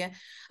होती है।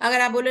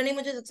 अगर आप बोलो नहीं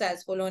मुझे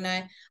सक्सेसफुल होना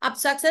है, अब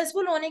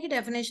सक्सेसफुल होने की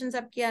डेफिनेशन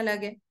सबकी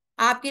अलग है।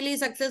 आपके लिए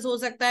सक्सेस हो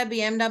सकता है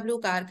BMW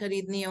कार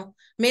खरीदनी हो,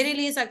 मेरे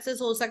लिए सक्सेस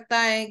हो सकता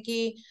है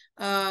कि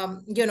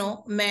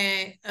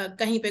मैं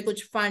कहीं पे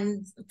कुछ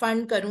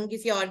फंड करूं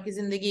किसी और की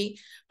जिंदगी।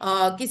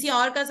 किसी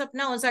और का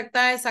सपना हो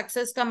सकता है,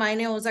 सक्सेस का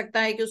मायने हो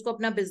सकता है कि उसको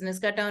अपना बिजनेस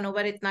का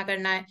टर्नओवर इतना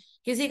करना है।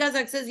 किसी का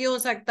सक्सेस ये हो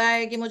सकता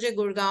है कि मुझे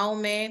गुड़गांव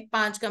में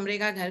 5 कमरे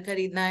का घर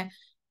खरीदना है।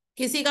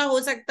 किसी का हो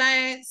सकता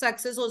है,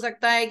 सक्सेस हो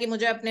सकता है कि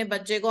मुझे अपने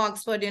बच्चे को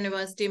ऑक्सफोर्ड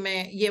यूनिवर्सिटी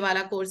में ये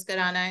वाला कोर्स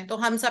कराना है। तो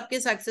हम सबके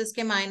सक्सेस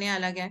के मायने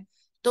अलग है,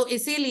 तो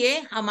इसीलिए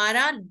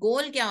हमारा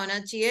गोल क्या होना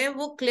चाहिए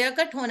वो क्लियर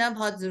कट होना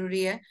बहुत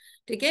जरूरी है।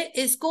 ठीक है,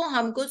 इसको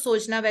हमको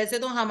सोचना, वैसे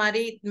तो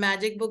हमारी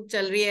मैजिक बुक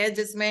चल रही है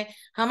जिसमें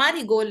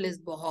हमारी गोल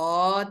लिस्ट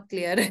बहुत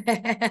क्लियर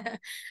है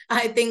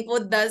आई थिंक वो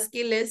 10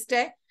 की लिस्ट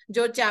है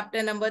जो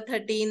चैप्टर नंबर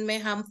 13 में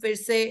हम फिर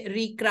से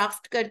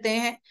रिक्राफ्ट करते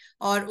हैं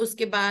और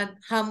उसके बाद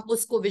हम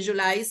उसको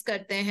विजुलाइज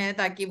करते हैं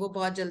ताकि वो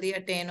बहुत जल्दी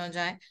अटेन हो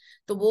जाए।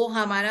 तो वो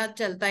हमारा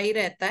चलता ही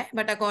रहता है।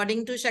 बट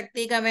अकॉर्डिंग टू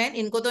शक्ति का वैन,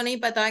 इनको तो नहीं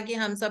पता कि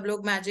हम सब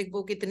लोग मैजिक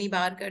बुक इतनी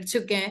बार कर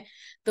चुके हैं,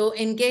 तो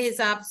इनके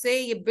हिसाब से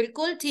ये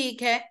बिल्कुल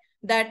ठीक है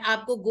दैट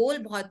आपको गोल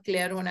बहुत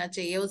क्लियर होना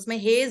चाहिए, उसमें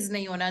हेज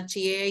नहीं होना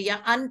चाहिए या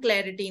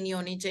अनक्लैरिटी नहीं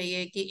होनी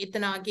चाहिए कि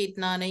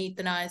इतना नहीं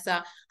इतना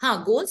ऐसा।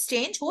 हाँ, गोल्स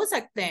चेंज हो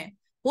सकते हैं,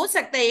 हो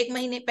सकता है 1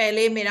 महीने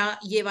पहले मेरा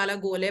ये वाला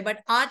गोल है बट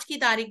आज की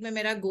तारीख में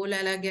मेरा गोल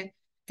अलग है,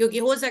 क्योंकि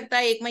हो सकता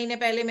है 1 महीने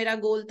पहले मेरा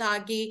गोल था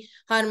कि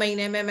हर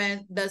महीने में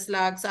मैं 10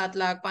 लाख 7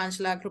 लाख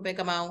 5 लाख रुपए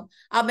कमाऊं।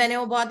 अब मैंने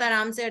वो बहुत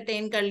आराम से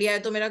अटेन कर लिया है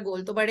तो मेरा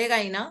गोल तो बढ़ेगा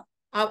ही ना।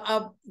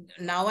 अब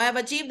now I have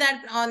achieve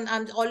that, on I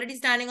am already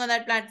standing on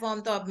that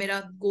platform, तो अब मेरा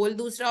गोल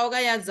दूसरा होगा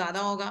या ज्यादा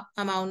होगा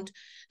अमाउंट।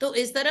 तो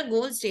इस तरह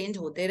गोल्स चेंज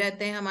होते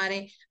रहते हैं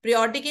हमारे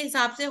प्रायोरिटी के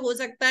हिसाब से। हो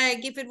सकता है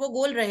कि फिर वो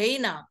गोल रहे ही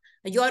ना,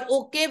 you are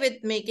okay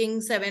with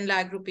making 7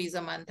 lakh rupees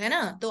a month, है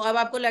ना। तो अब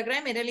आपको लग रहा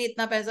है मेरे लिए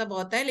इतना पैसा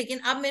बहुत है, लेकिन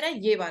अब मेरा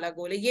ये वाला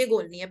गोल है, ये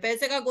गोल नहीं है,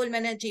 पैसे का गोल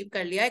मैंने अचीव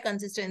कर लिया है,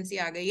 कंसिस्टेंसी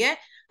आ गई है,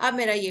 अब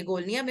मेरा ये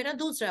गोल नहीं है, मेरा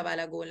दूसरा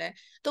वाला गोल है।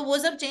 तो वो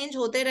सब चेंज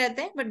होते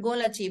रहते हैं बट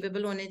गोल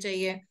अचीवेबल होने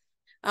चाहिए।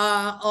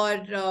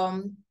 और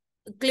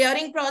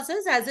क्लियरिंग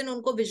प्रोसेस एज इन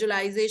उनको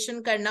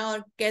विजुअलाइजेशन करना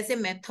और कैसे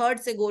मेथड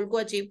से गोल को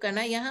अचीव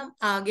करना, यह हम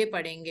आगे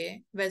पढ़ेंगे।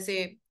 वैसे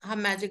हम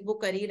मैजिक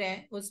बुक कर ही रहे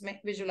हैं, उसमें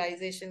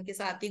विजुअलाइजेशन के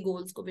साथ ही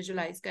गोल्स को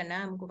विजुअलाइज करना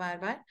है हमको बार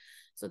बार।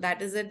 So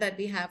that is it that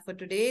we have for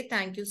today.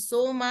 Thank you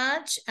so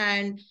much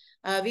and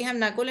we have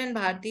Nakul and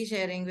Bharti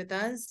sharing with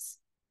us.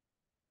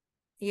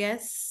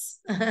 Yes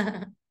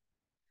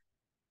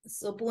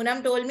So Poonam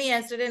told me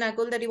yesterday,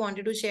 Nakul, that he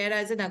wanted to share. I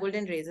said Nakul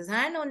didn't raise his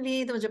hand only,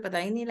 तो मुझे पता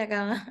ही नहीं लगा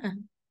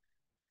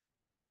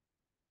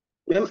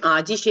ma'am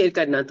आज ही share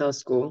करना था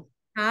उसको।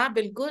 हाँ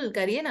बिल्कुल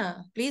करिए ना,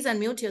 please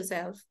unmute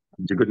yourself.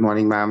 Good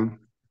morning, ma'am.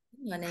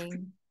 Morning.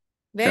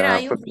 Where are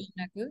you For- from,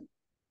 Nakul?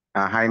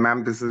 Hi,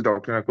 ma'am. This is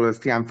Dr. Nakul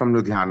Asti. I'm from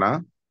Ludhiana.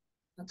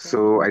 Okay.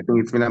 So I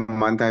think it's been a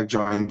month I've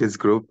joined this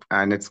group,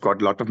 and it's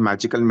got a lot of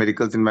magical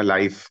miracles in my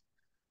life.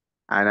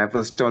 And I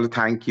first of all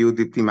thank you,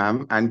 Deepti ma'am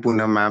and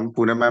Poonam ma'am.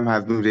 Poonam ma'am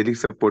has been really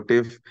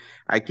supportive.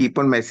 I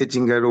keep on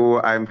messaging her, oh,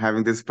 I'm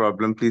having this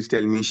problem. Please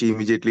tell me. She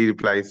immediately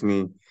replies me.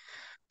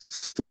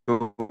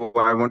 So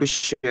I want to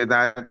share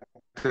that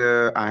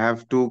I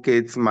have two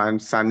kids. My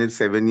son is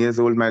 7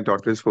 years old. My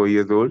daughter is 4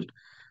 years old.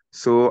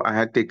 So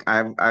I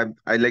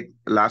like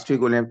last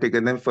week only I've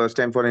taken them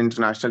first time for an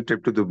international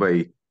trip to Dubai.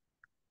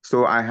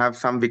 So I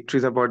have some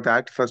victories about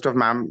that. First of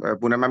ma'am,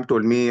 Poonam ma'am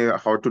told me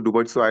how to do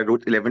it. So I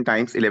wrote 11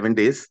 times, 11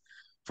 days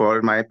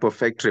for my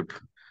perfect trip.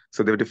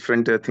 So there were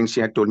different things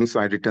she had told me. So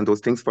I written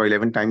those things for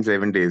 11 times,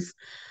 11 days.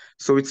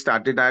 So it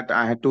started at I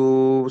had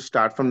to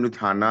start from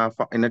Ludhiana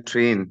in a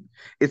train.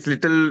 It's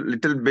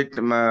little bit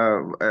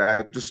I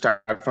had to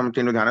start from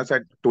train Ludhiana. So I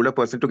told a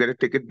person to get a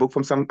ticket book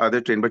from some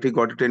other train, but he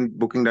got a train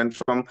booking done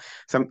from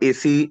some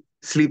AC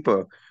sleeper.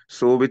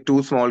 So with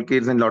two small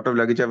kids and lot of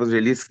luggage, I was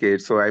really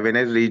scared. So when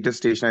I reached the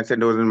station, I said,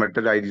 "Doesn't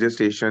matter." I reached the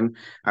station.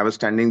 I was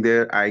standing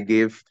there. I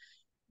gave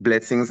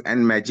blessings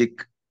and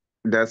magic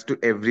dust to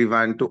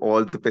everyone, to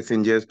all the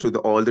passengers, to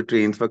all the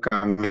trains were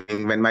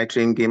coming. When my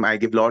train came, I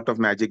gave lot of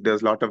magic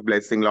dust, lot of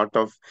blessing, lot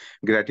of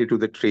gratitude to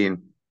the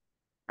train.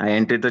 I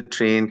entered the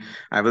train.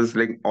 I was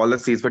like, all the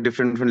seats were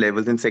different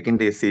levels in second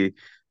AC.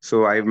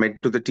 So I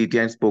met to the TT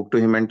and spoke to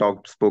him and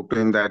spoke to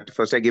him that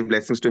first I gave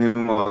blessings to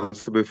him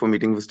also before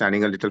meeting was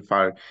standing a little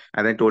far.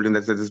 And I told him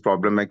that there's this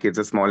problem. My kids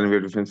are small and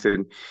we're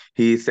different.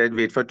 He said,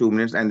 wait for 2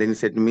 minutes. And then he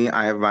said to me,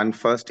 I have one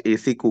first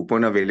AC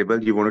coupon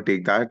available. You want to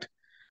take that?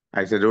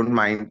 I said, don't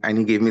mind. And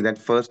he gave me that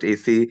first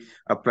AC,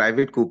 a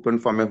private coupon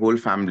for my whole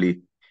family.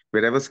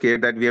 Where I was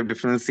scared that we have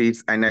different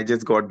seats, and I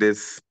just got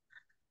this.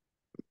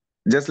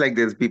 Just like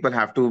this, people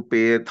have to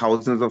pay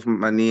thousands of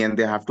money and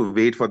they have to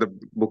wait for the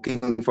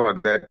booking for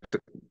that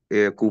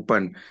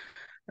coupon.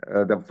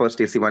 The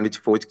first AC one, which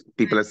four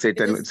people are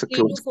sit It and is it's a 3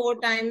 to 4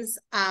 times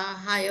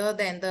higher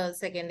than the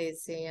second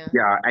AC. Yeah.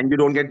 yeah, and you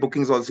don't get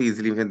bookings also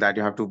easily with that.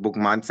 You have to book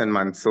months and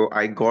months. So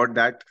I got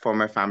that for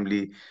my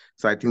family.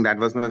 So I think that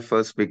was my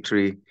first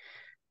victory.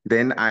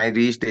 Then I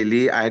reached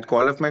Delhi. I had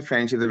called up my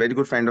friend. She's a very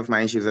good friend of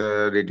mine. She's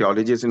a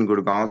radiologist in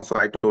Gurgaon. So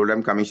I told her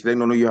I'm coming. She said,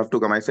 no, you have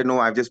to come. I said, no,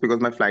 I've just because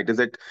my flight is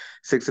at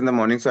 6 in the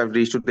morning. So I've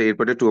reached to the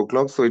airport at 2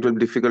 o'clock. So it will be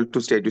difficult to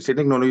stay. She said,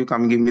 like, no, you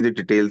come give me the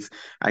details.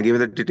 I gave her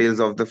the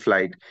details of the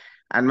flight.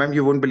 And ma'am,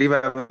 you won't believe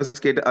I was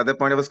scared. The other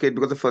point I was scared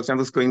because the first time I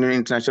was going on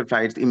international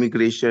flights,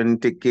 immigration,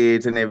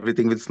 tickets, and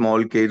everything with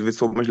small kids, with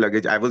so much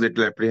luggage. I was a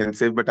little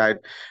apprehensive, but I had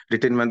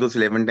written one of those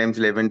 11 times,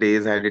 11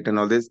 days. I had written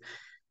all this.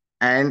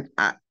 And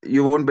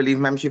you won't believe,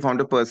 ma'am, she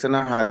found a person,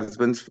 her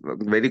husband's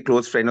very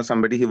close friend or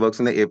somebody, he works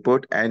in the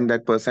airport, and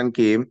that person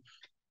came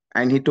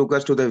and he took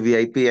us to the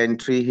VIP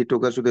entry. He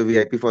took us to the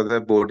VIP for the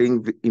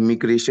boarding,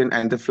 immigration,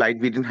 and the flight.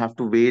 We didn't have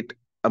to wait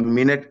a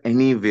minute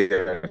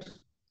anywhere.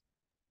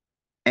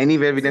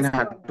 Anywhere, we didn't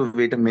have to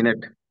wait a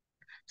minute.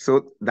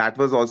 So that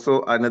was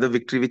also another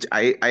victory, which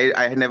I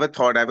had never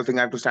thought. I was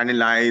thinking I have to stand in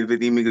line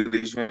with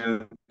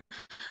immigration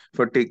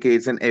for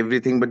tickets and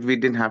everything, but we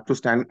didn't have to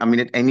stand a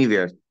minute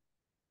anywhere.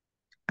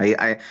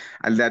 I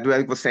and that way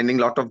I was sending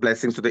a lot of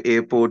blessings to the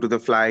airport, to the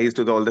flights,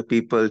 to all the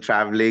people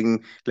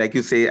traveling, like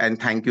you say, and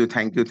thank you,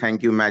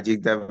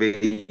 Magic, the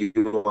way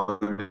you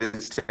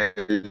always tell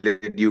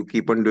it, you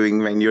keep on doing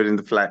when you're in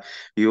the flight,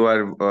 you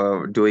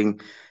are doing.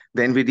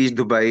 Then we reached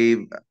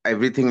Dubai,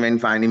 everything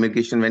went fine,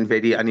 immigration went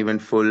very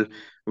uneventful.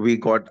 We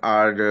got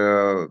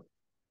our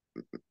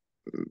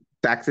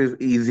taxis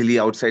easily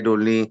outside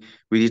only.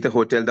 We reached the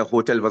hotel. The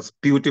hotel was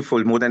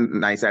beautiful, more than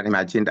nice I had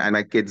imagined. And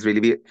my kids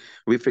really,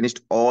 we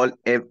finished all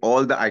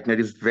the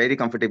itineraries very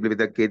comfortably with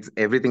the kids.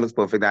 Everything was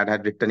perfect that I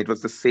had written. It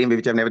was the same way,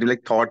 which I've never really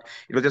like thought.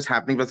 It was just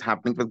happening. It was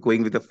happening. It was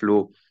going with the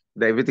flow.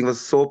 Everything was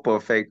so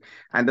perfect.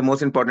 And the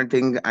most important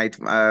thing,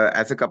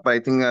 as a couple, I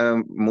think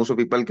most of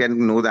people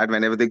can know that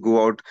whenever they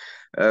go out,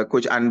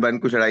 कुछ अनबन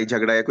कुछ लड़ाई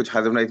झगड़ा या कुछ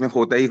husband wife में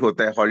होता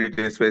है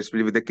holiday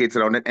especially with the kids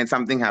around it and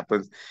something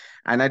happens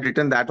and I'd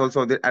written that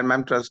also there. And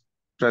ma'am,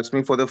 trust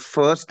me, for the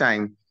first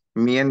time,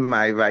 me and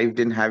my wife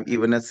didn't have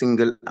even a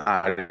single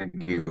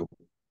argue.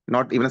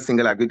 Not even a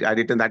single argue. I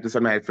written that is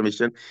on my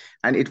affirmation,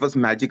 and it was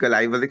magical.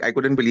 I was like, I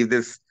couldn't believe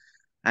this.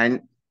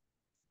 And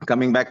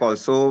coming back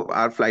also,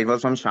 our flight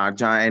was from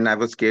Sharjah, and I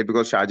was scared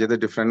because Sharjah is a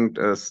different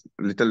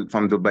little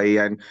from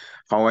Dubai, and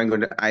how I'm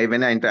going to. I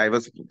when I entered, I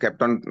was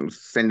kept on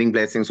sending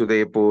blessings to the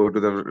airport, to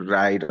the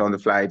ride on the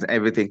flights,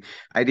 everything.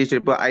 I reached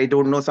airport. I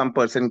don't know. Some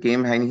person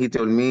came and he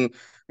told me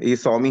he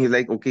saw me. He's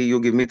like, okay,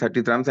 you give me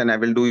 30 drams, and I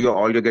will do your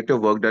all. You get your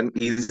work done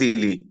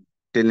easily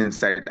till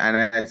inside. And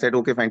I said,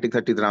 okay, fine, take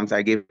 30 drams.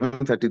 I gave him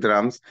 30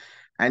 drams,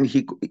 and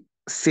he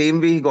same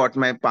way he got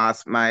my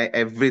pass, my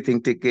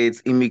everything,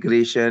 tickets,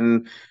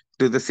 immigration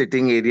to the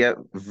sitting area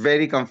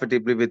very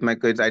comfortably with my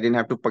kids. I didn't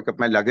have to pick up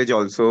my luggage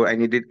also,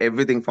 and he did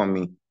everything for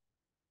me.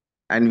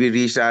 And we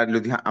reached our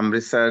Ludhiana,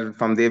 Amritsar.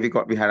 From there,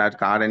 we had our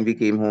car and we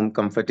came home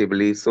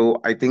comfortably.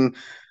 So I think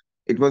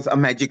it was a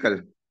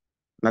magical,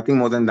 nothing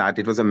more than that.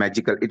 It was a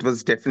magical. It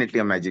was definitely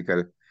a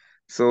magical.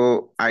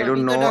 So I don't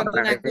So, know.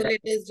 Dr. Nakul,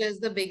 it is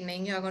just the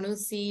beginning. You're going to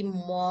see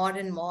more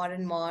and more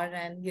and more,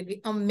 and you'll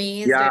be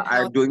amazed Yeah, at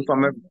how I'm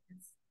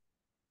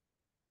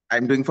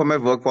doing for my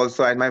work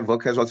also, and my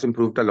work has also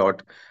improved a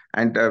lot.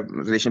 And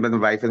relation with my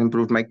wife has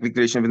improved. My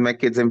relation with my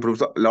kids improved.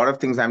 So a lot of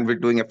things I'm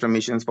doing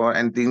affirmations for,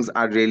 and things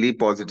are really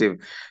positive.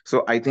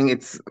 So I think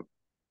it's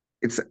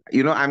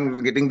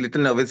I'm getting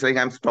little nervous like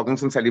I'm talking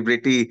some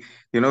celebrity.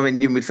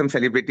 When you meet some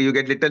celebrity you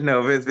get little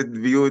nervous with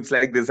you. It's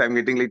like this, I'm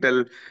getting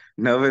little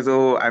nervous.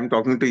 Oh, I'm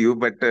talking to you,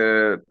 but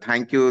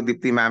thank you,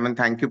 Deepti ma'am, and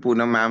thank you,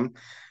 Poonam ma'am.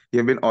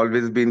 You've been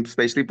always been,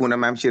 especially Poonam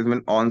ma'am, she has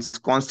been on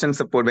constant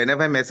support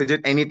whenever I message at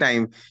any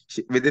time.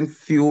 Within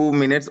few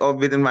minutes or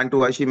within 1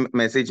 2 hours she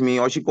message me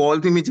or she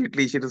calls me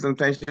immediately. She does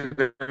sometimes she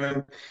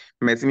doesn't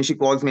message me, she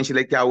calls me, she's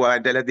like, kya hua? I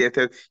tell her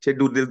this, she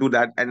do this, do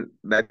that, and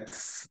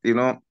that's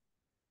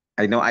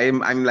I know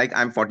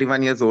I'm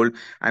 41 years old.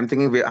 I'm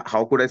thinking,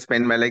 how could I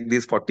spend my like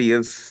these 40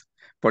 years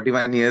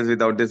 41 years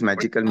without this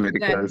magical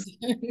miracles.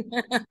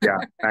 Yeah,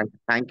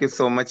 thank you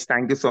so much.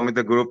 Thank you so much,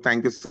 the group.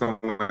 Thank you so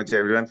much,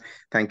 everyone.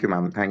 Thank you,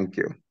 ma'am. Thank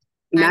you.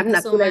 Ma'am Thank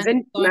you so Nakul much.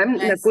 God ma'am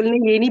bless. Nakul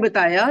ने ये नहीं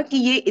बताया कि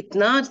ये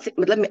इतना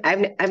मतलब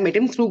I met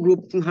him through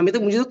group. हमें तो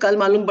मुझे तो कल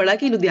मालूम पड़ा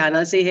कि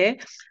लुधियाना से है.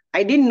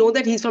 I didn't know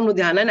that he is from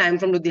Ludhiana and I am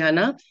from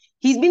Ludhiana.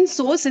 He is been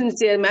so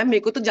sincere ma'am. मेरे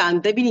को तो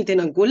जानते भी नहीं थे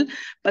नकुल.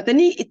 पता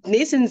नहीं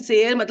इतने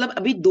सिंसियर. मतलब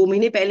अभी 2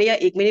 महीने पहले या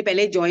 1 महीने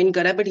पहले ज्वाइन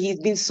करा, but he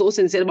is been so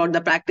sincere about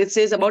the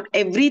practices, about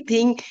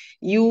everything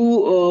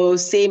you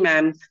से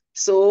ma'am.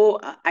 So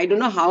I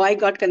don't know how I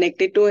got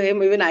connected to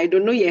him. Even I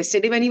don't know.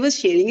 Yesterday when he was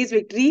sharing his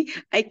victory,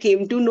 I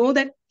came to know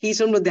that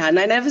he's from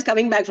Ludhiana, and I was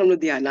coming back from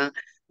Ludhiana.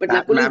 But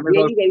Nakul is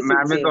really very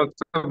sincere.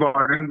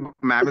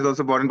 Ma'am is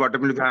also born and brought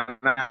up in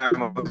Ludhiana.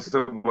 I'm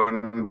also born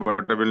and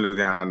brought up in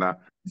Ludhiana.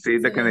 See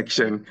the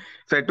connection.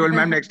 So I told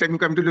ma'am, next time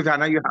you come to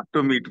Ludhiana, you have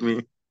to meet me.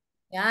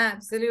 Yeah,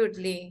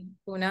 absolutely.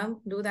 Poonam,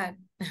 do that.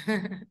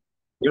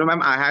 You know,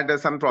 ma'am, I had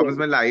some problems in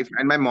my life,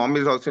 and my mom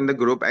is also in the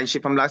group. And she,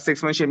 from last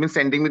 6 months, she's been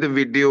sending me the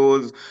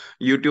videos,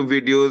 YouTube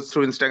videos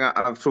through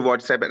Instagram, through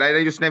WhatsApp. And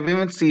I just never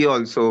even see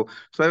also.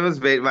 So I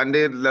was one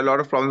day, a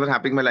lot of problems were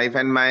happening in my life,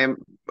 and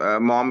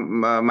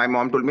my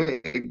mom told me,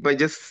 if I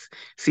just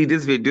see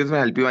these videos,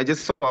 will help you. I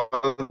just saw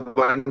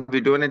one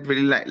video, and it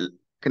really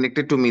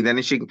connected to me.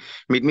 Then she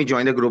made me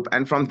join the group,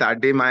 and from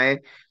that day, my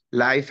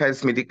life has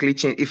medically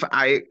changed. If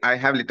I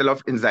have little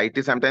of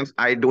anxiety, sometimes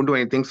I don't do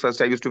anything.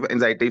 First I used to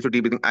anxiety, I used to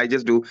deep breathing. I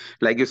just do,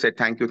 like you said,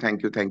 thank you,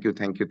 thank you, thank you,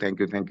 thank you, thank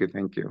you, thank you,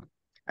 thank you.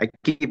 I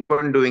keep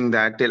on doing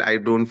that till I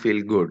don't feel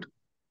good.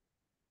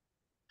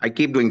 I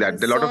keep doing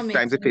that. A lot So of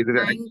times it amazing.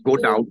 phases, I Thank go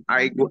you. down.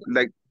 I go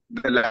like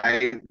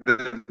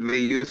the way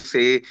you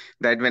say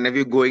that whenever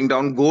you're going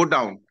down, go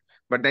down.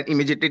 But then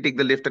immediately take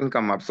the lift and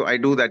come up. So I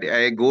do that.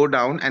 I go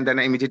down and then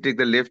I immediately take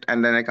the lift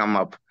and then I come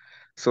up.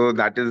 So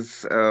that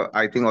is,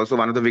 I think, also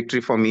one of the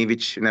victory for me,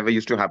 which never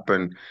used to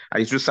happen. I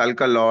used to sulk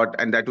a lot,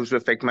 and that used to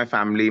affect my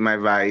family, my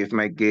wife,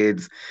 my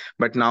kids.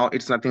 But now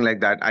it's nothing like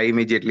that. I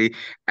immediately,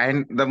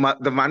 and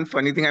the one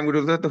funny thing I'm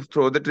going to do is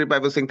through the trip, I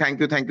was saying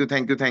thank you, thank you,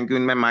 thank you, thank you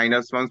in my mind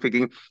as I'm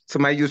speaking.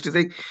 So I used to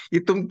say,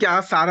 ये तुम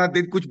क्या सारा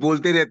दिन कुछ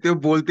बोलते रहते हो,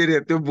 बोलते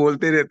रहते हो,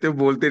 बोलते रहते हो,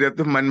 बोलते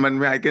रहते हो, मन मन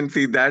में. I can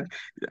see that.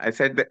 I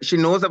said that she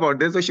knows about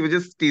this, so she was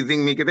just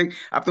teasing me. कहते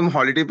अब तुम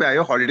holiday पे आए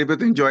हो, holiday पे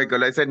तो enjoy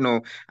करो. I said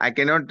no, I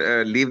cannot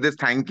leave this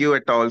thank you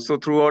at all. So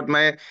throughout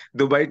my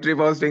Dubai trip,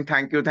 I was saying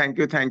thank you, thank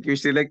you, thank you.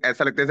 She like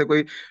ऐसा लगता है जैसे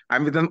कोई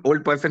I'm with an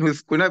old person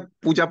who's कोई ना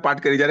पूजा पाठ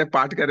करी जा रहा है,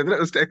 पाठ कर रहे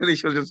थे उस time.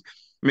 She was just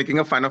making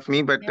a fun of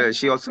me, but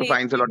she also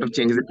finds a lot of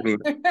changes in me.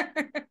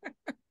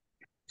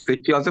 So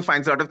she also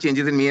finds a lot of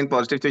changes in me and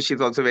positive. So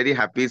she's also very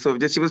happy. So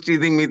just she was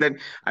teasing me that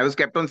I was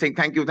kept on saying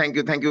thank you, thank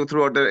you, thank you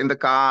throughout in the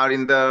car,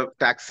 in the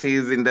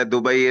taxis, in the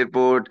Dubai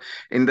airport,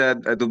 in the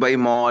Dubai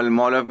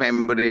Mall of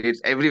Emirates,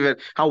 everywhere.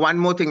 How one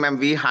more thing, ma'am,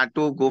 we had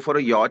to go for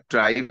a yacht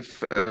drive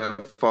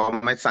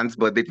for my son's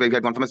birthday. We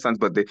had gone for my son's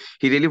birthday.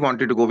 He really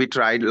wanted to go. We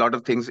tried a lot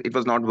of things. It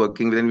was not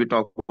working. Then we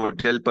talked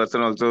hotel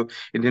person also.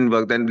 It didn't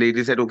work. Then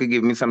lady said, okay,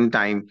 give me some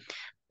time.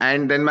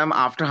 And then, ma'am,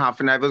 after half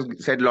an hour, I was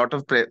said a lot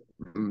of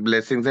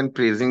blessings and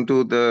praising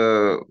to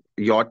the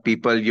yacht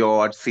people,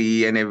 yacht,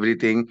 sea, and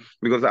everything,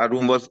 because our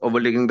room was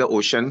overlooking the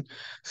ocean.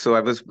 So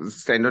I was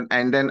sent on.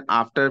 And then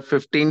after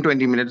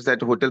 15-20 minutes,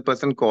 that hotel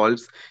person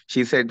calls.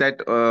 She said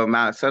that,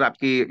 sir,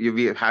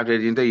 we have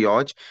arranged the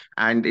yacht,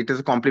 and it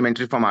is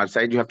complimentary from our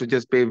side. You have to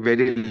just pay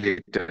very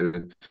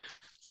little.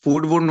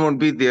 Food won't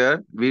be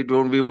there. We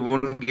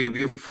won't give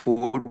you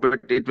food,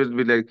 but it will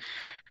be like.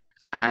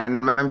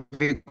 And ma'am,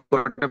 we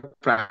got a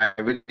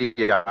private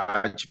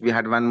yacht. We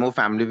had one more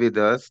family with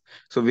us.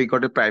 So we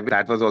got a private.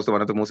 That was also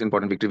one of the most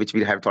important victory which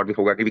we have thought we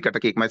hoga. We cut a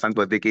cake, my son's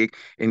birthday cake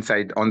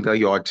inside on the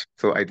yacht.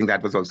 So I think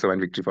that was also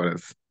one victory for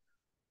us.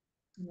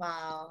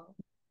 Wow.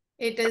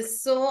 It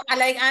is so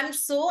like I'm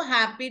so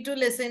happy to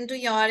listen to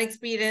your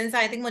experience.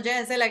 I think मुझे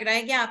ऐसे लग रहा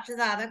है कि आपसे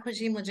ज्यादा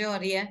खुशी मुझे हो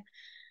रही है.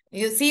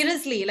 You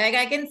seriously, like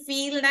I can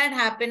feel that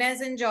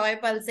happiness and joy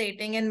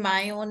pulsating in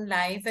my own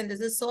life, and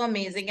this is so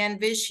amazing. And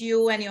wish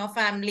you and your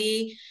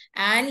family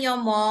and your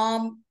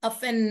mom a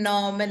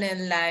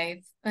phenomenal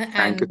life.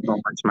 Thank you And so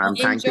much, ma'am.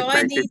 Thank you. enjoy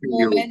Thank you these to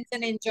you. moments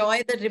and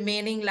enjoy the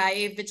remaining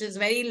life, which is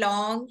very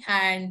long.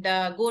 And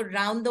go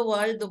around the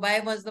world.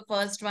 Dubai was the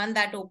first one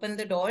that opened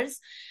the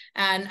doors,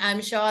 and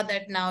I'm sure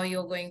that now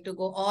you're going to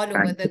go all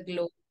over Thank the you.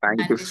 globe.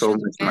 Thank And you wish so you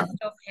the much, ma'am.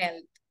 best of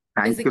health,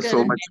 Thank you physical,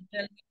 so much.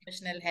 mental,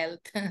 emotional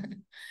health.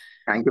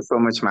 Thank you so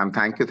much, ma'am.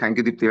 Thank you. Thank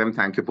you, Deepti ma'am.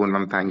 Thank you, Poon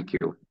ma'am. Thank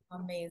you.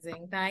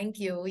 Amazing. Thank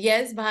you.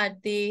 Yes,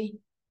 Bharti.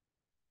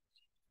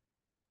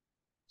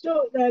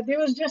 So there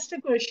was just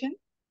a question.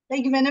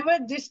 Like whenever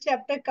this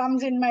chapter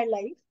comes in my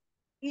life,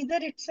 either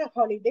it's a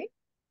holiday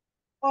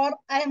or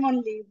I'm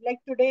on leave. Like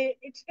today,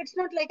 it's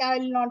not like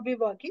I'll not be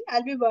working.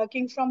 I'll be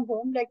working from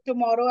home. Like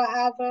tomorrow, I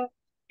have a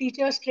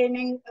teachers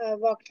training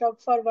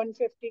workshop for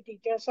 150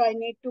 teachers, so I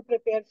need to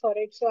prepare for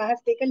it. So I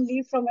have taken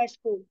leave from my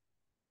school.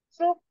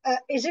 So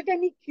is it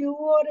any cue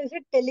or is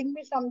it telling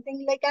me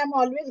something like I'm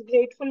always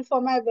grateful for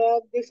my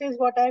work? This is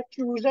what I've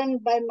chosen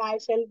by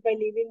myself by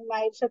leaving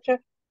my such a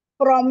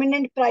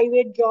prominent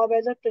private job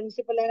as a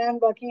principal, and I'm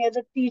working as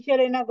a teacher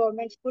in a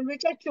government school,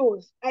 which I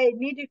chose. I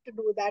needed to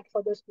do that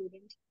for the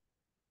students.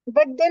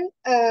 But then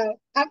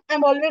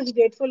I'm always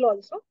grateful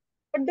also.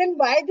 But then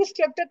why this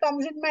chapter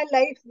comes in my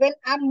life when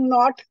I'm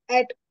not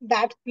at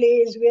that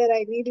place where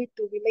I needed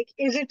to be? Like,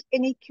 is it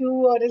any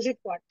cue or is it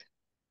what?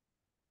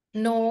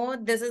 No,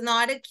 this is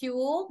not a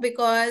cue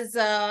because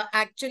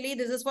actually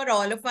this is for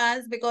all of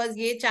us because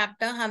ये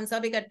chapter हम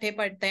सब इकट्ठे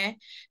पढ़ते हैं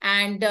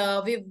and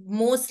we've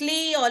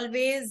mostly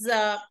always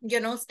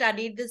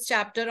studied this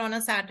chapter on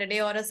a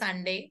Saturday or a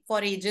Sunday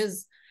for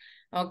ages.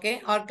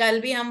 Okay, और कल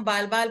भी हम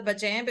बाल बाल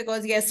बचे हैं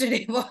because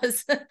yesterday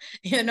was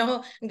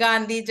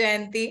Gandhi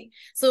Jayanti,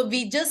 so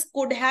we just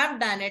could have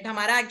done it.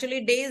 हमारा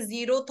actually day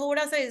 0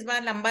 थोड़ा सा इस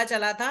बार लंबा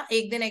चला था,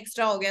 एक दिन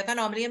एक्स्ट्रा हो गया था.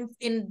 नॉर्मली हम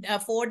in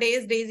 4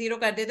 days day 0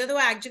 कर देते तो वो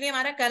actually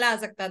हमारा कल आ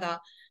सकता था.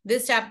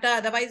 This chapter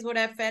otherwise would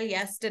have fell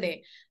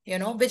yesterday,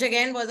 which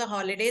again was a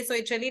holiday. So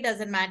it really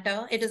doesn't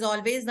matter. It is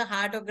always the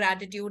heart of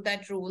gratitude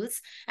that rules.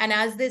 And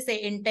as they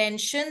say,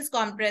 intentions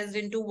compressed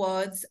into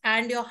words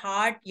and your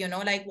heart,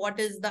 like what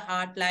is the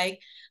heart like?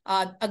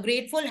 A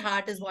grateful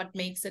heart is what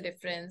makes a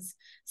difference.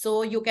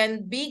 So you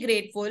can be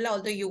grateful,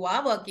 although you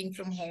are working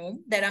from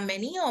home. There are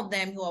many of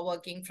them who are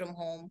working from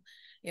home.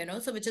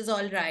 So which is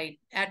all right.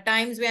 At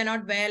times we are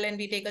not well and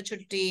we take a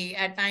chutti.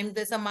 At times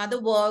there's some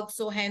other work,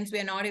 so hence we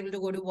are not able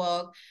to go to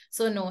work.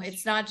 So no,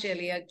 it's not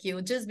really a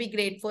cue. Just be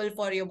grateful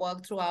for your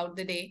work throughout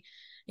the day.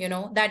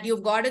 That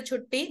you've got a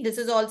chutti. This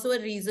is also a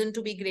reason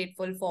to be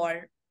grateful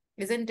for,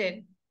 isn't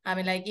it? I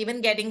mean, like even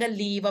getting a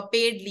leave, a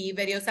paid leave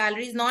where your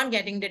salary is not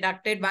getting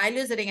deducted while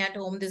you're sitting at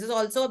home. This is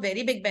also a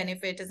very big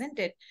benefit, isn't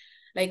it?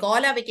 Like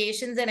all our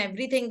vacations and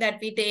everything that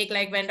we take,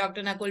 like when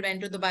Dr. Nakul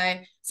went to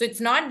Dubai. So it's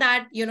not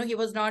that, he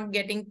was not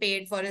getting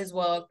paid for his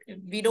work.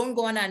 We don't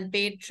go on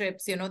unpaid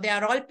trips, they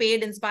are all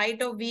paid in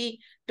spite of we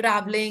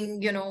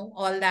traveling,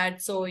 all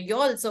that. So you're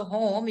also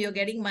home, you're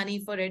getting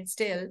money for it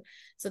still.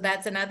 So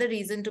that's another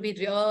reason to be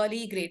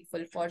really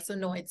grateful for. So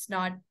no, it's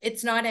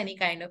not any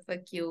kind of a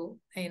cue,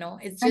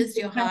 it's just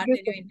your heart and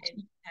your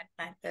intention that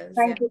matters.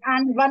 Thank you.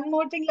 And one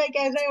more thing, like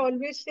as I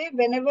always say,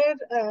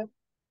 whenever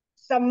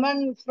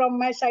someone from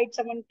my side,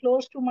 someone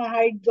close to my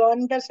height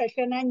join the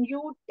session and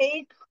you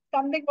take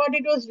something what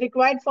it was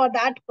required for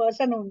that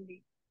person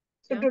only.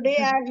 So today,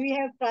 as we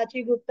have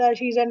Prachi Gupta,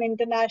 she's an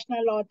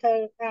international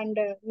author, and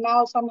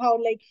now somehow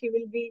like she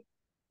will be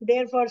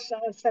there for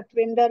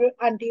Satvinder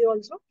auntie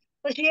also.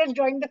 So she has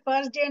joined the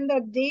first day, and the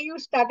day you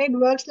started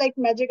works like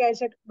magic. I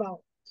said, wow.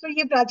 So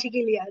ये प्राची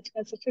के लिए आज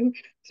का session.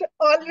 So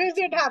always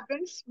it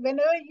happens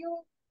whenever you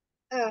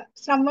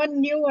someone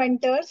new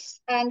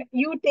enters and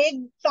you take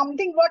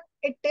something what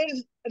it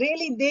is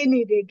really they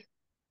needed.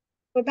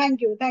 So thank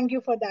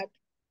you for that.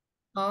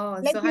 Oh,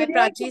 Like so hi,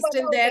 Prachi is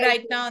still there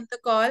right now on the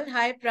call.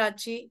 Hi,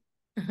 Prachi.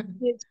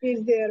 Yes,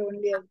 she's there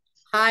only.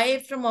 Hi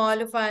from all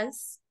of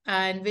us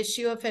and wish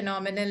you a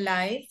phenomenal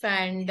life.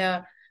 And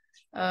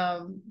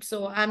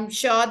so I'm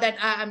sure that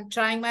I'm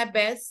trying my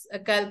best.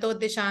 कल तो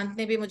दिशांत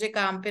ने भी मुझे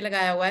काम पे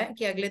लगाया हुआ है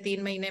कि अगले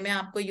 3 महीने में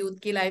आपको यूथ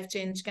की लाइफ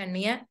चेंज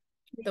करनी है.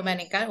 तो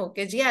मैंने कहा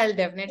okay ji, I'll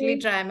definitely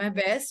try my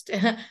best.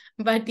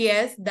 But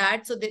yes,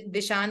 that's so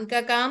Dishan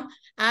ka kaam.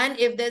 And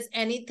if there's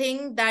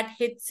anything that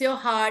hits your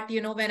heart,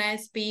 when I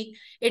speak,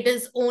 it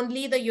is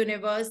only the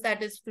universe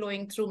that is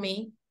flowing through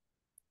me.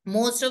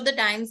 Most of the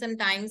time,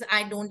 sometimes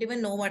I don't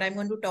even know what I'm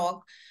going to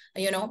talk,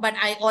 but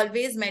I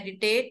always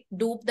meditate,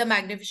 do the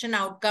magnificent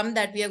outcome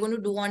that we are going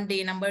to do on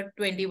day number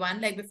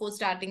 21. Like before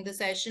starting the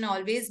session, I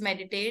always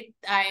meditate.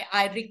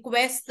 I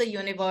request the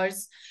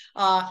universe,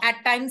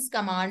 at times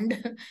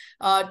command,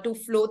 to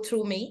flow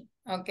through me.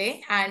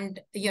 Okay.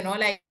 And,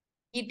 like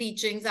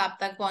teachings aap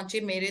tak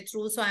pahunche mere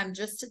through. So I'm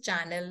just a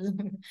channel,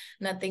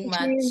 nothing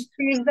much.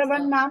 She is the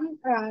one ma'am,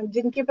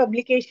 जिनके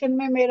publication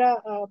में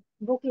मेरा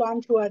book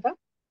launch हुआ था.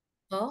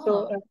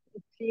 So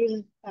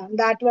she's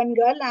that one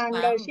girl,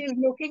 and she's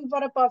looking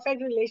for a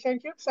perfect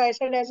relationship. So I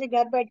said, ऐसे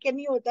घर बैठ के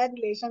नहीं होता है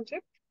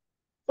relationship.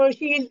 So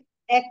she is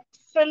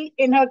excel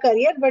in her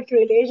career, but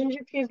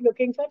relationship she is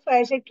looking for. So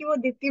I said कि वो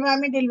Deepti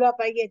ma'am ही दिलवा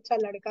पाएगी अच्छा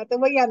लड़का, तो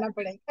वही आना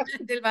पड़ेगा.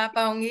 दिलवा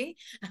पाऊंगी.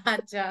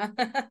 अच्छा.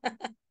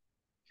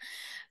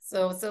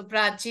 So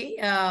Prachi,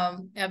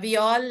 we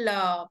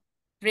all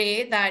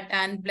pray that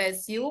and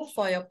bless you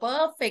for your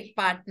perfect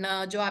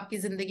partner जो आपकी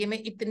जिंदगी में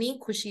इतनी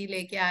खुशी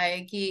लेके आए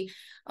कि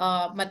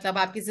मतलब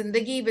आपकी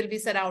जिंदगी will be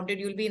surrounded,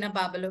 you'll be in a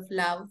bubble of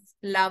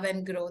love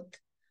and growth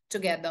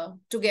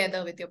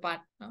together with your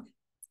partner.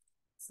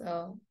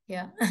 So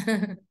yeah.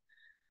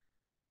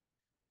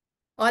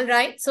 All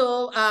right,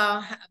 so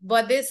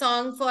birthday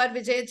song for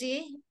Vijay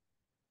ji.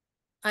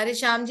 अरे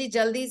श्याम जी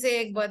जल्दी से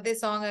एक बर्थडे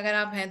सॉन्ग अगर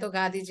आप हैं तो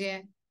गा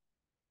दीजिए,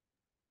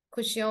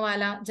 खुशियों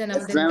वाला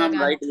जन्मदिन का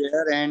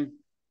गाना.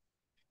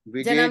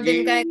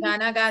 जन्मदिन का एक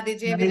गाना गा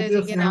दीजिए विजय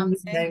जी के नाम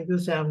से. Thank you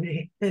Shyam ji.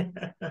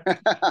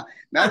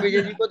 Ma'am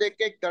Vijay ji को देख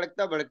के एक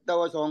तड़कता भड़कता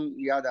हुआ सॉन्ग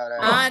याद आ रहा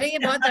है. हाँ, अरे ये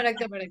बहुत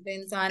तड़कते भड़कते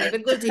इंसान है,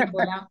 बिल्कुल ठीक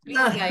बोला. प्लीज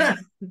गाइए.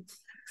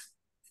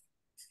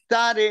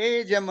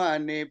 सारे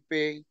जमाने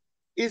पे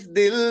इस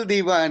दिल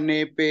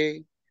दीवाने पे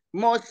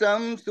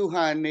मौसम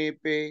सुहाने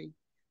पे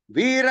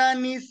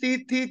वीरानी सी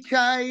थी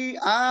छाई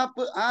आप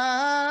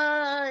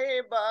आए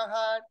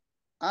बाहर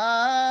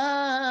आई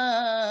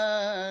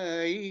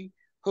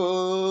हो।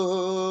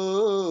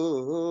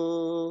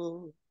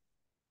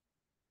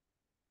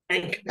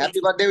 Happy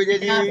birthday Vijay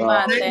ji. क्या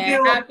बात है, Thank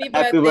you. Happy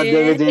happy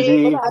birthday Vijay ji.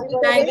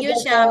 Thank you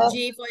Shyam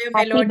ji for your Happy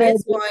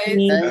melodious birthday, voice.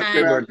 Thank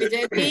you, and ma'am.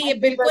 Vijay ji ये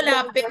बिल्कुल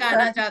आप पे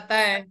गाना चाहता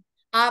है,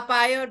 आप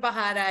आए और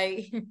बाहर आई।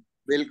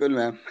 बिल्कुल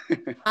मैम।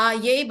 हाँ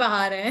यही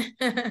बाहर है।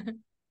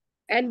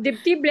 And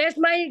Dipti bless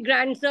my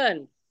grandson.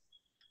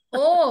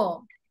 ओ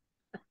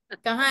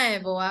कहाँ है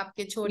वो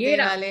आपके छोटे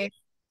Yera. वाले?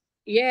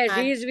 Yes,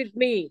 he is with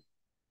me.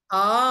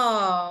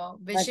 Oh,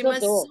 wish him a Acho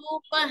to.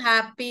 super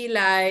happy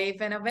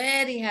life and a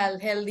very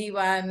healthy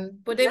one.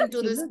 Put him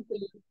to the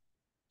school.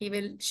 He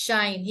will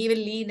shine. He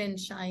will lead and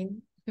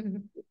shine.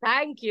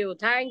 Thank you,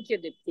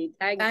 Dipti.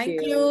 Thank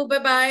Thank you. you.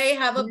 Bye bye.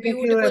 Have a Thank you,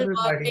 beautiful work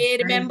everybody. day.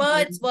 Thank Remember,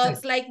 you. it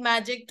works like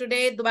magic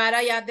today. दोबारा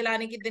याद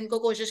दिलाने की दिन को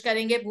कोशिश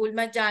करेंगे, भूल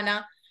मत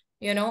जाना.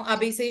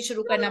 अभी से ही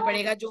शुरू करना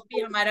पड़ेगा जो भी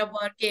हमारा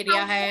वर्क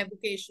एरिया है,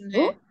 वोकेशन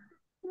है.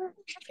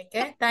 ठीक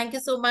है. Thank you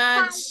so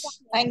much.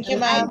 Thank you,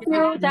 Have a ma'am.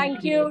 great day.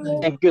 Thank you.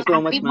 Thank you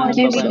so much, ma'am.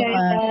 Bye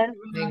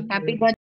bye. Happy birthday.